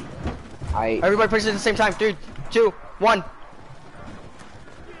 Everybody push it at the same time. 3, 2, 1.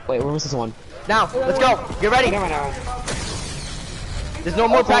 Wait, where was this one? Now, let's go. Get ready. There's no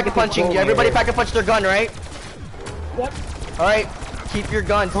more packet punching. Everybody packet punch their gun, right? Yep. Alright, keep your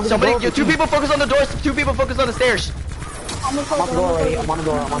gun. Somebody, 2 people focus on the doors, 2 people focus on the stairs. I'm on the door already. I'm on the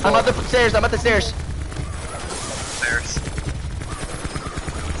door. I'm at the stairs, I'm at the stairs.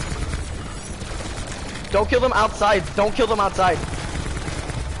 Don't kill them outside.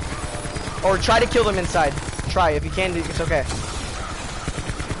 Or try to kill them inside. Try, if you can, it's okay.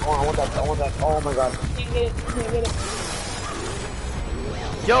 Oh, I want that. Oh my god. Can't get it.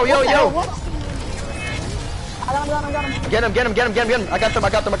 Yo. I got him. Get him. I got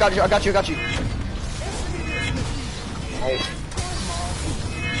you.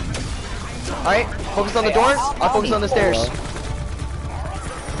 Alright, focus on the doors. I'll focus on the stairs.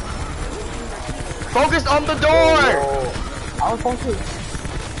 Focus on the door! I was focused.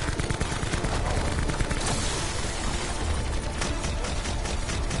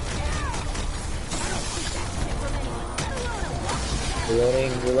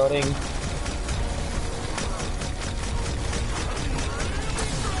 Reloading.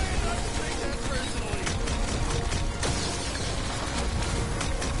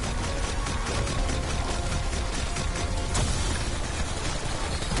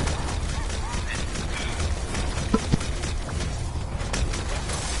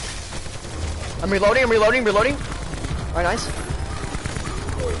 I'm reloading. Alright, nice.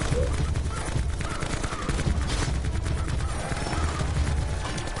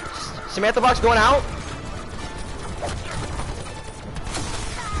 Samantha box going out.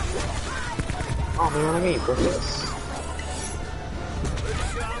 Oh man, I mean, what's this?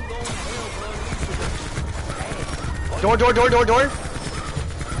 Door.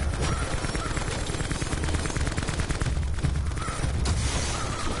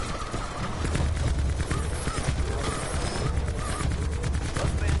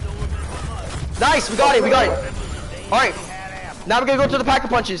 Nice, we got it. Alright, now we're gonna go to the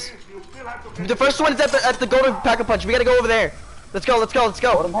pack-a-punches. The first one is at the golden pack-a-punch. We gotta go over there. Let's go.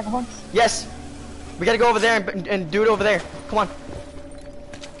 Golden pack-a-punch? Yes. We gotta go over there and do it over there. Come on.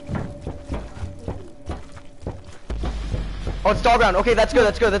 Oh, it's dog round. Okay, that's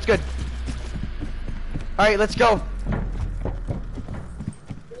good. Alright, let's go.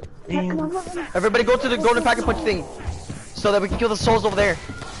 Everybody go to the golden pack-a-punch thing. So that we can kill the souls over there.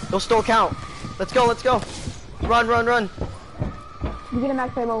 They'll still count. Let's go. Run. We get a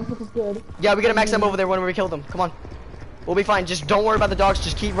max ammo, which is good. Yeah, we get a max ammo over there when we kill them. Come on. We'll be fine. Just don't worry about the dogs.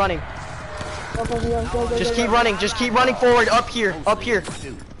 Just keep running. Go. Just keep running forward. Up here.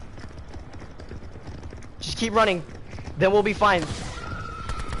 Just keep running. Then we'll be fine.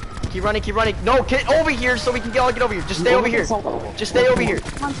 Keep running. No, get over here so we can all get over here. Just stay over here. Stay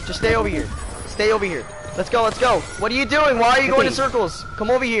over here. Let's go. What are you doing? Why are you going in circles? Come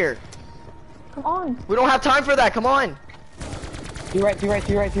over here. Come on. We don't have time for that. Come on. To your right.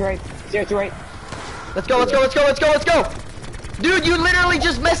 Stairs to right. Let's go. Dude, you literally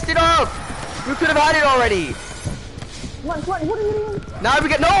just messed it up. You could have had it already. What are you doing? Now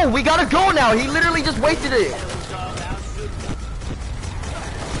we gotta go now. He literally just wasted it.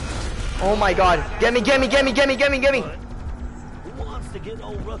 Oh my god. Get me. Who wants to get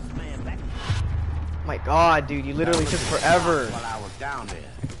old Rust Man back. My God, dude, you literally took forever. While I was down there.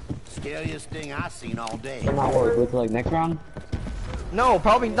 Scariest thing I seen all day. So now we're to like next round? No,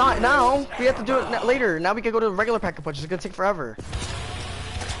 probably not now. We have to do it later. Now we can go to the regular pack-a-punch. It's gonna take forever.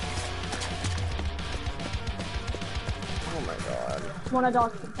 Oh my God. One of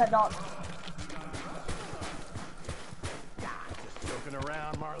dogs, pet dog. Joking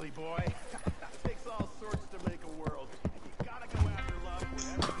around, Marley boy. Takes all sorts to make a world. You gotta go after love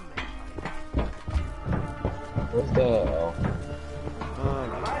whenever you make it. Where's the... Oh my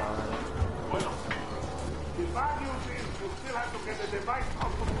God.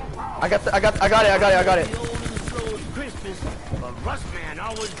 I got it. But Rust Man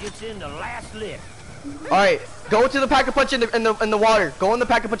always gets in the last lick. All right, go to the pack-a-punch in the water. Go in the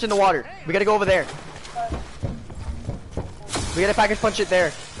pack-a-punch in the water. We gotta go over there. We gotta pack-a-punch it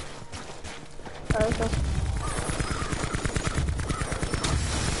there.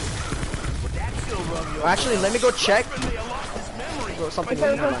 Actually, let me go check. Something.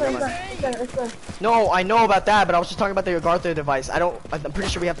 No, I know about that, but I was just talking about the Agartha device. I'm pretty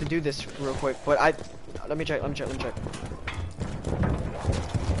sure we have to do this real quick, but let me check.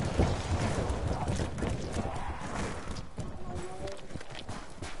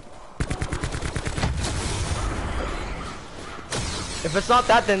 If it's not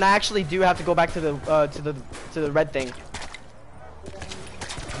that, then I actually do have to go back to the red thing.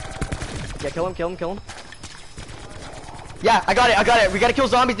 Yeah, kill him. Yeah, I got it. We gotta kill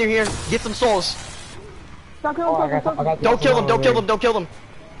zombies near here. Get some souls. Don't kill them.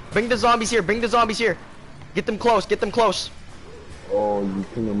 Bring the zombies here. Get them close. Oh, you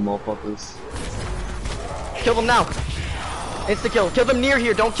killing motherfuckers. Kill them now. Insta kill. Kill them near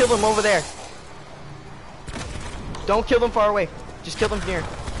here. Don't kill them over there. Don't kill them far away. Just kill them near.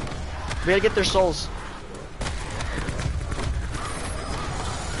 We gotta get their souls.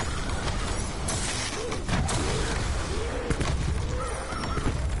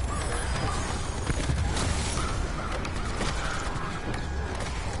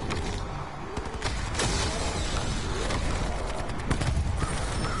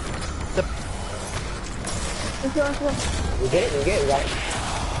 We get it, right?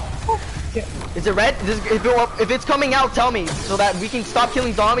 Is it red? If it's coming out, tell me so that we can stop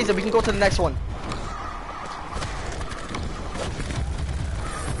killing zombies and we can go to the next one.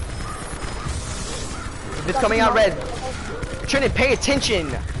 If it's coming out red, Trinity, pay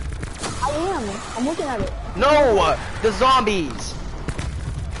attention. I am. I'm looking at it. No, the zombies.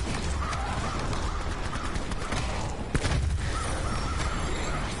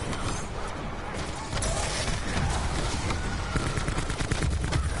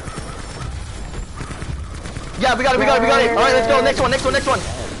 Yeah, we got it. All right, let's go. Next one.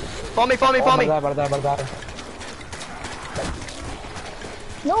 Follow me. No,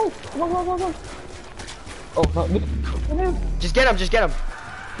 go. Oh, no. Just get him.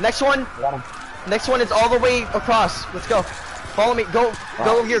 Next one. Got him. Next one is all the way across. Let's go. Follow me. Go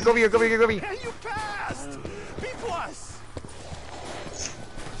over here. Hey, you passed! B+!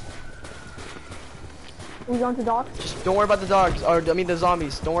 We going to dogs? Just don't worry about the dogs, the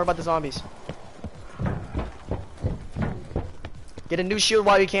zombies. Don't worry about the zombies. Get a new shield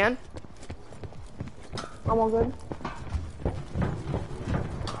while you can. I'm all good.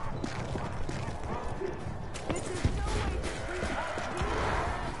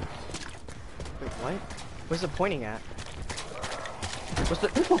 Wait, what? Where's it pointing at? What's the...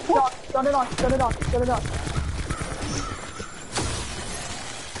 Go to dogs.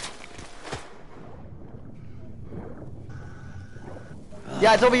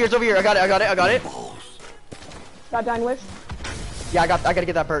 Yeah, it's over here. I got it. Got Dine Wish? Yeah, I gotta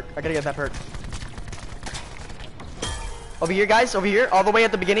get that perk. Over here, guys. All the way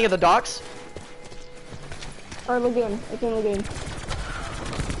at the beginning of the docks. Or Lagoon. It's in Lagoon.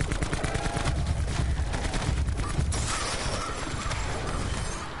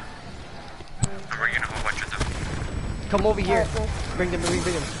 I'm bringing a whole bunch of them. Come over here. Right, Bring them.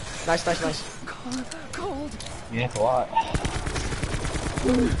 Nice. Cold. Yeah, it's a lot.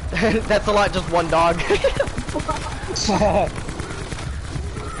 That's a lot, just one dog.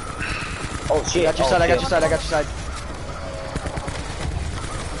 Oh shit. I got your side.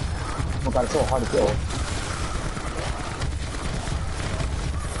 Oh god, it's so hard to kill.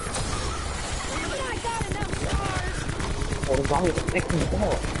 Oh, the zombie is next to the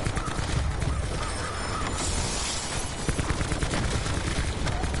door.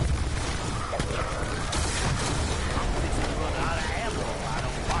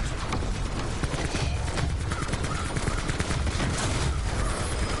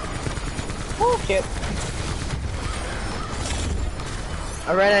 Oh shit.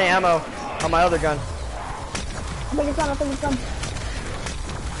 I ran out of ammo on my other gun. I think it's done, I think it's done.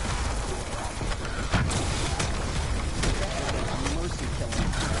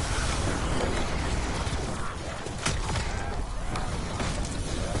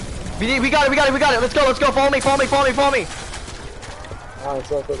 We got it. Let's go. Follow me. Alright,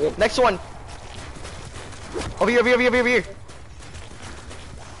 so good. Next one. Over here.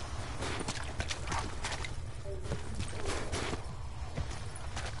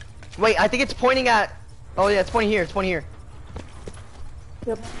 Wait, I think it's pointing at... Oh yeah, it's pointing here.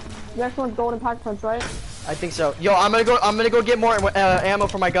 Yep. Next one's golden pack punch, right? I think so. Yo, I'm gonna go get more ammo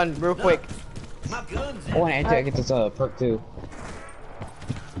for my gun real quick. Oh, and I get this perk too.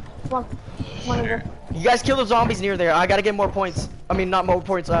 Come on, Andrew. You guys kill the zombies near there. I gotta get more points. I mean, not more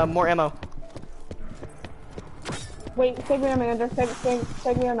points, more ammo. Wait, take me ammo, Andrew.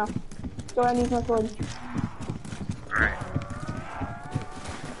 Take me ammo. Go ahead and use my sword. Alright.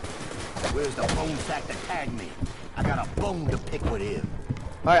 Where's the bone sack that tagged me? I got a bone to pick with him.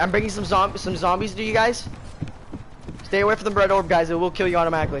 Alright, I'm bringing some zombies to you guys. Stay away from the red orb, guys. It will kill you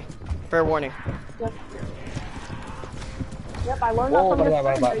automatically. Fair warning. Yep, I learned that from your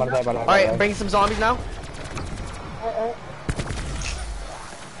friend. Alright, I'm bringing some zombies now. Alright.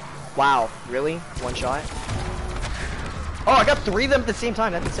 Wow, really? One shot? Oh, I got 3 of them at the same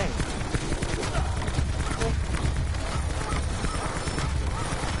time. That's insane.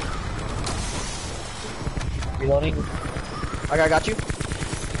 Reloading. Okay, I got you.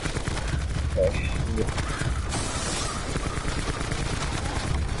 Okay.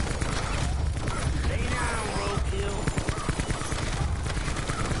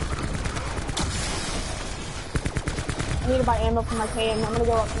 I need to buy ammo for my KN. I'm gonna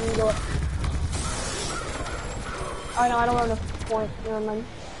go up. Oh no, I don't have enough points. Never mind.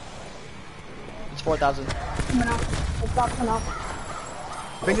 It's 4,000. Coming out. It's about to come out.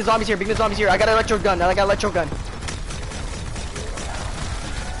 Bring the zombies here. I got an electro gun. Can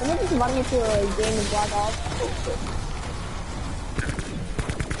you just run me to a game of Black Ops?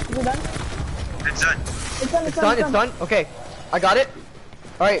 Is it done? It's done. It's done. Okay, I got it.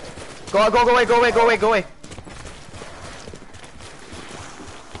 All right, go away.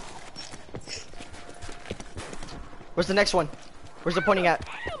 Where's the next one? Where's it pointing at?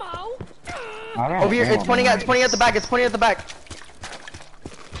 Over here. It's pointing at the back.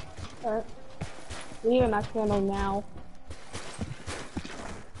 Alright. We need a max ammo now.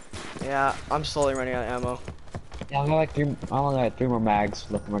 Yeah, I'm slowly running out of ammo. Yeah, I only got 3 more mags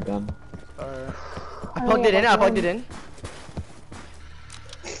left in my gun. I plugged it in.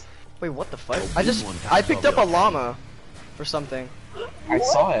 Wait, what the fuck? I picked up a llama for something. I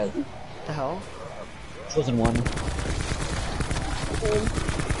saw it. What the hell? This wasn't one.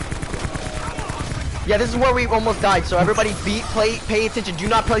 Yeah, this is where we almost died. So everybody, pay attention. Do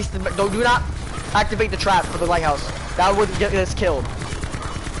not activate the trap for the lighthouse. That would get us killed.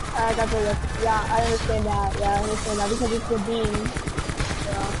 I got you. Yeah, I understand that. Because it's the beam.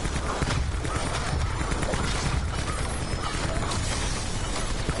 Yeah.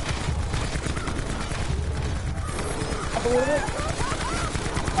 Up a little bit.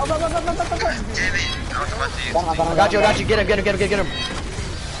 Oh, go. Damn it. I was about to use Got you. Get him.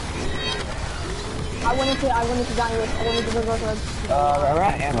 I went into dying. I went into the growth. We're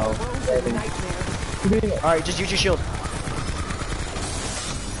out of ammo. Alright, just use your shield.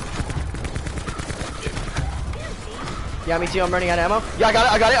 Yeah, me too. I'm running out of ammo. Yeah, I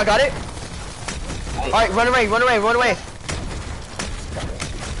got it. Alright, run away.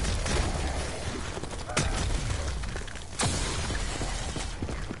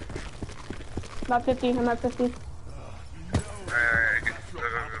 I'm at 50. I'm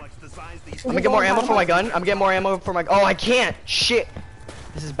gonna get more ammo for my gun. Oh, I can't. Shit.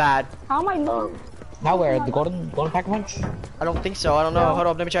 This is bad. How am I Now where? The golden pack punch? I don't think so. I don't know. Hold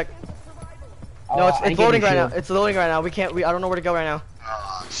up. Let me check. No, it's loading right now. I don't know where to go right now.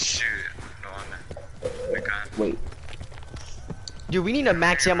 Oh, shoot. No, Wait. Dude, we need a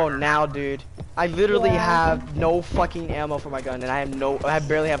max ammo now, dude. I literally have no fucking ammo for my gun, and I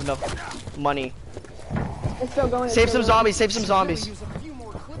barely have enough money. It's still going. Save some zombies. It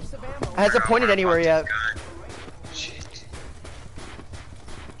hasn't pointed anywhere yet.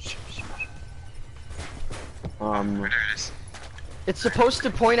 It's supposed to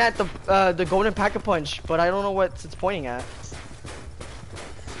point at the golden pack-a-punch, but I don't know what it's pointing at.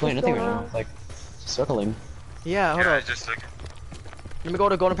 Wait, nothing right now. It's like circling. Yeah, hold on. just looking. Let me go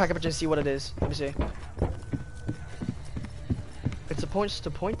to golden pack-a-punch and see what it is. Let me see. It's supposed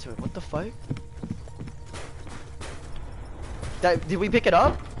to point to it. What the fuck? Did we pick it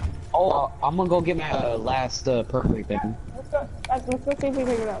up? Oh, I'm gonna go get my last perfect thing. Let's go see if we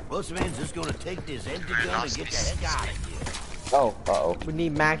pick it up. Bushman's just gonna take this empty gun and get the heck out of here. Oh, uh-oh. We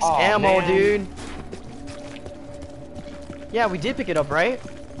need max Aw, ammo, man. dude. Yeah, we did pick it up, right?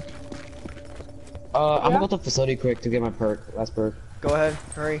 I'm gonna go to the facility quick to get my perk, last perk. Go ahead,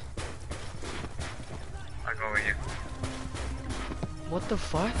 hurry. I'll go with you. What the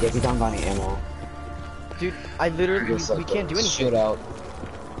fuck? Yeah, if you don't got any ammo. Dude, I literally, Just we like can't do anything. Shoot out.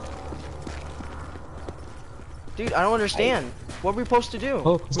 Dude, I don't understand. What are we supposed to do?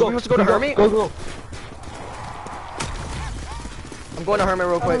 Oh, Are we let's go. supposed to go to Hermit? Go, go. I'm going to Hermit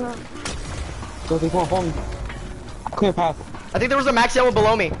real quick. Go, come on, follow me. Clear path. I think there was a max ammo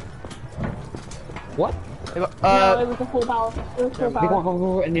below me. What? No, it was a full power. It was full Come on, power.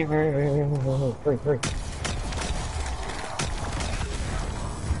 go, in there, hurry.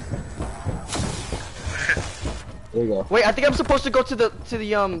 There you go. Wait, I think I'm supposed to go to the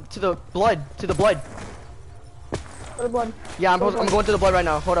blood. For the blood. Yeah, I'm going to the blood right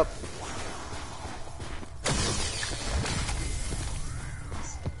now. Hold up.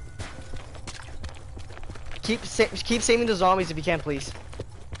 Keep saving the zombies if you can, please.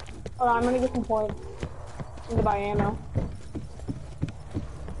 Hold on, I'm gonna get some points. I need to buy ammo.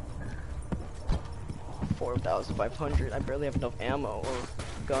 4,500. I barely have enough ammo or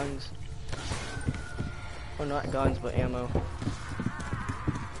guns. Or not guns, but ammo.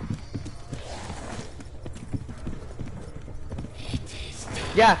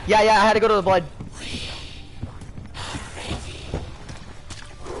 Yeah, I had to go to the blood.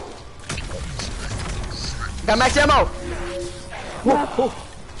 Got max ammo! Oh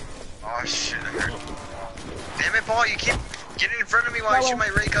shit, I heard. Damn it, Paul, you keep getting in front of me while I shoot my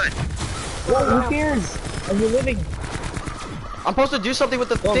ray gun. Who cares? Are you living? I'm supposed to do something with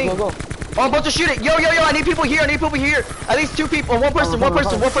the thing. Go. Oh, I'm about to shoot it. Yo, I need people here. At least 2 people. One person.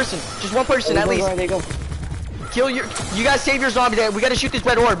 Just one person at least. There you go. Kill you guys save your zombies. We gotta shoot this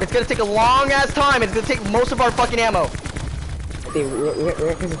red orb. It's gonna take a long ass time. It's gonna take most of our fucking ammo. Okay,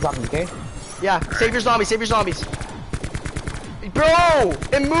 we're the zombies, okay? Yeah, save your zombies. Bro,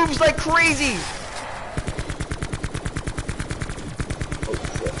 it moves like crazy.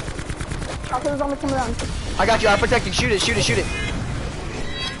 I'll put the zombie coming down. I got you. I'm protecting. Shoot it.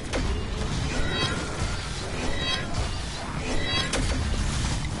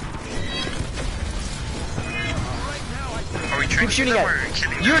 Are we Keep training shooting them at or it.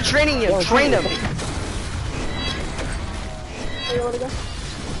 killing them? You're training him. Train him. Where to go?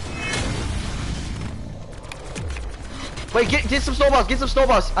 Wait, get some snowballs. I'm getting some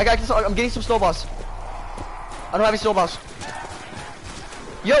snowballs. I don't have any snowballs.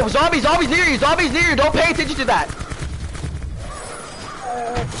 Yo, zombies near you. Don't pay attention to that.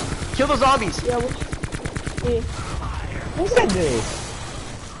 Kill the zombies. Yeah, Who said this?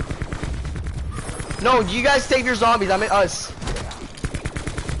 No, you guys save your zombies. I meant us.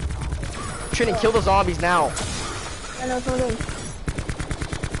 Trinity, kill the zombies now. I know what I'm doing.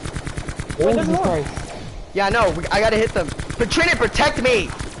 Jesus Christ. Yeah, I know. I gotta hit them. But Trinity, protect me.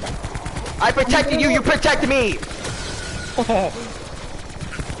 I protected you. You protect me. God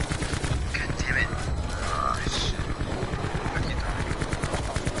damn it.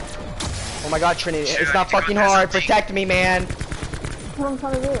 Oh my God, Trinity, Shit, it's I not need to fucking go do hard. something. Protect me, man. That's what I'm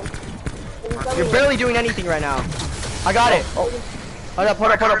trying to do. You're barely doing anything right now. I got it. Oh. Hold up. I'll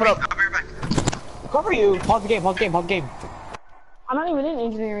be right back. Cover you. Pause the game. I'm not even in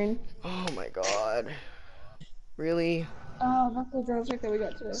engineering. Oh my God. Really? Oh, that's the drone trick that we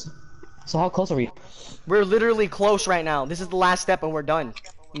got today. So how close are we? We're literally close right now. This is the last step and we're done.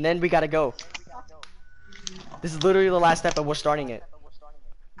 And then we gotta go. This is literally the last step and we're starting it.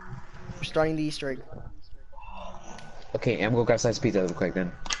 We're starting the Easter egg. Okay, I'm gonna go grab slice pizza real quick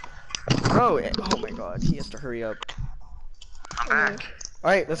then. Bro, oh my God, he has to hurry up. I'm back.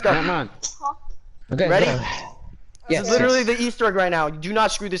 Alright, let's go. Come on. Okay. Ready? Go. This Yes. is literally the Easter egg right now. Do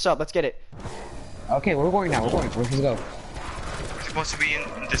not screw this up. Let's get it. Okay, we're going now. Let's go. We're supposed to be in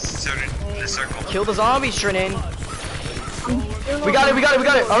this circle. Kill the zombies, Trinin. We got it.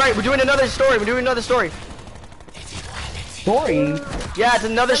 Alright, we're doing another story. Story? Yeah, it's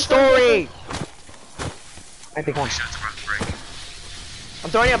another story. I think one. I'm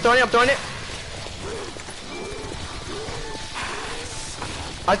throwing it.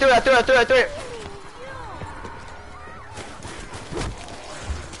 I threw it.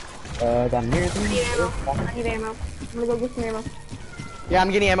 Down here. I need ammo. I'm gonna go get some ammo. Yeah,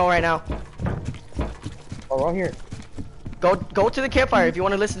 I'm getting ammo right now. Oh, right here. Go to the campfire if you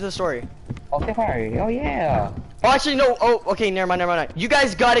want to listen to the story. Okay, fire. Oh, yeah. Oh, actually, no. Oh, okay, never mind. You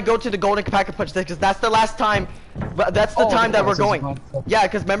guys gotta go to the golden pack and punch because that's the last time But that's the time that we're so going. Yeah,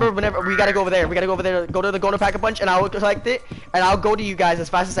 because remember, whenever we gotta go over there, go to the Golden Pack a Punch, and I'll collect it, and I'll go to you guys as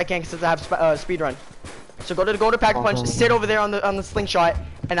fast as I can since I have speed run. So go to the Golden Pack a Punch, sit over there on the slingshot,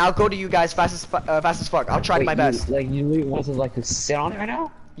 and I'll go to you guys fast as fuck. I'll try my best. You want to like to sit on it right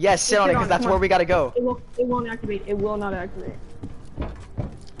now? Yes, sit on it, because that's where we gotta go. It won't activate. It will not activate.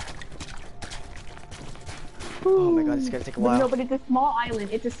 Oh my god, it's gonna take a while. No, but it's a small island.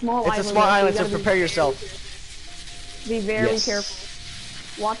 It's a small island. It's a small island, so prepare yourself. Be very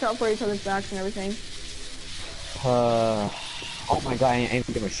careful. Watch out for each other's backs and everything. Oh my god, I ain't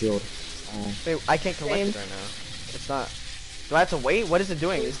get my shield. Wait, I can't collect it right now. It's not. Do I have to wait? What is it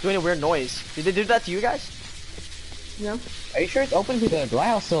doing? It's doing a weird noise. Did they do that to you guys? No. Are you sure it's open to the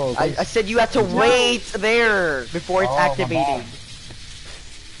glass? So I said you have to wait there before it's activating.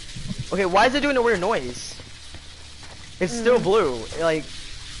 Okay, why is it doing a weird noise? It's still blue. Like,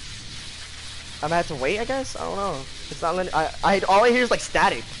 I'm gonna have to wait, I guess? I don't know. It's not letting. All I hear is like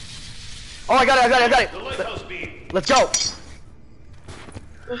static. Oh, I got it. Let's go.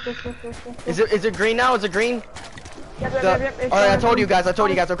 Is it green now? Is it green? Yep. Alright, I told you guys. I'm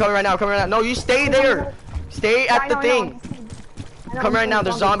coming right now. No, you stay there. Stay at the thing. Come right now.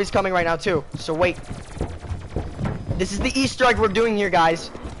 There's zombies coming right now too. So wait. This is the Easter egg we're doing here, guys.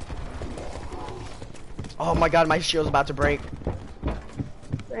 Oh my god, my shield's about to break.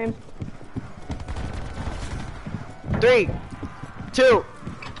 Same. 3, 2,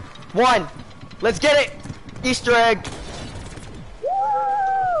 1. Let's get it. Easter egg.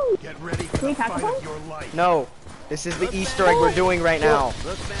 Get ready for the fight of your life. No. This is the Easter egg we're doing right now.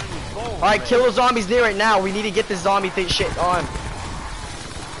 Alright, kill the zombies near right now. We need to get this zombie thing shit on.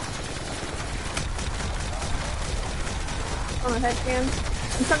 On the head scan.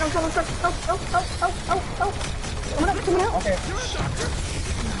 I'm stuck. Oh. Coming out. Okay.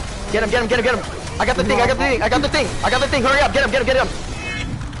 Get him. I got the thing. Hurry up. Get him.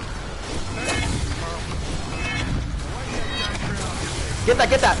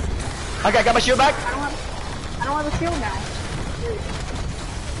 Get that. Okay, I got my shield back. I don't have a shield now.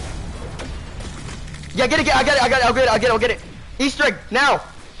 Yeah, get it. I'll get it. Easter egg now.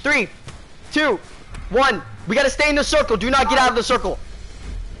 3, 2, 1. We gotta stay in the circle. Do not get out of the circle.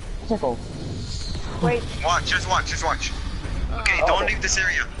 Circle. Wait. Just watch. Okay, don't leave this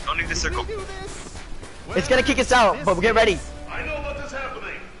area. Don't leave the circle. It's gonna kick us out, but get ready. I know what is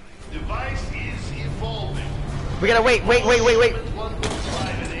happening. Device is evolving. We gotta wait.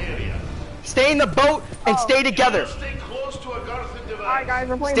 Stay in the boat and stay together. Stay close to a Garthin device. Alright guys,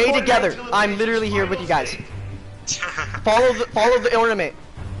 we're playing Stay Fortnite. together. I'm literally here with you guys. Follow the ornament.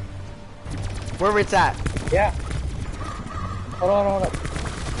 Wherever it's at. Yeah. Hold on.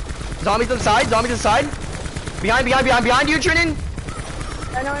 Zombies inside. Behind you, Trinan.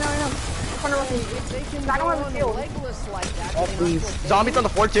 I know. I don't have a shield. Zombies on the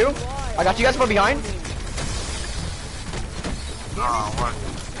floor too. I got you guys from behind. Oh, what?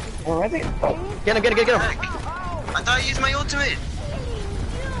 Where is it? Get him. I thought I used my ultimate.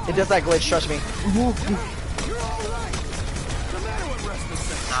 It does that glitch, trust me.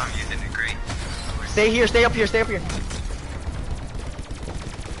 I'm using it great. Stay up here.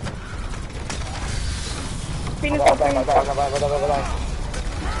 Bye.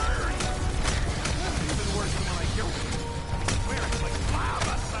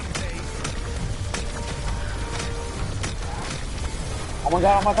 Oh my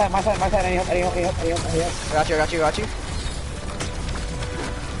god, on my side. I need help. I got you.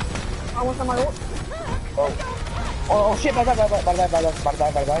 I want some of my ult. Oh shit, bye.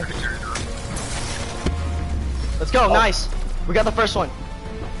 Let's go, nice. We got the first one.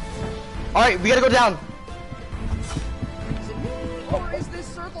 Alright, we gotta go down. Or is this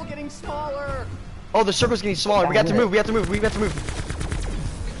circle getting smaller? Oh, the circle's getting smaller. We have to move.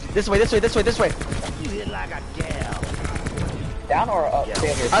 This way. You hit like a gal. Down or up?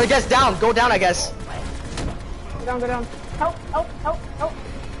 Yeah. I guess down. Go down, I guess. Go down. Help.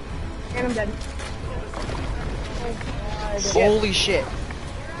 And I'm dead. Holy shit.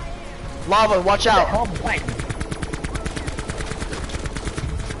 Lava, watch out.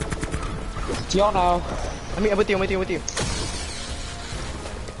 Y'all know. I'm with you.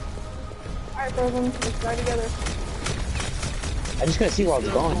 Alright, Frozen. Let's try together. I'm just gonna see where I was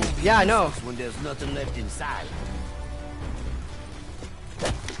going. Yeah, I know. When there's nothing left inside.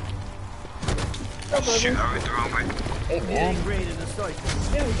 Shit, I went the wrong way. Hey, man. Great in the site,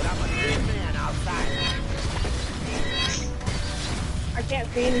 but I'm a dead man outside. I can't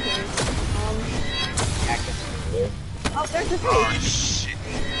see anything. Oh, there's the Oh, face. shit.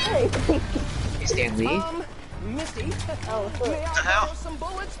 Hey. Hey, Stan Lee. Misty, Oh, shit. may I borrow some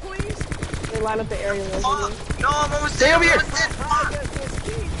bullets, please? They line up the area over Oh, there. no, I'm almost Stay dead. over here. How does this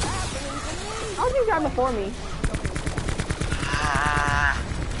keep happening to me? How did you die before me? Ah,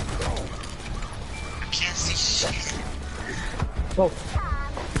 I can't see shit. Oh,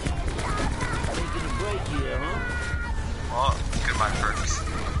 Taking a break here, huh? Oh, look at my perks.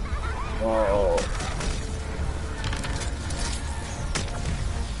 oh.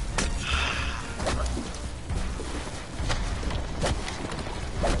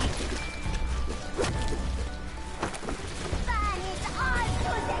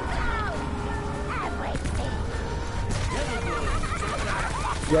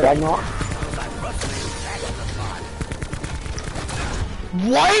 Yeah, I know.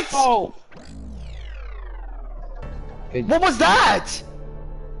 What? Oh. What was that?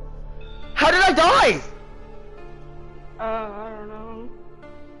 How did I die? I don't know.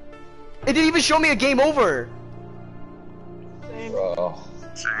 It didn't even show me a game over. Same. Bro.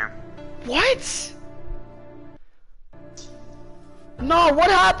 Same. What? No,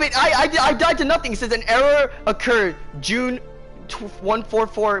 what happened? I died to nothing. It says an error occurred. June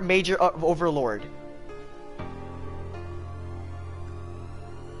 144 Major Overlord.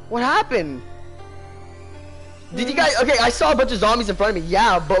 What happened? Did you guys? Okay, I saw a bunch of zombies in front of me.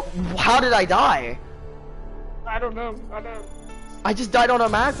 Yeah, but how did I die? I don't know. I don't. I just died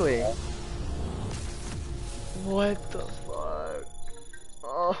automatically. What the fuck?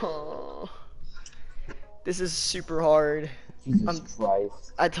 Oh, this is super hard. Jesus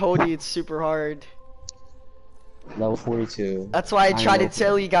Christ. I told you it's super hard. Level 42. That's why I try to know.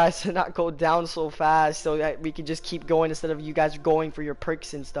 tell you guys to not go down so fast, so that we can just keep going instead of you guys going for your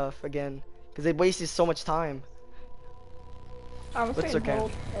perks and stuff again, because it wastes so much time. I was But it's saying okay.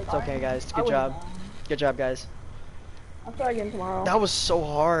 both. It's okay, guys. I Good would- job. Good job, guys. I'll try again tomorrow. That was so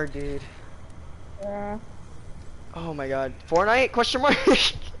hard, dude. Yeah. Oh my god. Fortnite? Question mark?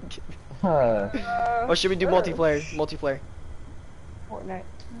 Or should we do sure. multiplayer? Multiplayer. Fortnite.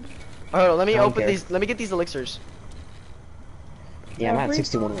 Alright, let me I don't open care. these. Let me get these elixirs. Yeah, I'm at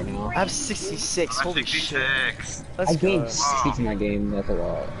 61 right now. I have 66. I'm Holy shit. 66. Let's I go. gained 60 in that game. That's a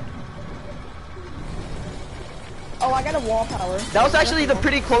lot. Oh, I got a wall power. That was actually the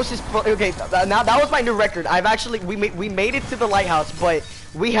pretty closest. Okay, now that was my new record. I've actually we made it to the lighthouse, but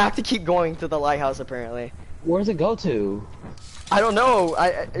we have to keep going to the lighthouse apparently. Where does it go to? I don't know.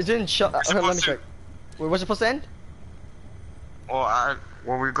 It didn't show. Let me supposed to- check. Wait, what's it supposed to end? Well,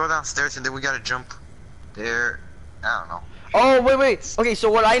 we go downstairs and then we gotta jump there. I don't know. Oh wait. Okay,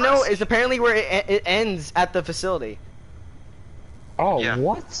 so what I know is apparently where it ends at the facility. Oh, Yeah.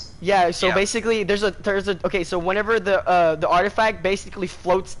 what? Yeah. So Yeah. basically, there's a okay. So whenever the artifact basically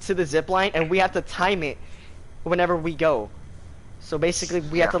floats to the zip line, and we have to time it whenever we go. So basically,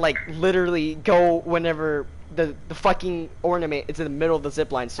 we have to like literally go whenever the fucking ornament is in the middle of the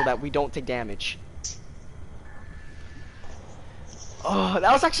zip line, so that we don't take damage. Oh,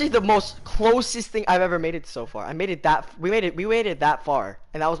 that was actually the most closest thing I've ever made it so far. I made it that we made it that far,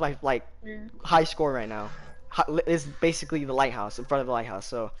 and that was my like high score right now. Is basically the lighthouse in front of the lighthouse.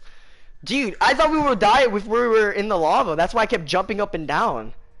 So, dude, I thought we would die if we were in the lava. That's why I kept jumping up and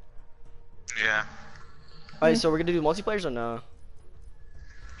down. Yeah. Alright, so we're gonna do multiplayers or no?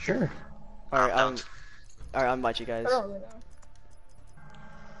 Sure. Alright, I'll invite you guys. I don't really know.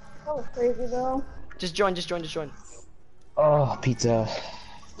 That was crazy though. Just join. Oh, pizza.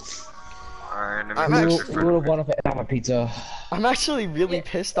 Alright, let I'm me actually- search Would for have wanted to have a pizza. I'm actually really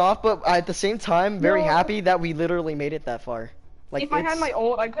pissed off, but at the same time, very No. happy that we literally made it that far. Like, If I had it's- my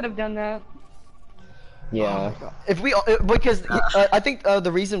ult, I could have done that. Yeah. If we, because I think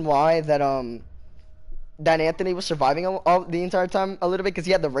the reason why that Anthony was surviving all the entire time a little bit because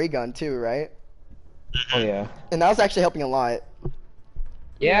he had the ray gun too, right? Oh, yeah. And that was actually helping a lot.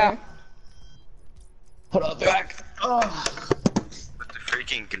 Yeah. Put up back. with the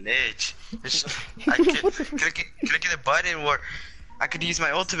freaking glitch. I could click the button where I could use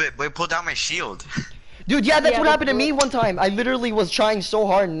my ultimate, but it pulled out my shield. Dude, yeah, that's Yeah, what that's happened to me one time. I literally was trying so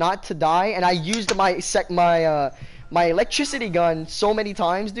hard not to die, and I used my electricity gun so many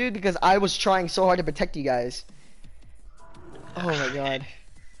times, dude, because I was trying so hard to protect you guys. Oh my god.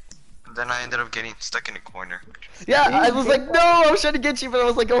 Then I ended up getting stuck in a corner. Yeah, I was like, no, I was trying to get you, but I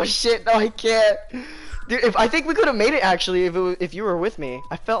was like, oh shit, no, I can't. Dude, I think we could have made it actually if you were with me.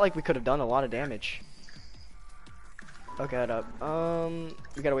 I felt like we could have done a lot of damage. Okay, hold up.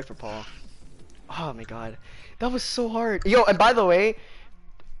 We gotta wait for Paul. Oh my god, that was so hard. Yo, and by the way,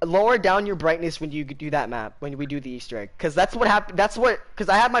 lower down your brightness when you do that map, when we do the Easter egg, because that's what happened. Because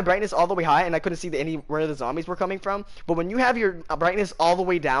I had my brightness all the way high and I couldn't see where the zombies were coming from. But when you have your brightness all the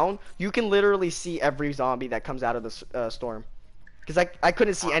way down, you can literally see every zombie that comes out of the storm. Because I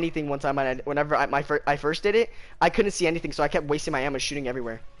couldn't see anything one time. Whenever I first did it, I couldn't see anything, so I kept wasting my ammo shooting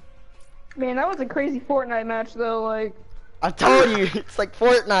everywhere. Man, that was a crazy Fortnite match though. Like, I told you, it's like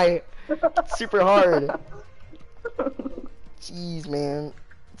Fortnite. It's super hard. Jeez, man.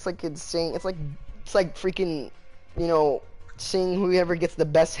 It's like insane. It's like freaking, you know, seeing whoever gets the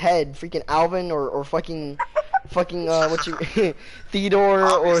best head, freaking Alvin or fucking Theodore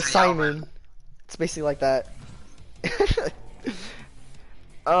or Simon. Alvin. It's basically like that.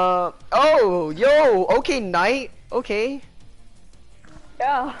 Oh, yo, okay, Knight, okay.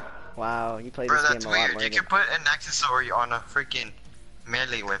 Yeah. Wow, you play Bro, this that's game a lot weird. more. You can put an accessory on a freaking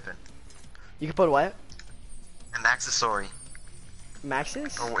melee weapon. You can put what? An accessory.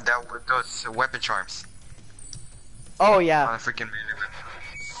 Maxes? Or those weapon charms. Oh yeah. On a freaking melee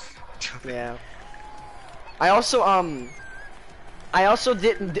weapon. Yeah. I also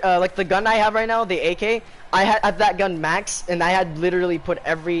did like the gun I have right now, the AK. I had that gun max, and I had literally put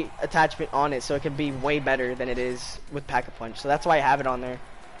every attachment on it, so it could be way better than it is with Pack-a-Punch. So that's why I have it on there.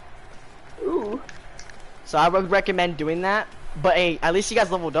 Ooh. So I would recommend doing that. But hey, at least you guys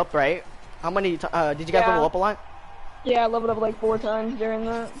leveled up, right? How many? Did you guys level up a lot? Yeah, I leveled up like 4 times during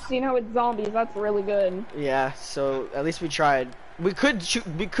that. Seeing how it's zombies, that's really good. Yeah. So at least we tried. We could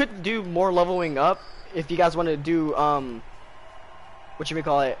do more leveling up if you guys want to do what should we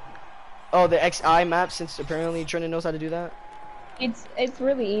call it? Oh, the XI map, since apparently Trina knows how to do that. It's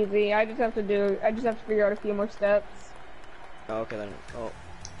really easy. I just have to figure out a few more steps. Oh, okay then. Oh.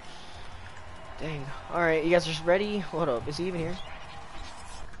 Dang. Alright, you guys are ready? Hold up, is he even here?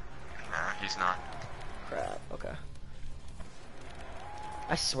 Nah, he's not. Crap, okay.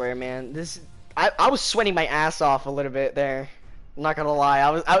 I swear, man, I was sweating my ass off a little bit there. I'm not gonna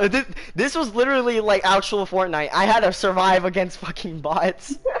lie, this was literally like actual Fortnite. I had to survive against fucking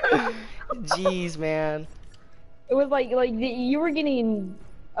bots. Jeez, man. It was like you were getting.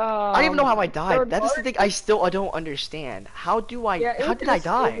 I don't even know how I died. That is the thing I don't understand. How did I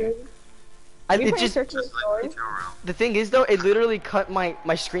die? The thing is though, it literally cut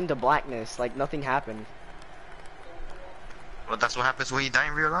my screen to blackness. Like nothing happened. Well, that's what happens when you die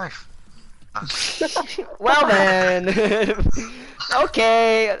in real life. Well then.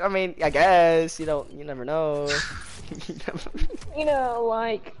 Okay, I mean, I guess you never know. You know,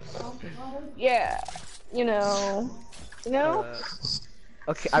 like, yeah, you know.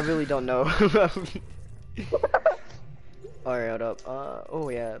 Okay, I really don't know. Alright, hold up. Oh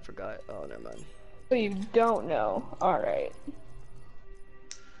yeah, I forgot. Oh, never mind. So you don't know. Alright.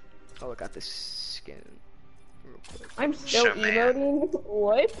 Oh, I got this skin. Real quick. I'm still emoting?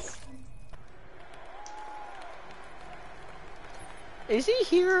 What? Is he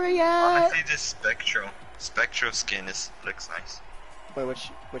here yet? Honestly, this Spectral skin looks nice. Wait,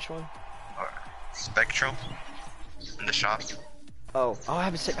 which one? Spectral in the shop. Oh, I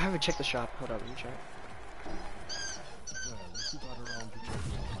haven't checked the shop. Hold up, let me check.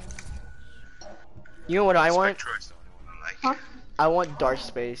 You know what I want? Huh? I want Dark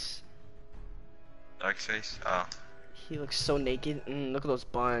Space. Dark Space? Oh. He looks so naked. Look at those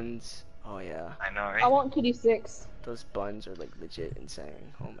buns. Oh yeah. I know, right? I want Kitty 6. Those buns are like legit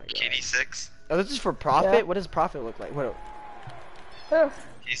insane. Oh my god. Kitty 6? Oh, this is for profit? Yeah. What does profit look like? What? Profit?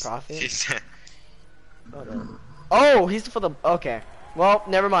 Oh, he's for the. Okay. Well,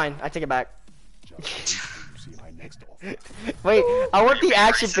 never mind. I take it back. Wait, I want the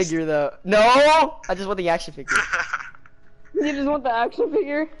action figure though. No, I just want the action figure. You just want the action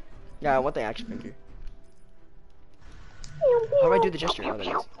figure? Yeah, I want the action figure. How do I do the gesture? Oh, there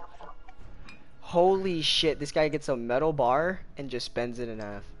it is. Holy shit! This guy gets a metal bar and just bends it in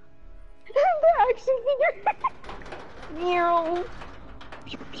half. The action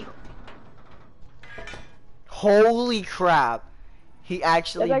figure. Holy crap! He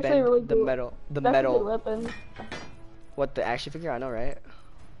actually bent really the cool. metal. That's a good weapon. What, the action figure? I know, right?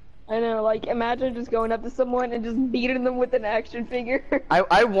 I know. Like, imagine just going up to someone and just beating them with an action figure.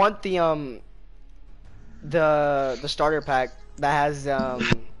 I want the starter pack that has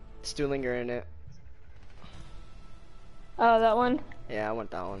Stuhlinger in it. Oh, that one? Yeah, I want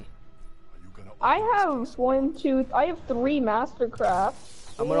that one. I have 3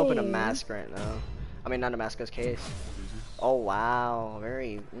 Mastercrafts. I'm gonna open a mask right now. I mean, not a mask, a case. Oh wow,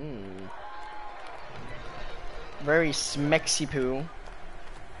 very smexy poo.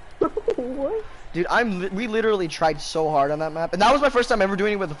 What? Dude, we literally tried so hard on that map, and that was my first time ever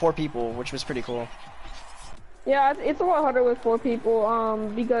doing it with the 4 people, which was pretty cool. Yeah, it's a lot harder with 4 people,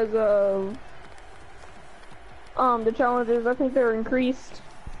 because of, the challenges. I think they're increased.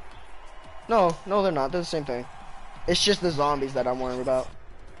 No, they're not. They're the same thing. It's just the zombies that I'm worried about.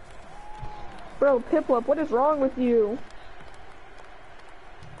 Bro, Piplup, what is wrong with you?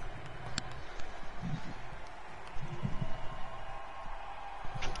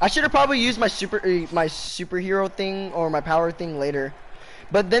 I should have probably used my superhero thing or my power thing later.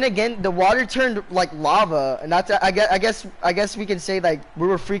 But then again, the water turned like lava, and that's I guess we can say like we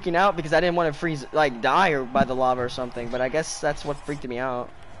were freaking out because I didn't want to freeze like die or by the lava or something. But I guess that's what freaked me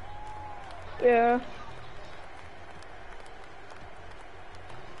out. Yeah.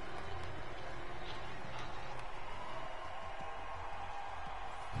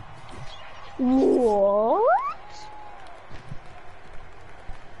 What?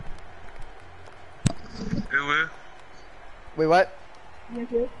 Wait, what?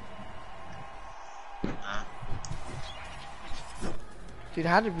 Dude,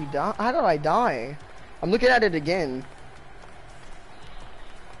 how did we die? How did I die? I'm looking at it again.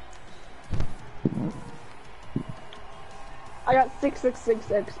 I got 666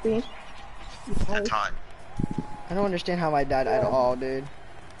 XP. That's hot. I don't understand how I died at all, dude.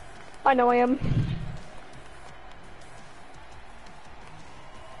 I know I am.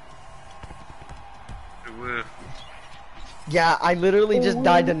 Yeah, I literally just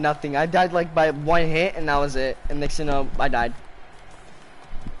died to nothing. I died like by 1 hit and that was it. And next thing you know, I died.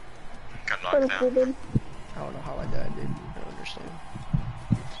 Got knocked down. I don't know how I died, dude. I don't understand.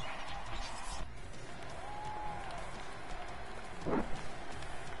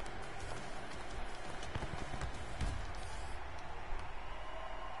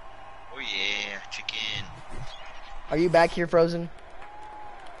 Oh yeah, chicken. Are you back here, Frozen?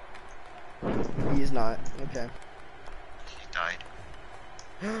 He is not. Okay. He died.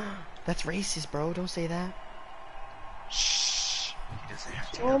 That's racist, bro. Don't say that. Shh. He doesn't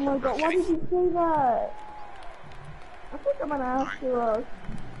have to. Oh my god, why did you say that? I think I'm gonna have to,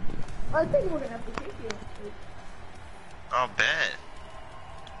 I think we're gonna have to kick you. Oh, bet.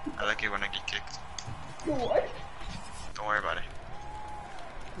 I like it when I get kicked. What? Don't worry about it.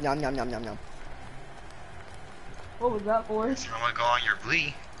 Yum, yum, yum, yum, yum. What was that for? I'm gonna go on your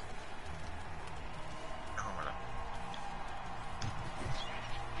Blee.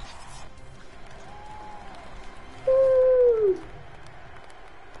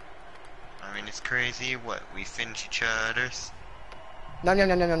 I mean, it's crazy what we finish each other's. Yum, yum,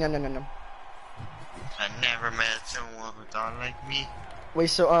 yum, yum, yum, yum, yum. I never met someone who thought like me. Wait,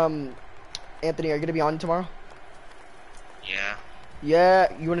 so, Anthony, are you gonna be on tomorrow? Yeah. Yeah,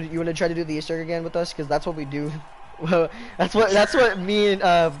 you wanna try to do the Easter egg again with us? Cause that's what we do. Well, that's what me and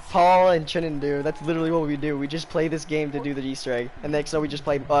Paul and Trinan do. That's literally what we do. We just play this game to do the Easter egg, and next time we just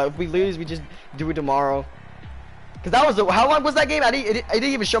play. If we lose, we just do it tomorrow. Cause that was how long was that game? It didn't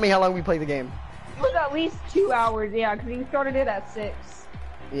even show me how long we played the game. It was at least 2 hours, yeah, cause we started it at 6.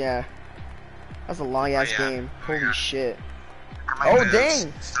 Yeah, that's a long ass game. Holy shit. Oh Oh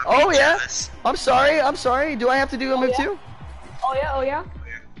dang! Oh yeah. I'm sorry. Do I have to do a move too? Oh yeah.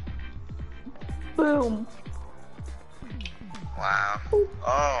 Boom. Wow.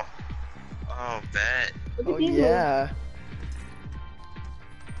 Oh, bet. Oh yeah.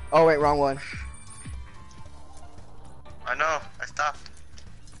 Oh wait, wrong one. I know. I stopped.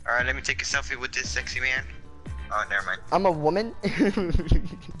 All right, let me take a selfie with this sexy man. Oh, never mind. I'm a woman.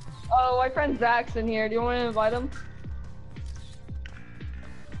 Oh, my friend Zach's in here. Do you want to invite him?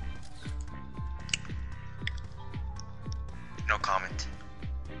 No comment.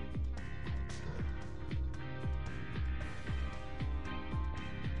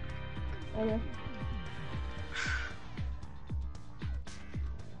 Okay.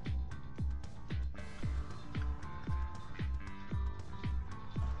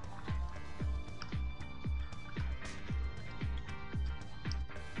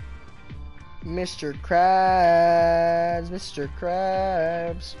 Mr. Krabs,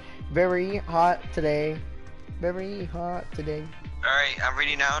 very hot today. Very hot today. Alright, I'm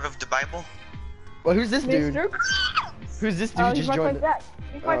reading out of the Bible. Well, who's this dude? Mr. Who's this dude He's just my joined? friend Zach.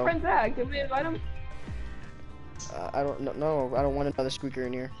 He's my friend Zach. Did we invite him? I don't know. No, I don't want another squeaker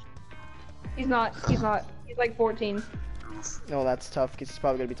in here. He's not. He's like 14. No, that's tough because he's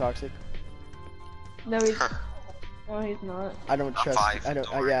probably gonna be toxic. No, he's. No, he's not. I don't trust. I don't.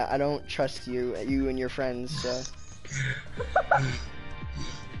 Yeah, I don't trust you. You and your friends. So.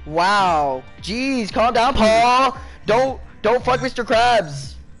 Wow. Jeez, calm down, Paul. Don't fuck Mr.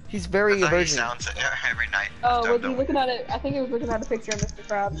 Krabs. He's very a virgin. He sounds every night. Oh, was he looking at it? I think he was looking at a picture of Mr.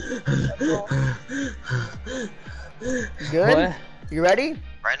 Krabs. Good? What? You ready?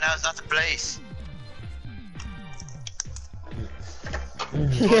 Right now is not the place.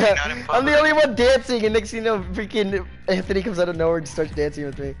 Yeah, I'm the only one dancing, and next thing you know, freaking Anthony comes out of nowhere and starts dancing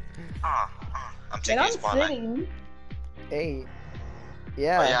with me. I'm taking a spotlight. Hey.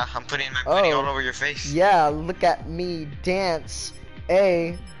 Yeah. Oh yeah, I'm putting my money all over your face. Yeah, look at me dance.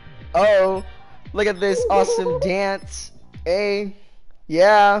 Hey. Oh. Look at this awesome dance. Hey.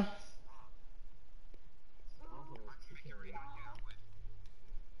 Yeah.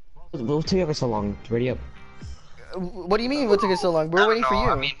 What took you so long? Ready up. What do you mean? What took us so long? We're waiting for you.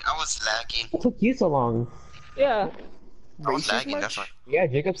 I mean, I was lagging. What took you so long? Yeah. I was lagging, that's why. Yeah,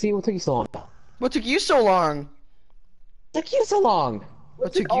 Jacob, see what took you so long? What took you so long? What took you so long?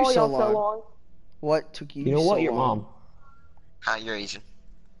 What took you so long? What took you so long? You know what? Your mom. Hi, you're Asian.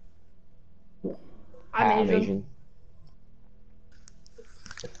 I'm Asian.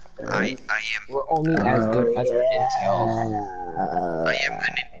 I am. We're only as good as our intel. I am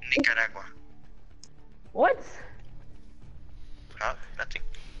in Nicaragua. What? Huh? Nothing.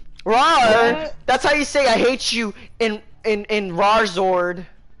 Rar! That's how you say I hate you in Rarzord.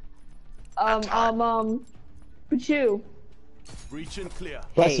 Pachu. Reach and clear.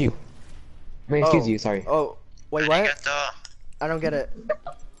 Bless you. I mean, excuse you, sorry. Oh, wait, what? I don't get it.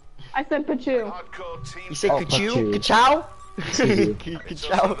 I said Pachu. You say Kachu? Pachu. Kachow?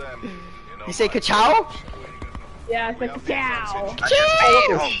 Kachow? You say Kachow? Yeah, I said cow.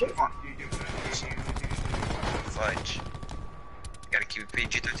 Fudge. Gotta keep it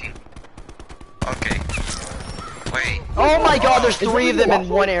PG-13. Okay. Wait. Oh my god, there's 3 of them in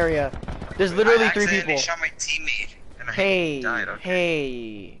one area. There's literally 3 people. Shot my teammate. And I Hey, died, okay.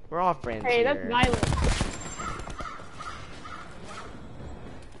 hey, we're all friends Hey, here. that's violent.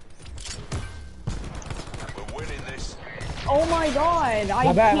 We're winning this. Oh my god, I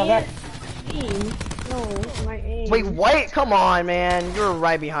My bad. can't aim. No, my aim. Wait, what? Come on, man. You're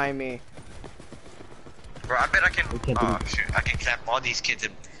right behind me. Bro, I bet I can. Oh shoot, I can clap all these kids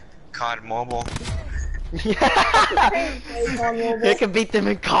in COD Mobile. You can beat them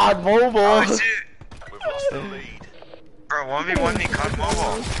in COD Mobile. Oh shit. We've lost the lead. Bro, 1v1 me COD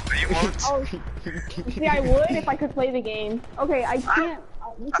Mobile. You won't? Oh, see, I would if I could play the game. Okay, I can't.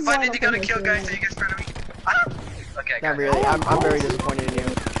 I finally got a kill, guys, so you guys front of me. Okay, I got Not really. I'm very disappointed in you.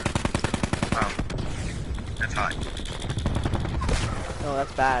 Oh. That's hot. Oh,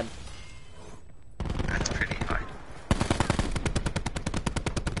 that's bad. That's pretty hot.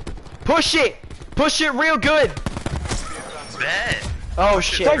 Push it! Push it real good! Bet. Oh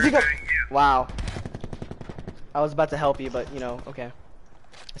shit. Sorry, Wow. I was about to help you, but you know, okay.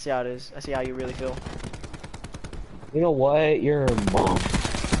 I see how it is. I see how you really feel. You know what? Your mom.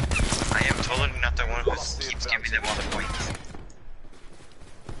 I am totally not the one who keeps giving them all the points.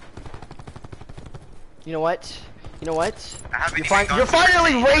 You know what? You know what? You're, gone you're to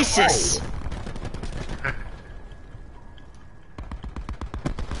finally the racist!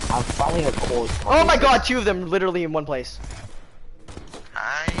 I'm finally a cold. Oh my god, 2 of them literally in one place.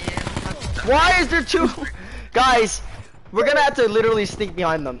 Why is there 2? Guys, we're gonna have to literally sneak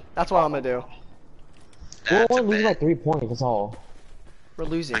behind them. That's what I'm gonna do. We're only losing by 3 points, that's all. We're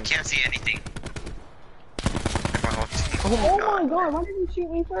losing. I can't see anything. Oh my god, why did you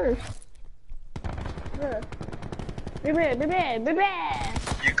shoot me first? Baby.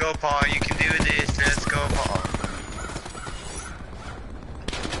 You go, Paul. You can do this. Let's go, Paul.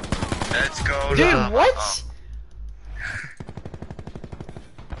 Let's go. Dude, Llama. what?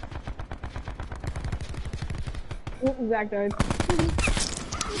 Zach died.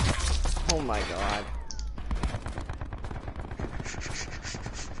 Oh my god.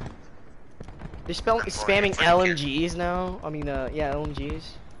 They're spamming LMGs now. I mean, yeah, LMGs.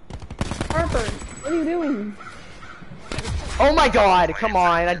 Harper, what are you doing? Oh my god, come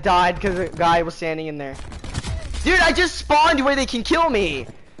on. I died because a guy was standing in there. Dude, I just spawned where they can kill me.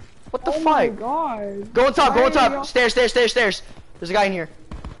 What the fuck? Oh my god. Go on top, go on Why are top. Stairs. There's a guy in here.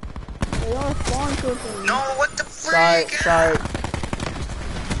 They are spawn clipping. No, what the freak? Sorry.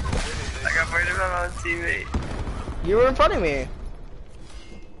 I got murdered by my own teammate. You were in front of me.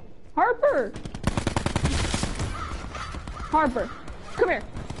 Harper, come here.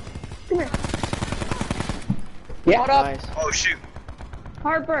 Yeah. Nice. Oh shoot.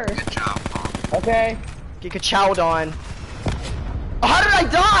 Harper. Good job, Paul. Okay. Get ka-chowed on. Oh, how did I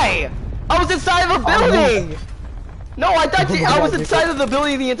die? I was inside of a building. No, I died. I was inside of the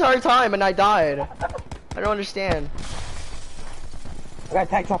building the entire time and I died. I don't understand. I got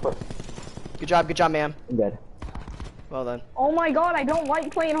attack chopper. Good job, ma'am. I'm dead. Well done. Oh my god, I don't like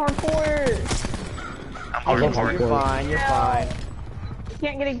playing hardcore. I'm You're hardcore. You're fine. You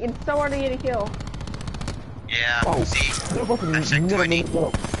can't get a, it's so hard to get a kill. Yeah, Oh. see? I checked 20.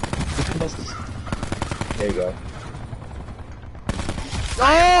 There you go.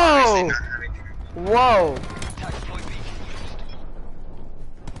 Oh! Whoa!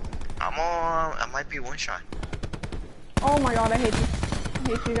 I might be one shot. Oh my god, I hate you. I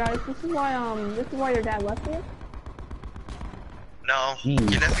hate you guys. This is why your dad left you? No, he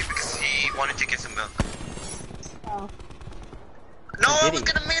left me because he wanted to get some milk. Oh. No, I was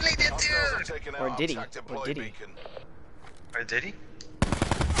gonna melee that dude! Or did he? Or did he? Or did he?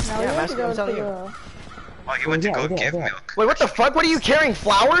 No, Yeah, I'm telling you. Oh, he went to go give milk. Wait, what the fuck? What are you carrying?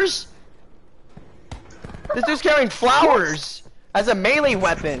 Flowers? This dude's carrying flowers as a melee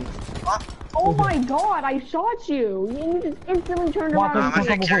weapon. Oh my god, I shot you! You just instantly turned around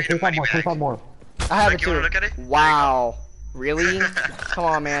and 25 more. I have Like, it you too. wanna look at it? Wow. Really? Come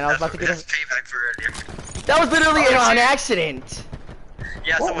on, man. I was about to get That's payback for earlier. That was literally an accident.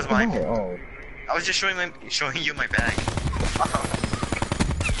 Yeah, so was mine. Oh. I was just showing you my bag.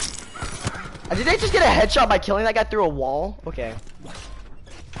 Did they just get a headshot by killing that guy through a wall? Okay.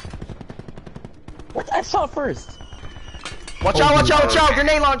 What? I shot first. Watch out, watch out, watch out!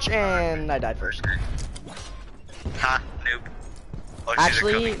 Grenade launch! And I died first. Ha, noob. Oh,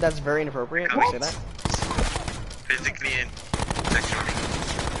 Actually, that's very inappropriate. Can I say that? Physically and sexually.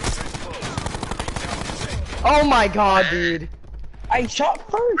 Oh my god, dude. I shot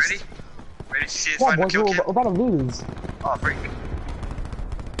first. Ready? Ready to see his Come on, final boys, kill we're cam? about to lose. Oh, freak.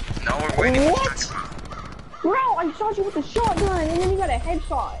 No, we're waiting. What? Bro, I shot you with a shotgun and then you got a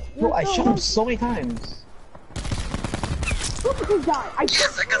headshot. Bro, I shot him so many times. Look at this guy.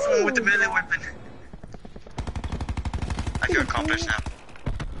 Yes, I got someone with the melee weapon. I feel accomplished now.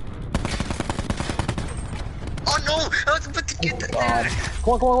 Oh no! I was about to get that dude.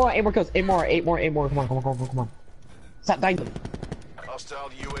 Come on, 8 more kills, 8 more, come on. Stop dying. Hostile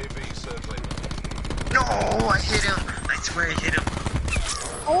UAV circling. No, I hit him. I swear I hit him.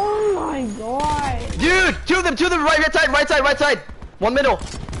 Oh my god. Dude, two of them, right side. One middle.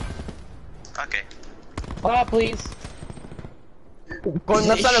 Okay. Please. Going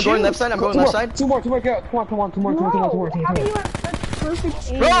left side, I'm going left side, I'm going left side. Two more kills. Come on, two more. How do you have such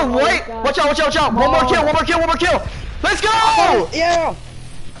perfect aim? Bro, Oh my wait! God. Watch out! One more kill! Let's go! Yeah!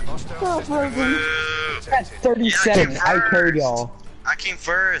 Woo. At 37, I carried y'all. I came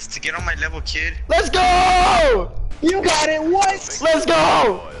first to get on my level, kid. Let's go! You got it, what? Let's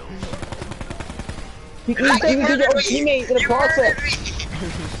go! You even did your own teammate in the process.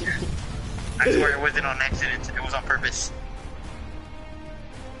 I swear it wasn't on accident. It was on purpose.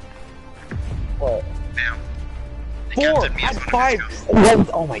 What? Damn. 4, had 5, and then,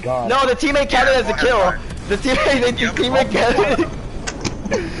 oh my god. No, the teammate counted as a kill. The teammate counted.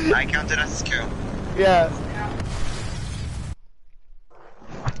 I counted as a kill. Yeah.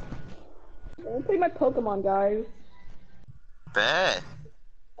 I'll play my Pokemon, guys. Bet.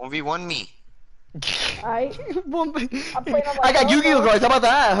 1v1 me. I got Yu-Gi-Oh cards. How about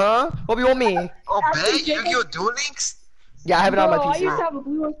that, huh? What do you want me? Oh, bet Yu-Gi-Oh Duel Links? Yeah, I have it on my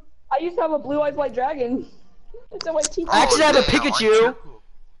PC. I used to have a blue eyes white dragon. It's a white teeth. I actually have a Pikachu.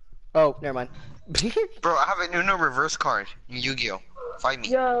 Oh, never mind. Bro, I have a Nuno reverse card in Yu-Gi-Oh. Fight me.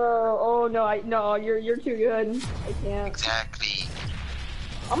 Yo, oh no, you're too good. I can't. Exactly.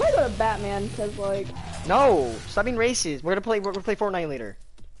 I'm gonna go to Batman because like. No, stop being racist. We're gonna play Fortnite later.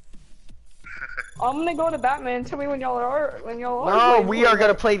 I'm gonna go to Batman. Tell me when y'all are. No, we are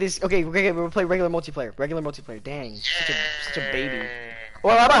gonna play this. Okay, we'll play regular multiplayer. Dang, such a baby.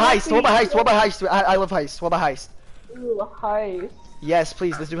 Well, how about heist? What about heist? I love heist. What about heist? Ooh, heist. Yes,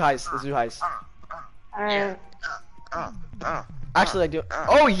 please. Let's do heist. Alright. Actually, I do.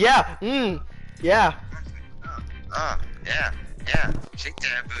 Oh yeah. Yeah. Yeah. Shake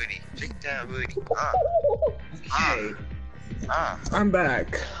that booty. Hey. I'm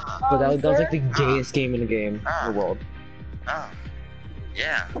back. But that was like the gayest game in the game in the world.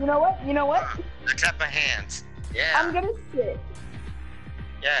 Yeah. You know what? I clap my hands. Yeah. I'm gonna sit.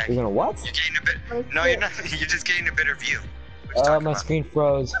 Yeah. You're gonna what? You're getting a bit. No, you're not. You're just getting a better view. My screen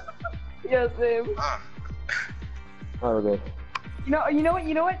froze. Yeah, same. Oh, we're good. You know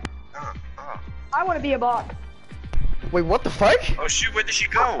what? I want to be a box. Wait, what the fuck? Oh shoot, where did she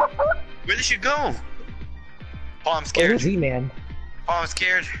go? Oh, I'm scared. Where's Z-Man? Oh, I'm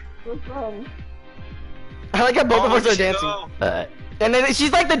scared. What's wrong? I like how both of us are dancing. And then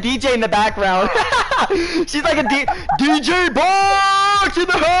she's like the DJ in the background. She's like a DJ Box in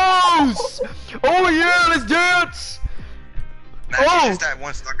the house! Oh yeah, let's dance! Nah, she's just that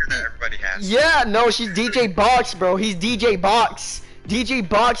one sucker that everybody has. Yeah, no, she's DJ Box, bro. He's DJ Box. DJ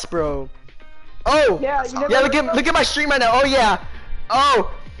Box, bro. Oh! Yeah, look at my stream right now. Oh yeah.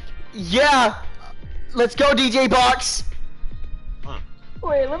 Oh! Yeah! Let's go, DJ Box!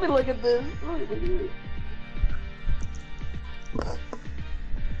 Wait, let me look at this.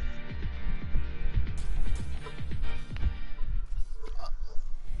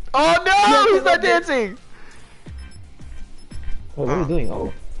 Oh no! He's not dancing. What are you doing?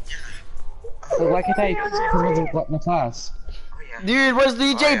 Oh. So why can't I come to my class? Dude, where's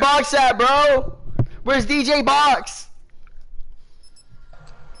DJ Box at, bro? Where's DJ Box?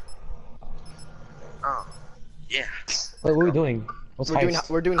 Oh, yeah. Wait, what are we doing? What's heist?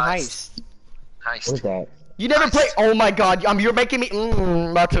 We're doing heist. Heist. What is that? You never play? Oh my god! You're making me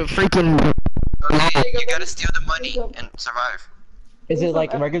about to freaking. Okay, you gotta steal the money and survive. Is it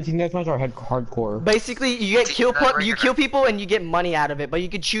like a regular team deathmatch or hardcore? Basically, you get you kill people and you get money out of it, but you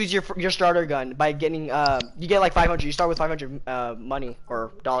could choose your starter gun by getting you get like 500. You start with 500 money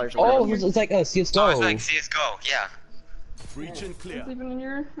or dollars. Or Oh, whatever. it's like a CS:GO. Oh, it's like CS:GO, yeah. Breach and clear. Sleeping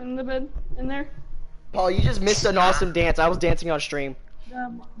in the bed in there. Paul, you just missed an awesome dance. I was dancing on stream.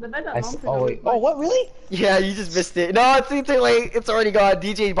 The bed that mom's Oh wait. Oh, what? Really? Yeah, you just missed it. No, it's too late. It's already gone.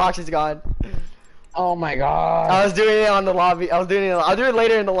 DJ Box is gone. Oh my god. I was doing it on the lobby. I'll do it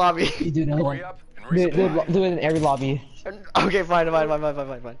later in the lobby. You do another one. Do it in every lobby. Okay, fine.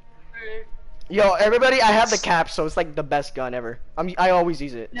 Yo, everybody, I have the cap, so it's like the best gun ever. I always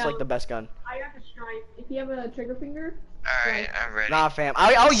use it. It's like the best gun. I got the stripe. If you have a trigger finger. Alright, I'm ready. Nah, fam.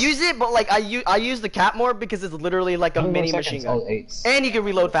 I'll use it, but like I use the cap more because it's literally like a mini machine gun. And you can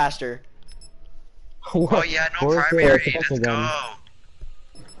reload faster. Oh yeah, no primary. Let's go.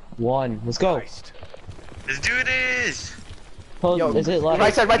 One. Let's go. Let's do this. Yo, is it like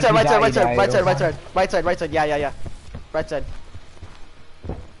right side. Yeah. Right side.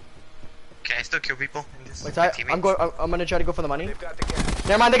 Can I still kill people in this? Wait, I'm gonna try to go for the money.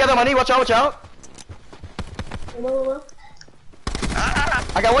 Never mind, they got the money. Watch out.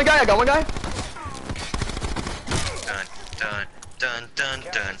 I got one guy.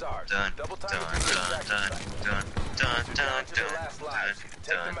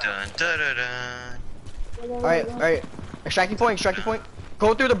 Alright. Extracting point.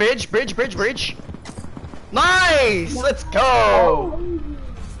 Go through the bridge. Nice! Let's go!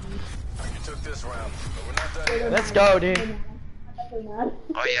 Let's go, dude.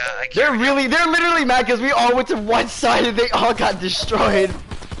 Oh yeah, they're literally mad because we all went to one side and they all got destroyed.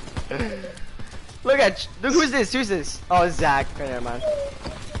 Look, who's this? Oh, it's Zach. Okay, never mind.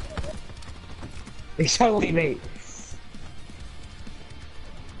 He's trying to leave me.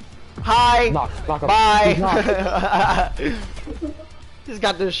 Hi. Knock him. Bye. Just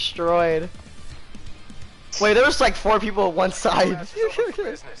got destroyed. Wait, there was like 4 people on one side.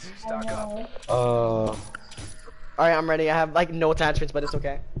 Alright, I'm ready. I have like no attachments, but it's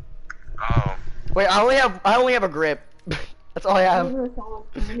okay. Oh. Wait, I only have a grip. That's all I have.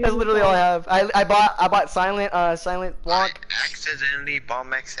 That's literally all I have. I bought silent block. I accidentally bought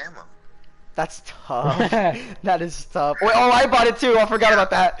max ammo. That's tough. That is tough. Wait, oh, I bought it too. I forgot about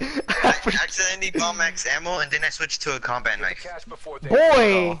that. I accidentally bought max ammo and then I switched to a combat knife.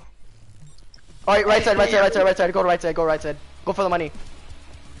 Boy. Alright, right side. Go to right side. Go for the money.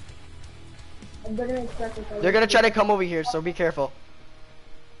 They're gonna try to come over here, so be careful.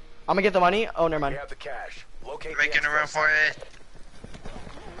 I'm gonna get the money. Oh, never mind. Making a run for it.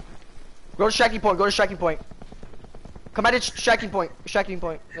 Go to striking point. Come at striking point.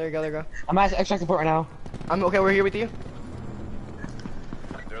 There you go. I'm at extracting point right now. I'm okay. We're here with you.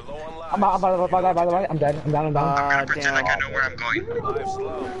 I'm out, by the way. I'm dead. I'm down. I'm gonna pretend like I know where I'm going.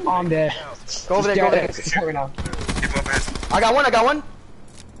 Oh, I'm dead. Go over there. Right now. I got one.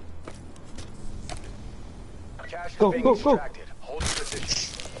 Go. Go.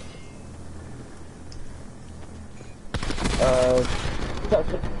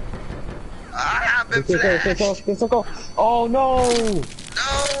 Oh no!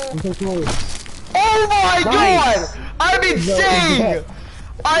 I'm so close. Oh my god! I'm insane!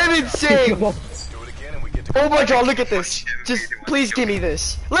 Oh my god, look at this. Just please give me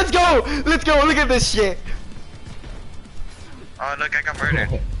this. Let's go! Look at this shit. Oh look, I got murdered.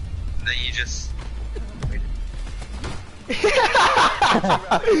 Then you just... They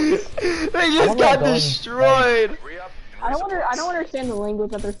just got destroyed. I don't understand the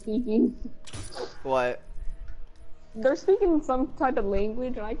language that they're speaking. What? They're speaking some type of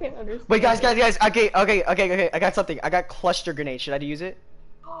language and I can't understand. Wait, guys. Okay. I got something. I got cluster grenade. Should I use it?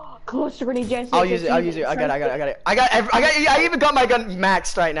 Cluster grenade, yes. I'll use it. I got it. I even got my gun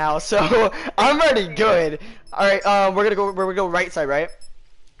maxed right now, so I'm already good. All right. We're gonna go right side, right?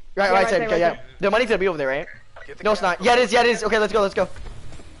 Right side. Okay, yeah. The money's gonna be over there, right? No, it's not. Yeah, it is. Okay, let's go.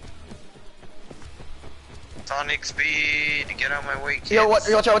 Sonic speed, get out of my way, kids. Yo, watch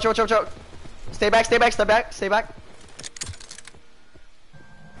out. Stay back.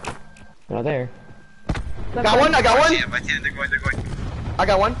 Not there. Got one. I got one. I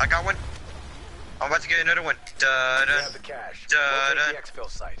got one. I'm about to get another one. Da da Grab the cash. da da. The exfil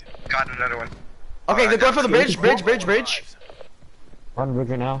site. Got another one. Okay, they're going for the bridge. We're on the bridge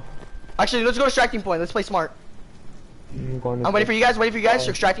right now. Actually, let's go to extracting point. Let's play smart. I'm waiting for you guys.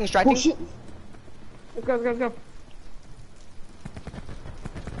 Extracting. Oh shit. Let's go, let's go.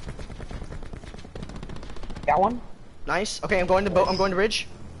 Got one. Nice. Okay, I'm going to boat. I'm going to bridge.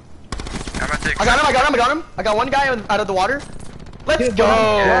 I'm about to I got him. I got one guy out of the water. Let's go,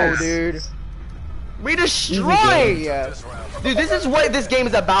 Yes. dude. We destroy. Dude, this is what this game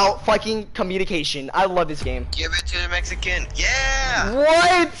is about. Fucking communication. I love this game. Give it to the Mexican. Yeah.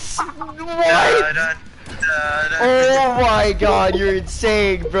 What? Da, da, da, da. Oh my god, you're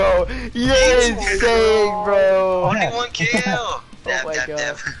insane, bro. You're insane, bro. Only one kill. Oh Dab, my dab, god.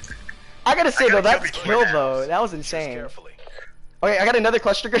 dab. I gotta say though, gotta that's kill kill before though. That was insane. Okay, I got another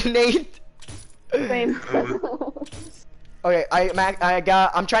cluster grenade. Same. Okay,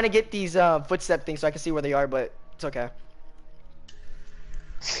 I'm trying to get these footstep things so I can see where they are, but it's okay.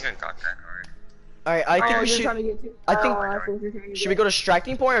 You got that already. Alright, I think we you're should. trying to get to- I think. Oh, I think you're trying to Should get- we go to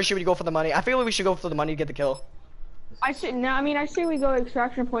extracting point or should we go for the money? I feel like we should go for the money to get the kill. I should. No, I mean, I say we go to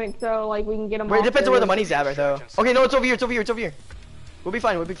extraction point so like we can get them. Wait, it depends on where the money's at, right though. Okay, no, it's over here. It's over here. It's over here. We'll be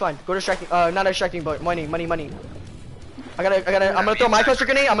fine. We'll be fine. Go to extracting. Not extracting, but money. I'm gonna throw my cluster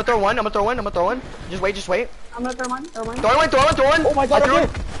grenade. I'm gonna throw one. Just wait. I'm gonna throw one. Throw one. Oh my god, I threw okay. it.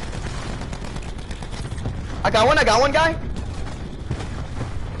 I got one guy.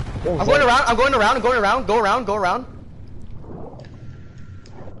 I'm going around. Go around.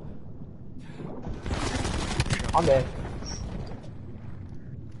 I'm dead.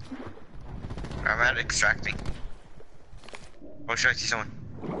 I'm at extracting. Oh shit, I see someone.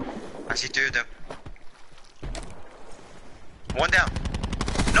 I see two of them. One down.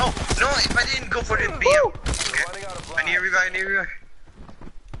 No, if I didn't go for the BM. Okay. I need a revive.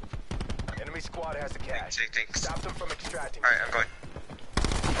 Enemy squad has the cash. Thanks. Stop them from extracting. Alright, I'm going.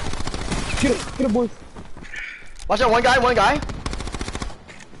 Get it, boys. Watch out, one guy.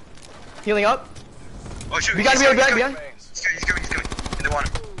 Healing up. Oh shoot, Behind. He's coming. In the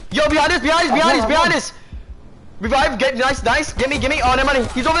water. Yo, behind us. Revive, nice. Give me. Oh, no money.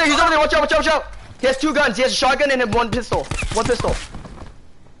 He's over there. Watch out. He has two guns. He has a shotgun and one pistol. The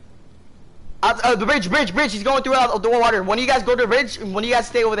bridge. He's going through the water. One of you guys go to the bridge, and one of you guys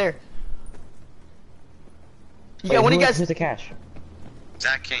stay over there. One of you guys. Who's the cash?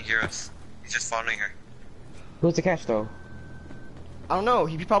 Zach can't hear us. He's just following her. Who's the cash though? I don't know.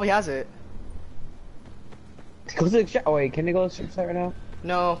 He probably has it. Go to the extract. Oh wait, can they go to the site right now?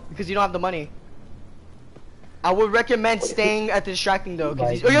 No, because you don't have the money. I would recommend staying at the distracting though.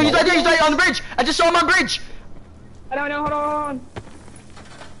 Cause he's right there on the bridge. I just saw him on bridge. I don't know. Hold on.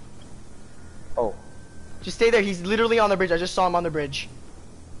 Oh. Just stay there. He's literally on the bridge. I just saw him on the bridge.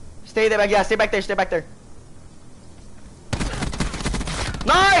 Stay there. Yeah, stay back there.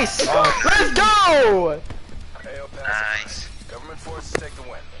 Nice! Let's go! Nice. Government forces take the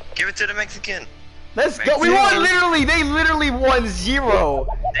win. Give it to the Mexican. Let's go. We won literally. They literally won 0.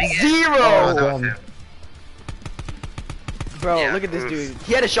 Bro, Yeah, look at this dude.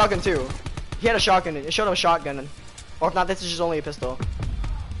 He had a shotgun too. It showed him a shotgun. Or if not, this is just only a pistol.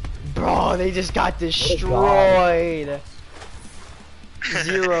 Bro, they just got destroyed.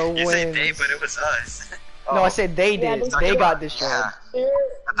 0 wins. You say they, but it was us. No, I said they did. They got destroyed. I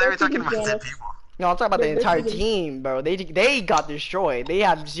thought we were talking about the people. No, I'm talking about the entire team, bro. They got destroyed. They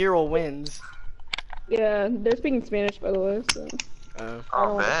had 0 wins. Yeah, they're speaking Spanish by the way. So.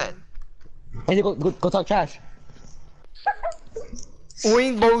 Oh, man. Hey, go talk trash.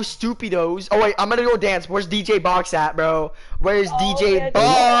 Oingo stupidos. Oh wait, I'm gonna go dance. Where's DJ Box at, bro? Where's DJ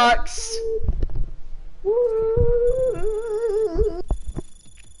Box?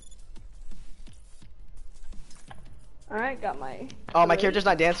 Alright, got my. Oh, my character's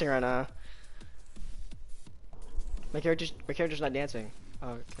not dancing right now. My character's not dancing.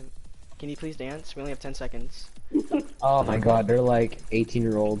 Oh, can you please dance? We only have 10 seconds. Oh my god, they're like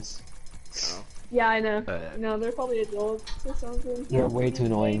 18-year-olds. Oh. Yeah, I know. No, they're probably adults or something. They're way too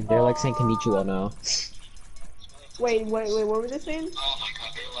annoying. They're like saying konnichiwa now. Wait, what were they saying?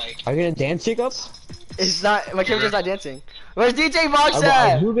 Are you gonna dance, Jacob? It's not. My character's not dancing. Where's DJ Box Are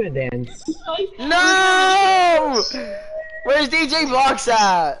at? you gonna dance? No! Where's DJ Box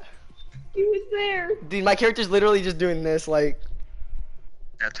at? He was there. Dude, my character's literally just doing this. Like,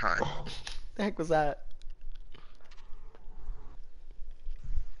 That time. the heck was that?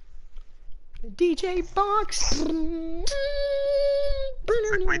 DJ Box.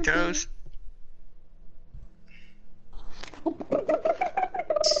 Click my toes.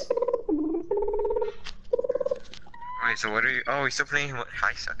 Wait, so what are you? Oh, he's still playing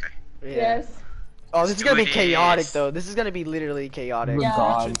heist, okay. Yeah. Yes. Oh, this is gonna be chaotic though. This is gonna be literally chaotic. Oh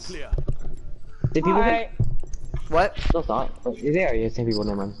God. Did people get... What? No, it's not. They are the same people,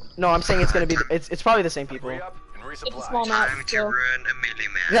 never mind. No, I'm saying it's gonna be. It's probably the same people. Yeah, It's a small map. Time to So. run a melee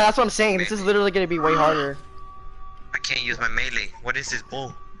man. that's what I'm saying. This is literally gonna be way harder. I can't use my melee. What is this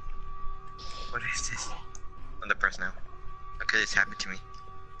bull? What is this? I'm the person now. Okay, this happened to me.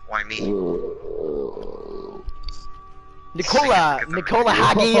 Why me? Nicola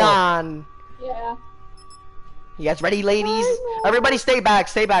Hagian. Yeah. You guys ready, ladies? Everybody stay back,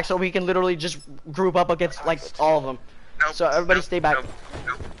 so we can literally just group up against like all of them. Nope, So everybody stay back.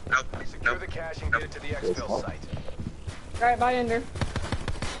 Secure the cash and get it to the exfil site. Alright, bye, Ender.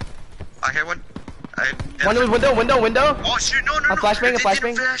 I hear one. Window. Oh shit, no. A flashbang, They didn't flash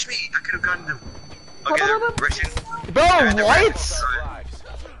me. I could have gotten them. Okay, they're rushing. Bro, what?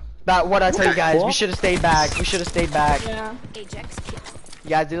 That what I tell you guys, we should have stayed back. Yeah. Ajax kill. You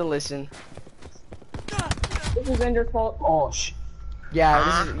guys didn't listen. This is Ender's fault. Oh sh.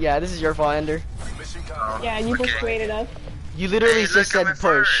 Yeah, this is your fault, Ender. Yeah, you persuaded us. You literally just said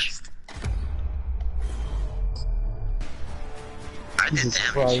push. I did Jesus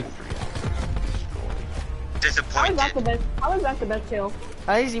damage. Christ. Disappointed. How is that the best kill?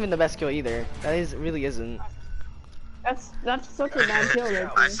 That isn't even the best kill either. Really isn't. That's such a bad kill, right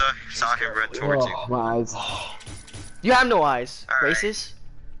I saw him run towards you. Oh, my eyes. You have no eyes. Alright. Racist?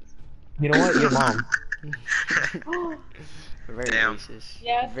 You know what? Your mom. Very Damn. racist.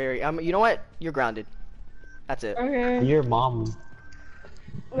 Yes. Very. You know what? You're grounded. That's it. Okay. Your mom.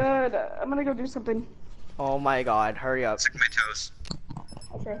 Good. I'm gonna go do something. Oh my God! Hurry up. Suck my toes.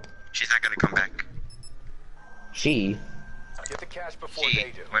 Okay. She's not gonna come back. She. Get the cash before He,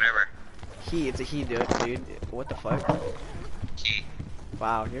 they do. whatever. It's a he, dude. What the fuck? He.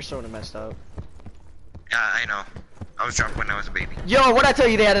 Wow, you're sort of messed up. Yeah, I know. I was drunk when I was a baby. Yo, what'd I tell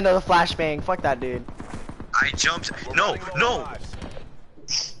you? They had another flashbang. Fuck that, dude. I jumped. No.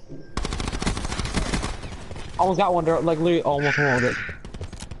 Almost got one, like literally almost rolled it.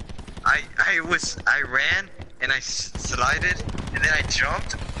 I ran and I slided and then I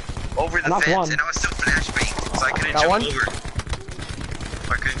jumped over the Knocked fence one. and I was still flashbang, so I couldn't Got jump one? over.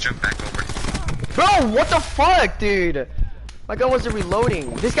 So I couldn't jump back over. Bro, what the fuck, dude? My gun wasn't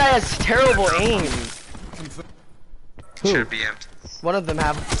reloading. This guy has terrible aim. Should be empty. One of them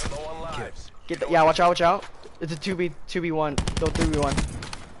have. Yeah, watch out. It's a 2v1. No, 3v1.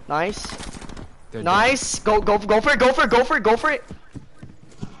 Nice. Nice. Go for it.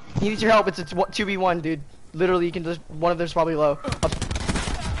 He needs your help. It's a 2v1, dude. Literally, you can just. One of them's probably low.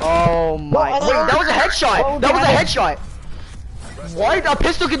 Oh my. Wait, that was a headshot. What? A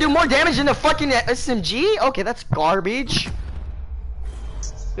pistol can do more damage than a fucking SMG? Okay, that's garbage.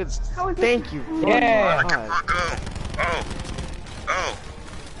 Good. Thank you. Yeah. Oh.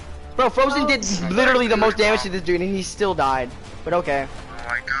 Bro, Frozen did literally the most damage to this dude, and he still died. But okay. Oh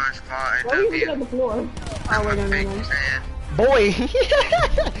my gosh, fine. Why are you on the floor? Oh, wait, no. Boy.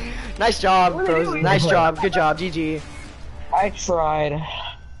 Nice job, Frozen. Nice job. Good job. GG. I tried.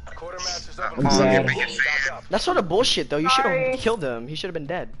 I'm sad. That's sort of bullshit, though. You should have killed him. He should have been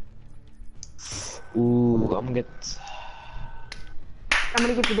dead. Ooh, I'm gonna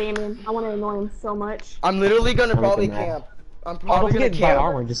get the Damien. I want to annoy him so much. I'm literally gonna probably camp. I'm probably gonna don't forget buy camp.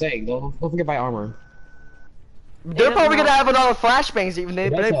 armor, just saying. Don't forget buy armor. They're probably gonna have another flashbangs even.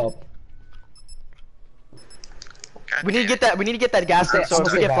 We need to get that gas tank, so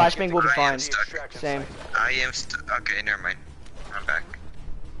if we get flashbang, we'll be fine. Same. I am stuck. Okay, never mind. I'm back.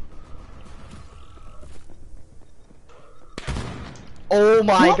 Oh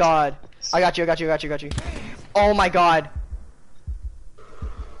my God. I got you. Oh my God.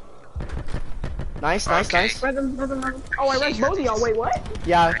 Nice. Oh, I read both of y'all. Wait, what?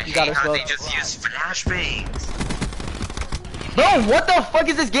 Yeah, you got us How both. they just use flashbangs? Bro, what the fuck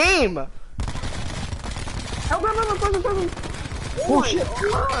is this game? Oh shit.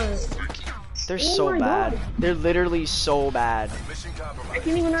 They're so bad. They're literally so bad. I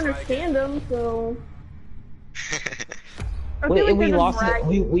can't even understand them, so... Wait, and we lost it.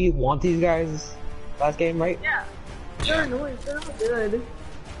 We want these guys last game, right? Yeah. They're annoying. They're not good.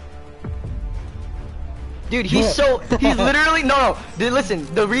 Dude, he's literally no. Dude, listen,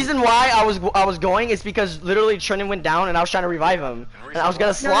 the reason why I was going is because literally Trenton went down and I was trying to revive him, and I was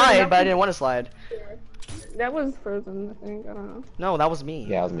gonna slide, but I didn't want to slide. That was Frozen, I think. I don't know. No, that was me.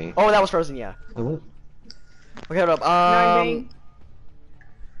 Yeah, that was me. Oh, that was Frozen. Yeah. Okay, hold up. 9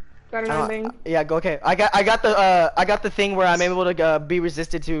 Got a 9 bang. Yeah, go. Okay, I got the thing where I'm able to be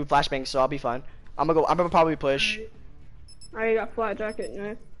resisted to flashbangs, so I'll be fine. I'm gonna probably push. I got flat jacket.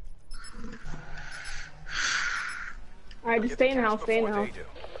 Nice. Alright, just stay in the house.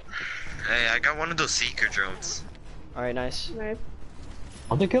 Hey, I got one of those seeker drones. Alright, nice. Nice.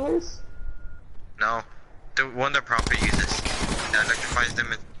 Hunter killers? No, the one that Proper uses. That electrifies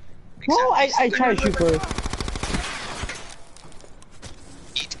them. No, I try to shoot first.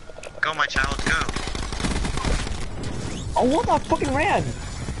 Eat. Go, my child, go. Oh, what the fucking ran?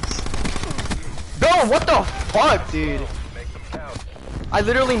 Bro, what the fuck, dude? I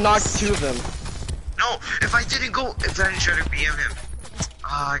literally knocked 2 of them. No, if I didn't go, if I didn't try to BM him.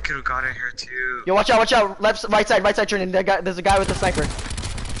 Ah, I could have got in here too. Yo, watch out, left, right side, turning. There's a guy with a sniper.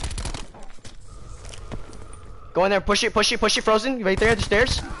 Go in there, push it, Frozen, right there at the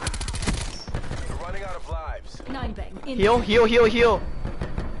stairs. We're running out of lives. Heal.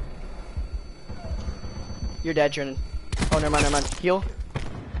 You're dead, Jordan. Oh, never mind. Heal.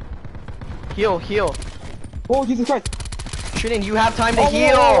 Oh, Jesus Christ. Trin, you have time to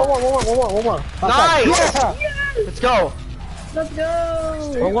heal. One more. Nice. Yeah. Let's go. Let's go.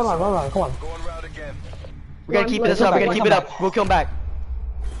 Oh, one on, come on. Going round again. We gotta keep this up. We'll kill him back.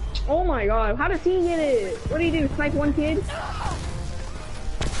 Oh my god, how does he get it? What do you do, snipe one kid?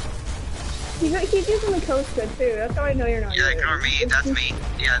 He's using the coast good too, that's how I know you're not Yeah, ignore me, that's me.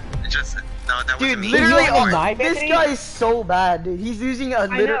 Yeah, just, no, that wasn't me. Dude, literally, this guy is so bad, dude. He's using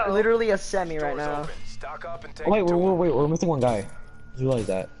literally a semi right now. Oh, wait, we're missing one guy. Just realized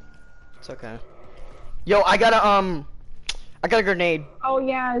that. It's okay. Yo, I got a grenade. Oh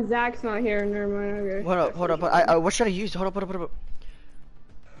yeah, Zach's not here, never mind, okay. Hold up, what should I use? Hold up.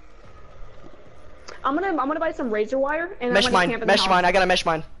 I'm gonna buy some razor wire and mesh I'm gonna camp in the house. mine, I got a mesh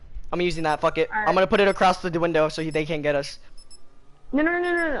mine. I'm using that, fuck it. Right. I'm gonna put it across the window so they can't get us.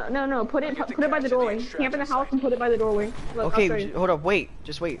 No, put it by the doorway. Camp in the house and put it by the doorway. Look, okay, hold up,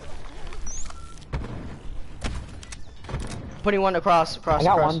 just wait. Putting one across. I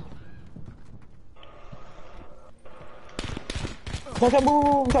got one.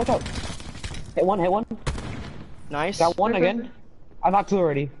 Boom, shot. Hit one. Nice. Got one again. I knocked 2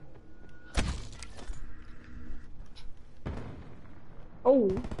 already.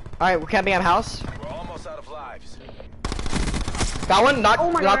 Oh. Alright, we're camping at house. We're almost out of lives. Got one, knock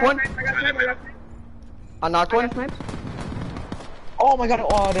one. I knocked one. Oh my god,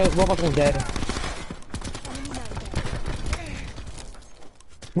 oh, the robot was dead.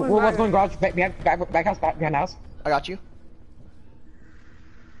 Robot's going garage, back house, behind house. I got you.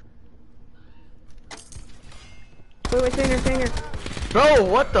 Wait, Singer. Bro,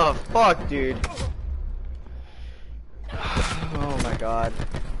 what the fuck, dude? Oh my god.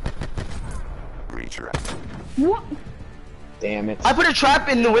 What? Damn it. I put a trap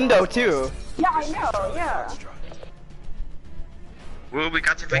in the window too. Yeah, I know, yeah. Well, we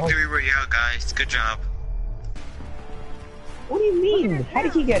got the victory royale, guys. Good job. What do you mean? How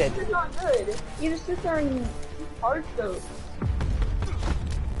did he get it? This is not good. You just sit there and hard scope.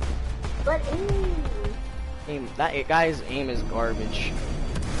 But Aim. That guy's aim is garbage.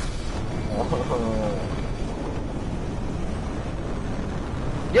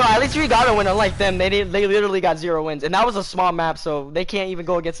 Yo, at least we got a win. Unlike them, they literally got 0 wins, and that was a small map, so they can't even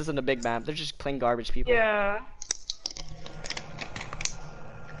go against us in the big map. They're just plain garbage people. yeah.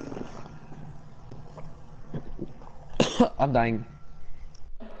 I'm dying.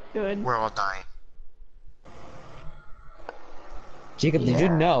 Good. We're all dying. Jacob, did you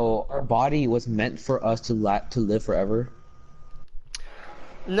know our body was meant for us to live forever?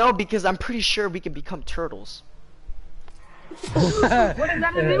 No, because I'm pretty sure we can become turtles. What does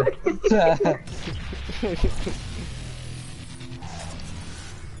that do?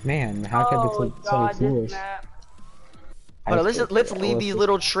 Man, how can this look so foolish? Hold on, let's leave these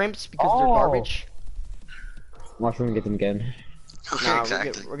little shrimps because they're garbage. Watch me get them again. Nah,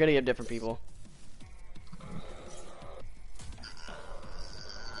 Exactly. we're gonna get different people.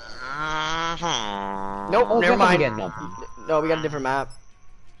 Nope, Oh, never mind. again, no. No, we got a different map.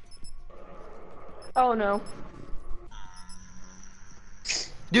 Oh no.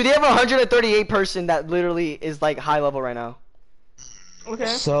 Dude, they have 138 person that literally is like high level right now. Okay.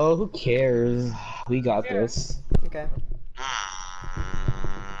 So who cares? We got this. Okay.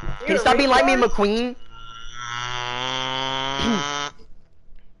 Can you stop being like me, McQueen?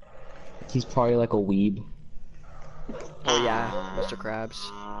 He's probably like a weeb. Oh yeah, Mr. Krabs.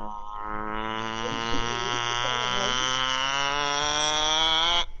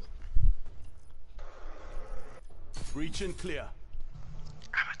 Breach and clear.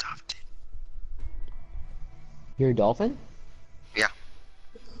 I'm adopted. You're a dolphin? Yeah.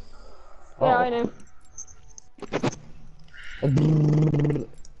 Yeah, I know.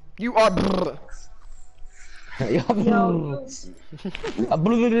 You are. Brr. Every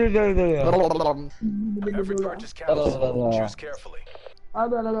purchase counts. Choose carefully. La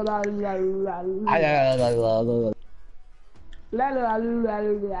la la la la la la.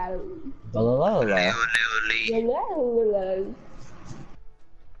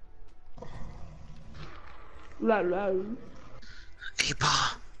 Hey,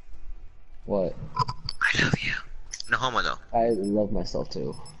 Paul. What? I love you. No homo though. I love myself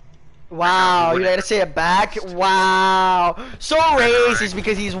too. Wow, you gotta say it back? Wow. So racist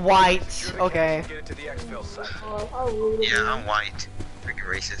because he's white. Okay. Yeah, I'm white. Freaking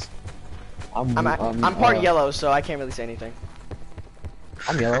racist. I'm part yellow, so I can't really say anything.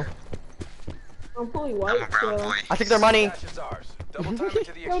 I'm yellow. I'm fully white, so... I took their money.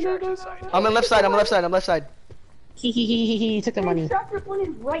 I'm on left side, I'm left side, I'm left side. He took the money. Extractor point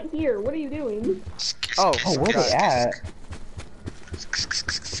is right here. What are you doing? Oh, where they at?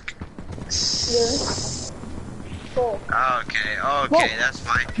 Cool. Okay, that's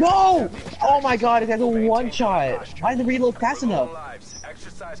fine. No! Oh my god, it has a one shot. Why didn't the reload fast enough?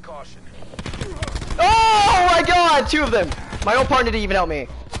 Exercise caution. Oh my god, two of them. My own partner didn't even help me.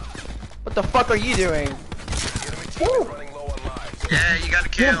 What the fuck are you doing? Yeah, you gotta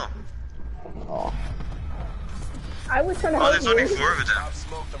kill. Oh. I was trying to Oh, help there's you. only 4 of them.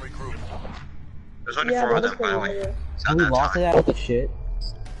 There's only 4 of them, by the way. We lost it out of the shit.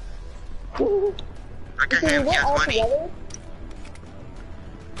 Look at him, he has money.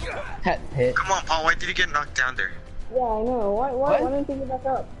 Hit. Come on, Paul, why did you get knocked down there? Yeah, I know. Why didn't you get back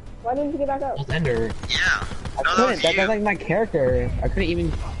up? Why didn't you get back up? That's Ender. Yeah. I couldn't. That's like my character. I couldn't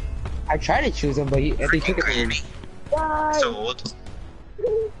even. I tried to choose him, but they took it from me. Die! Sold.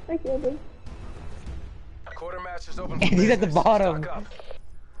 Thank you, Andy. Quartermaster's open. And he's at the bottom.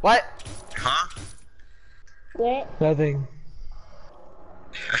 What? Huh? What? Nothing.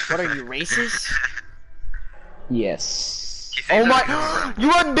 What are you, racist? Yes. Oh my!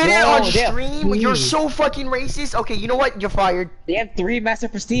 You admitted it Whoa, on they have stream? three. You're so fucking racist. Okay, you know what? You're fired. They have 3 master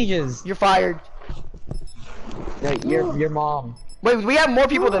prestiges. You're fired. Wait, your mom. Wait, we have more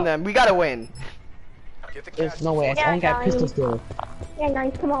people than them. We gotta win. There's no way. I only got pistol still. Yeah,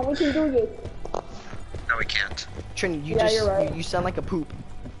 guys, come on, we can do this. No, we can't. Trin, you Yeah, just you're right. you sound like a poop.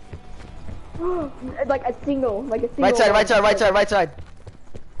 like a single. Right side, right side, right side, right side.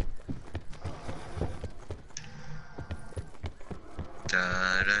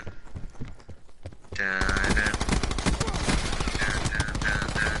 Da-da. Da-da.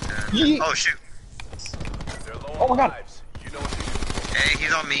 Da-da. Oh shoot. Oh my god. Hey,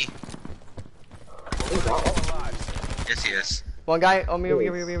 he's on me. Yes, he is. One guy. Oh me.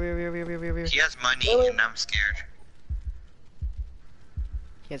 He has money, and I'm scared.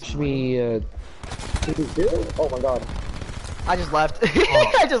 Should we, oh my god. I just left.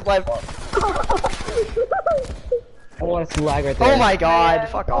 I just left. I want to lag right there. Oh my god,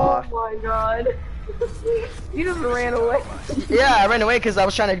 fuck off. Oh my god. You just ran away. Yeah, I ran away because I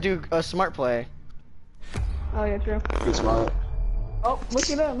was trying to do a smart play. Oh yeah, true. Good smart. Oh, look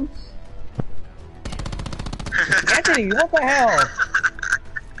at him. Anthony, what the hell?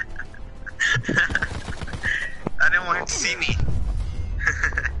 I didn't want him to see me.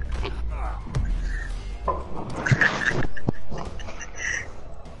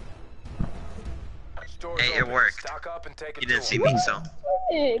 Hey, it worked. He didn't see me, so.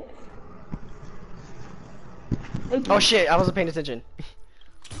 Oh shit, I wasn't paying attention.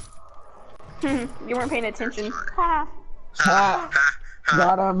 You weren't paying attention. Ha.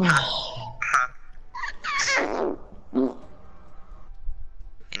 Got him.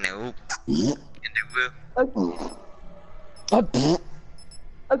 No.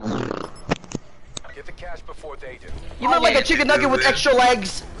 Get the cash before they do. You look like a chicken nugget with extra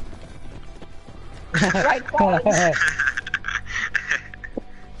legs. Right side.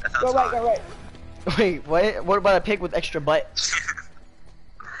 Go right, go right. Wait, what? What about a pig with extra butt?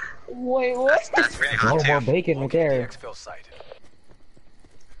 Wait, what? That's really A hot little more too. bacon right there. Exfil site.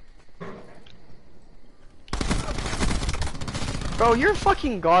 Bro, you're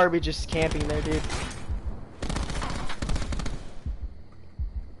fucking garbage just camping there, dude.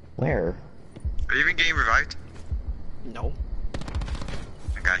 Where? Are you even getting revived? No.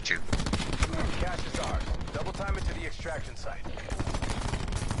 I got you. Cash is ours. Double time it to the extraction site.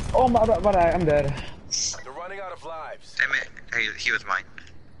 Oh my god, I'm dead. They're running out of lives. Damn it. Hey, he was mine.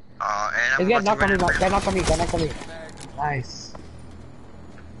 And I'm He's about got to knocked on me, run. got knocked on me. Nice.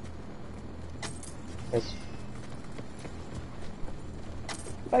 Yes.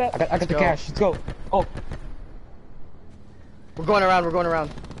 I got the go. cash, let's go. Oh. We're going around, we're going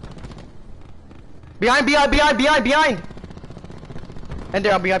around. Behind! And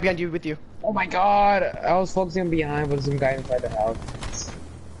there, I'm behind you, with you. Oh my god, I was focusing on behind, but there's some guy inside the house.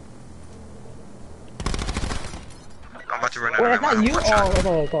 I'm about to run out Wait, of that's ammo. not you. Watch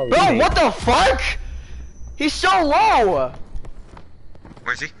out. Bro, what the fuck? He's so low.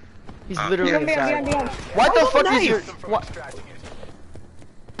 Where's he? He's literally inside. Behind. What the fuck is your? What?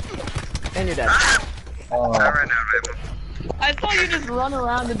 And you're dead. I ran out of ammo. I saw you just run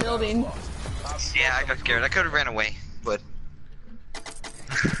around the building. Yeah, I got scared. I could have ran away, but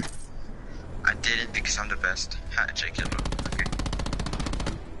I didn't because I'm the best. Ha, check it out. Okay.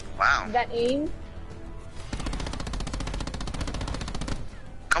 Wow. That aim?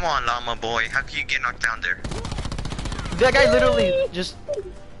 Come on, Llama boy. How can you get knocked down there? That guy literally just,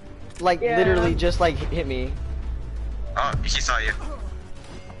 like, Yeah. literally just like hit me. Oh, he saw you.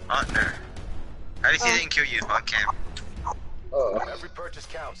 Oh no. At least he didn't kill you on cam. Every purchase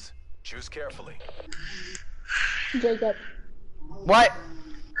counts. Choose carefully. Jacob. What?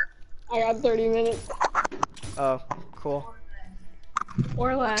 I got 30 minutes. Oh, cool.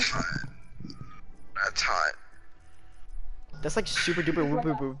 Or less. That's hot. That's like super duper whoop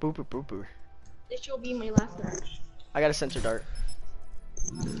whoop whoop whoop whoop whoop. This will be my last match. I got a sensor dart.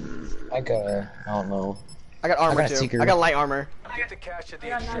 I don't know. I got armor I got a too. seeker. I got light armor. Get the cash at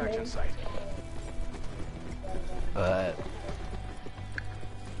the extraction site.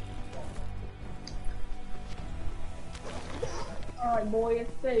 Alright, boy,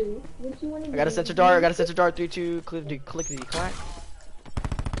 it's two. What you want to do? I got a sensor dart. I got a sensor dart. 3-2. Clickety clack.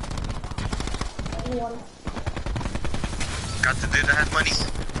 Got the dude that has money.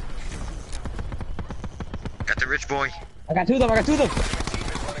 Got the rich boy. I got two of them.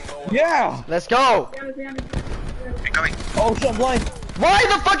 Yeah. Let's go. Incoming. Oh shit, I'm blind. Why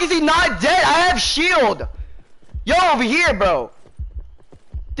the fuck is he not dead? I have shield. Yo, over here, bro.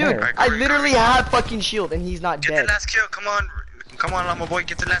 Dude, Where? I literally have fucking shield and he's not Get dead. the last kill. Come on, Llama boy.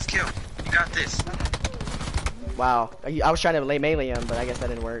 Get the last kill. You got this. Wow. I was trying to melee him, but I guess that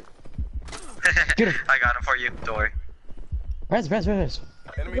didn't work. I got him for you. Don't worry. Res.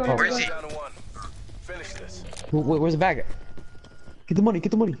 Enemy Where is he? down to one. Finish this. Where's the bag? Get the money.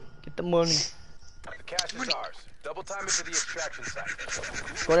 Get the money. The cash is ours. Double time it to the extraction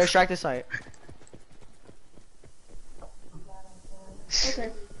site. Go to extract the site.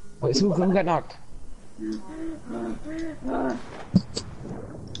 Okay. Wait, so who got knocked?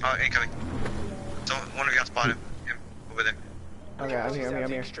 Oh, incoming. One of y'all spot him. Him over there. Okay, I'm here.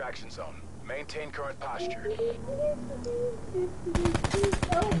 The extraction zone. Maintain current posture.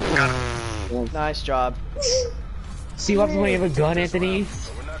 Nice job. See what happens when you have a gun, Anthony?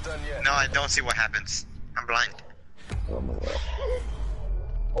 We're not done yet. No, I don't see what happens. I'm blind.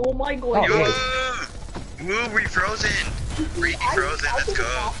 Oh my god. Woo! Woo, refrozen. Refrozen, let's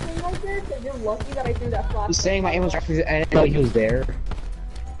go. You're lucky that I threw that flash. He's saying my aim was actually, I didn't know he was there.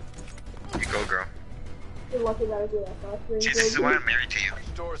 You go, girl. You're lucky that I threw that flash. See, this is why I'm married to you.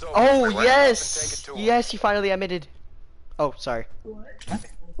 Doors open. Oh, Wait, what? yes. Yes, you finally admitted. Oh, sorry.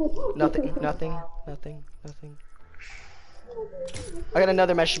 Nothing. I got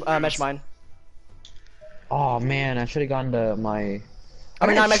another mesh mine. Oh man, I should have gone to my. I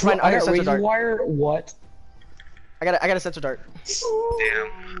mean, not mesh mine. I got a sensor razor dart. wire. What? I got a sensor dart.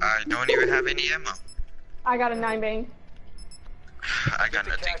 Damn, I don't even have any ammo. I got a 9-bang. I got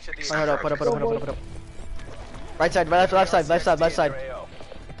nothing. Oh, hold up, put up. Right side, left side. Left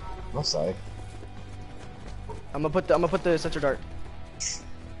side. I'm gonna put the sensor dart.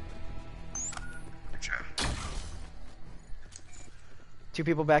 Good job. Two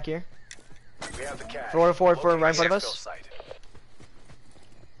people back here. We have the cash. Four right in front of us. Site.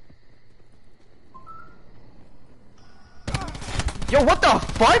 Yo, what the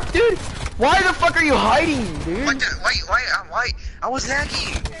fuck, dude? Why the fuck are you hiding, dude? What the? Why? I was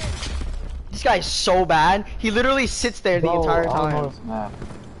lagging. This guy is so bad. He literally sits there the entire time.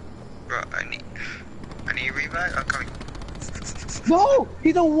 Bro, I need a revive. I'm coming. No,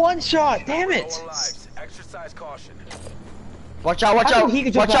 he's a one shot. Damn it! Lower lives. Exercise caution. Watch out! How come he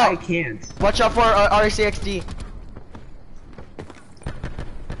can jump Watch out? out! I can't. Watch out for RACXD.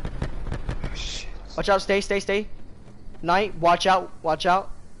 Watch out! Stay! Knight, watch out!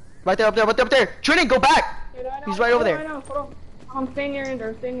 Right there, up there! Trinity, go back! He's right over there. I know. Hold on. I'm staying near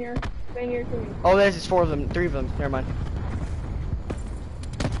Ender. Stay near to me. Oh, there's 4 of them, 3 of them. Never mind.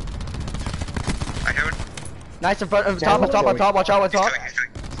 I heard. Nice in front, on top. Watch out, on top. He's going.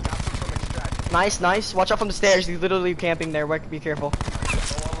 Nice. Watch out from the stairs. He's literally camping there. Be careful.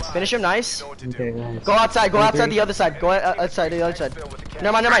 Finish him. Nice. Okay, nice. Go outside the other side. Go outside the other side.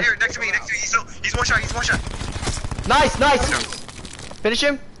 Never mind. Right here, next to me. He's one shot. Nice. Finish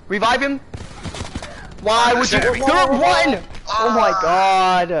him. Revive him. Why would you? Third one. Oh my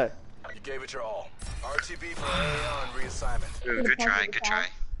god. You gave it your all. RTB for AO and reassignment. Good try.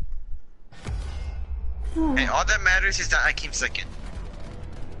 Hey, all that matters is that I came second.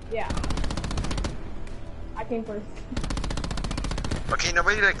 Yeah. I came first. Okay,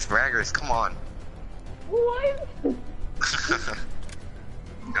 nobody likes braggers. Come on. What?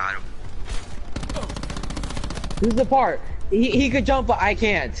 Got him. This is the part. He could jump, but I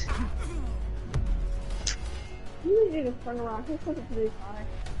can't. You need to just turn around. He's supposed to be fine.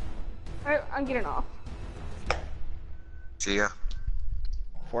 Alright, I'm getting off. See ya.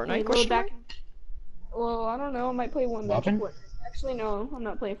 Fortnite Go question back. mark? Well, I don't know. I might play one match. Weapon? Actually, no. I'm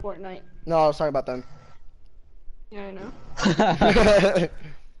not playing Fortnite. No, I was talking about them. Yeah, I know. I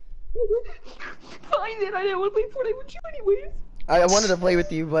I didn't want to play Fortnite with you anyways. wanted to play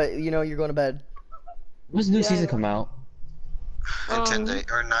with you, but you know you're going to bed. When's the new season come out? In 10 days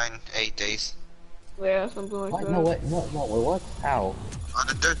or 8 days. Yeah, something like What? that. No, what? How? On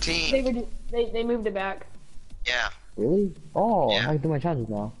the 13th. They moved it back. Yeah. Really? Oh, Yeah. I can do my challenges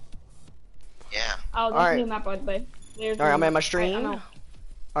now. Yeah. Oh, there's Alright. a new map, by the way. Alright, I'm at my stream.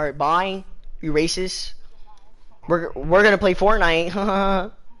 Alright, bye. You racist. We're gonna play Fortnite.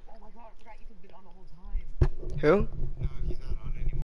 Who?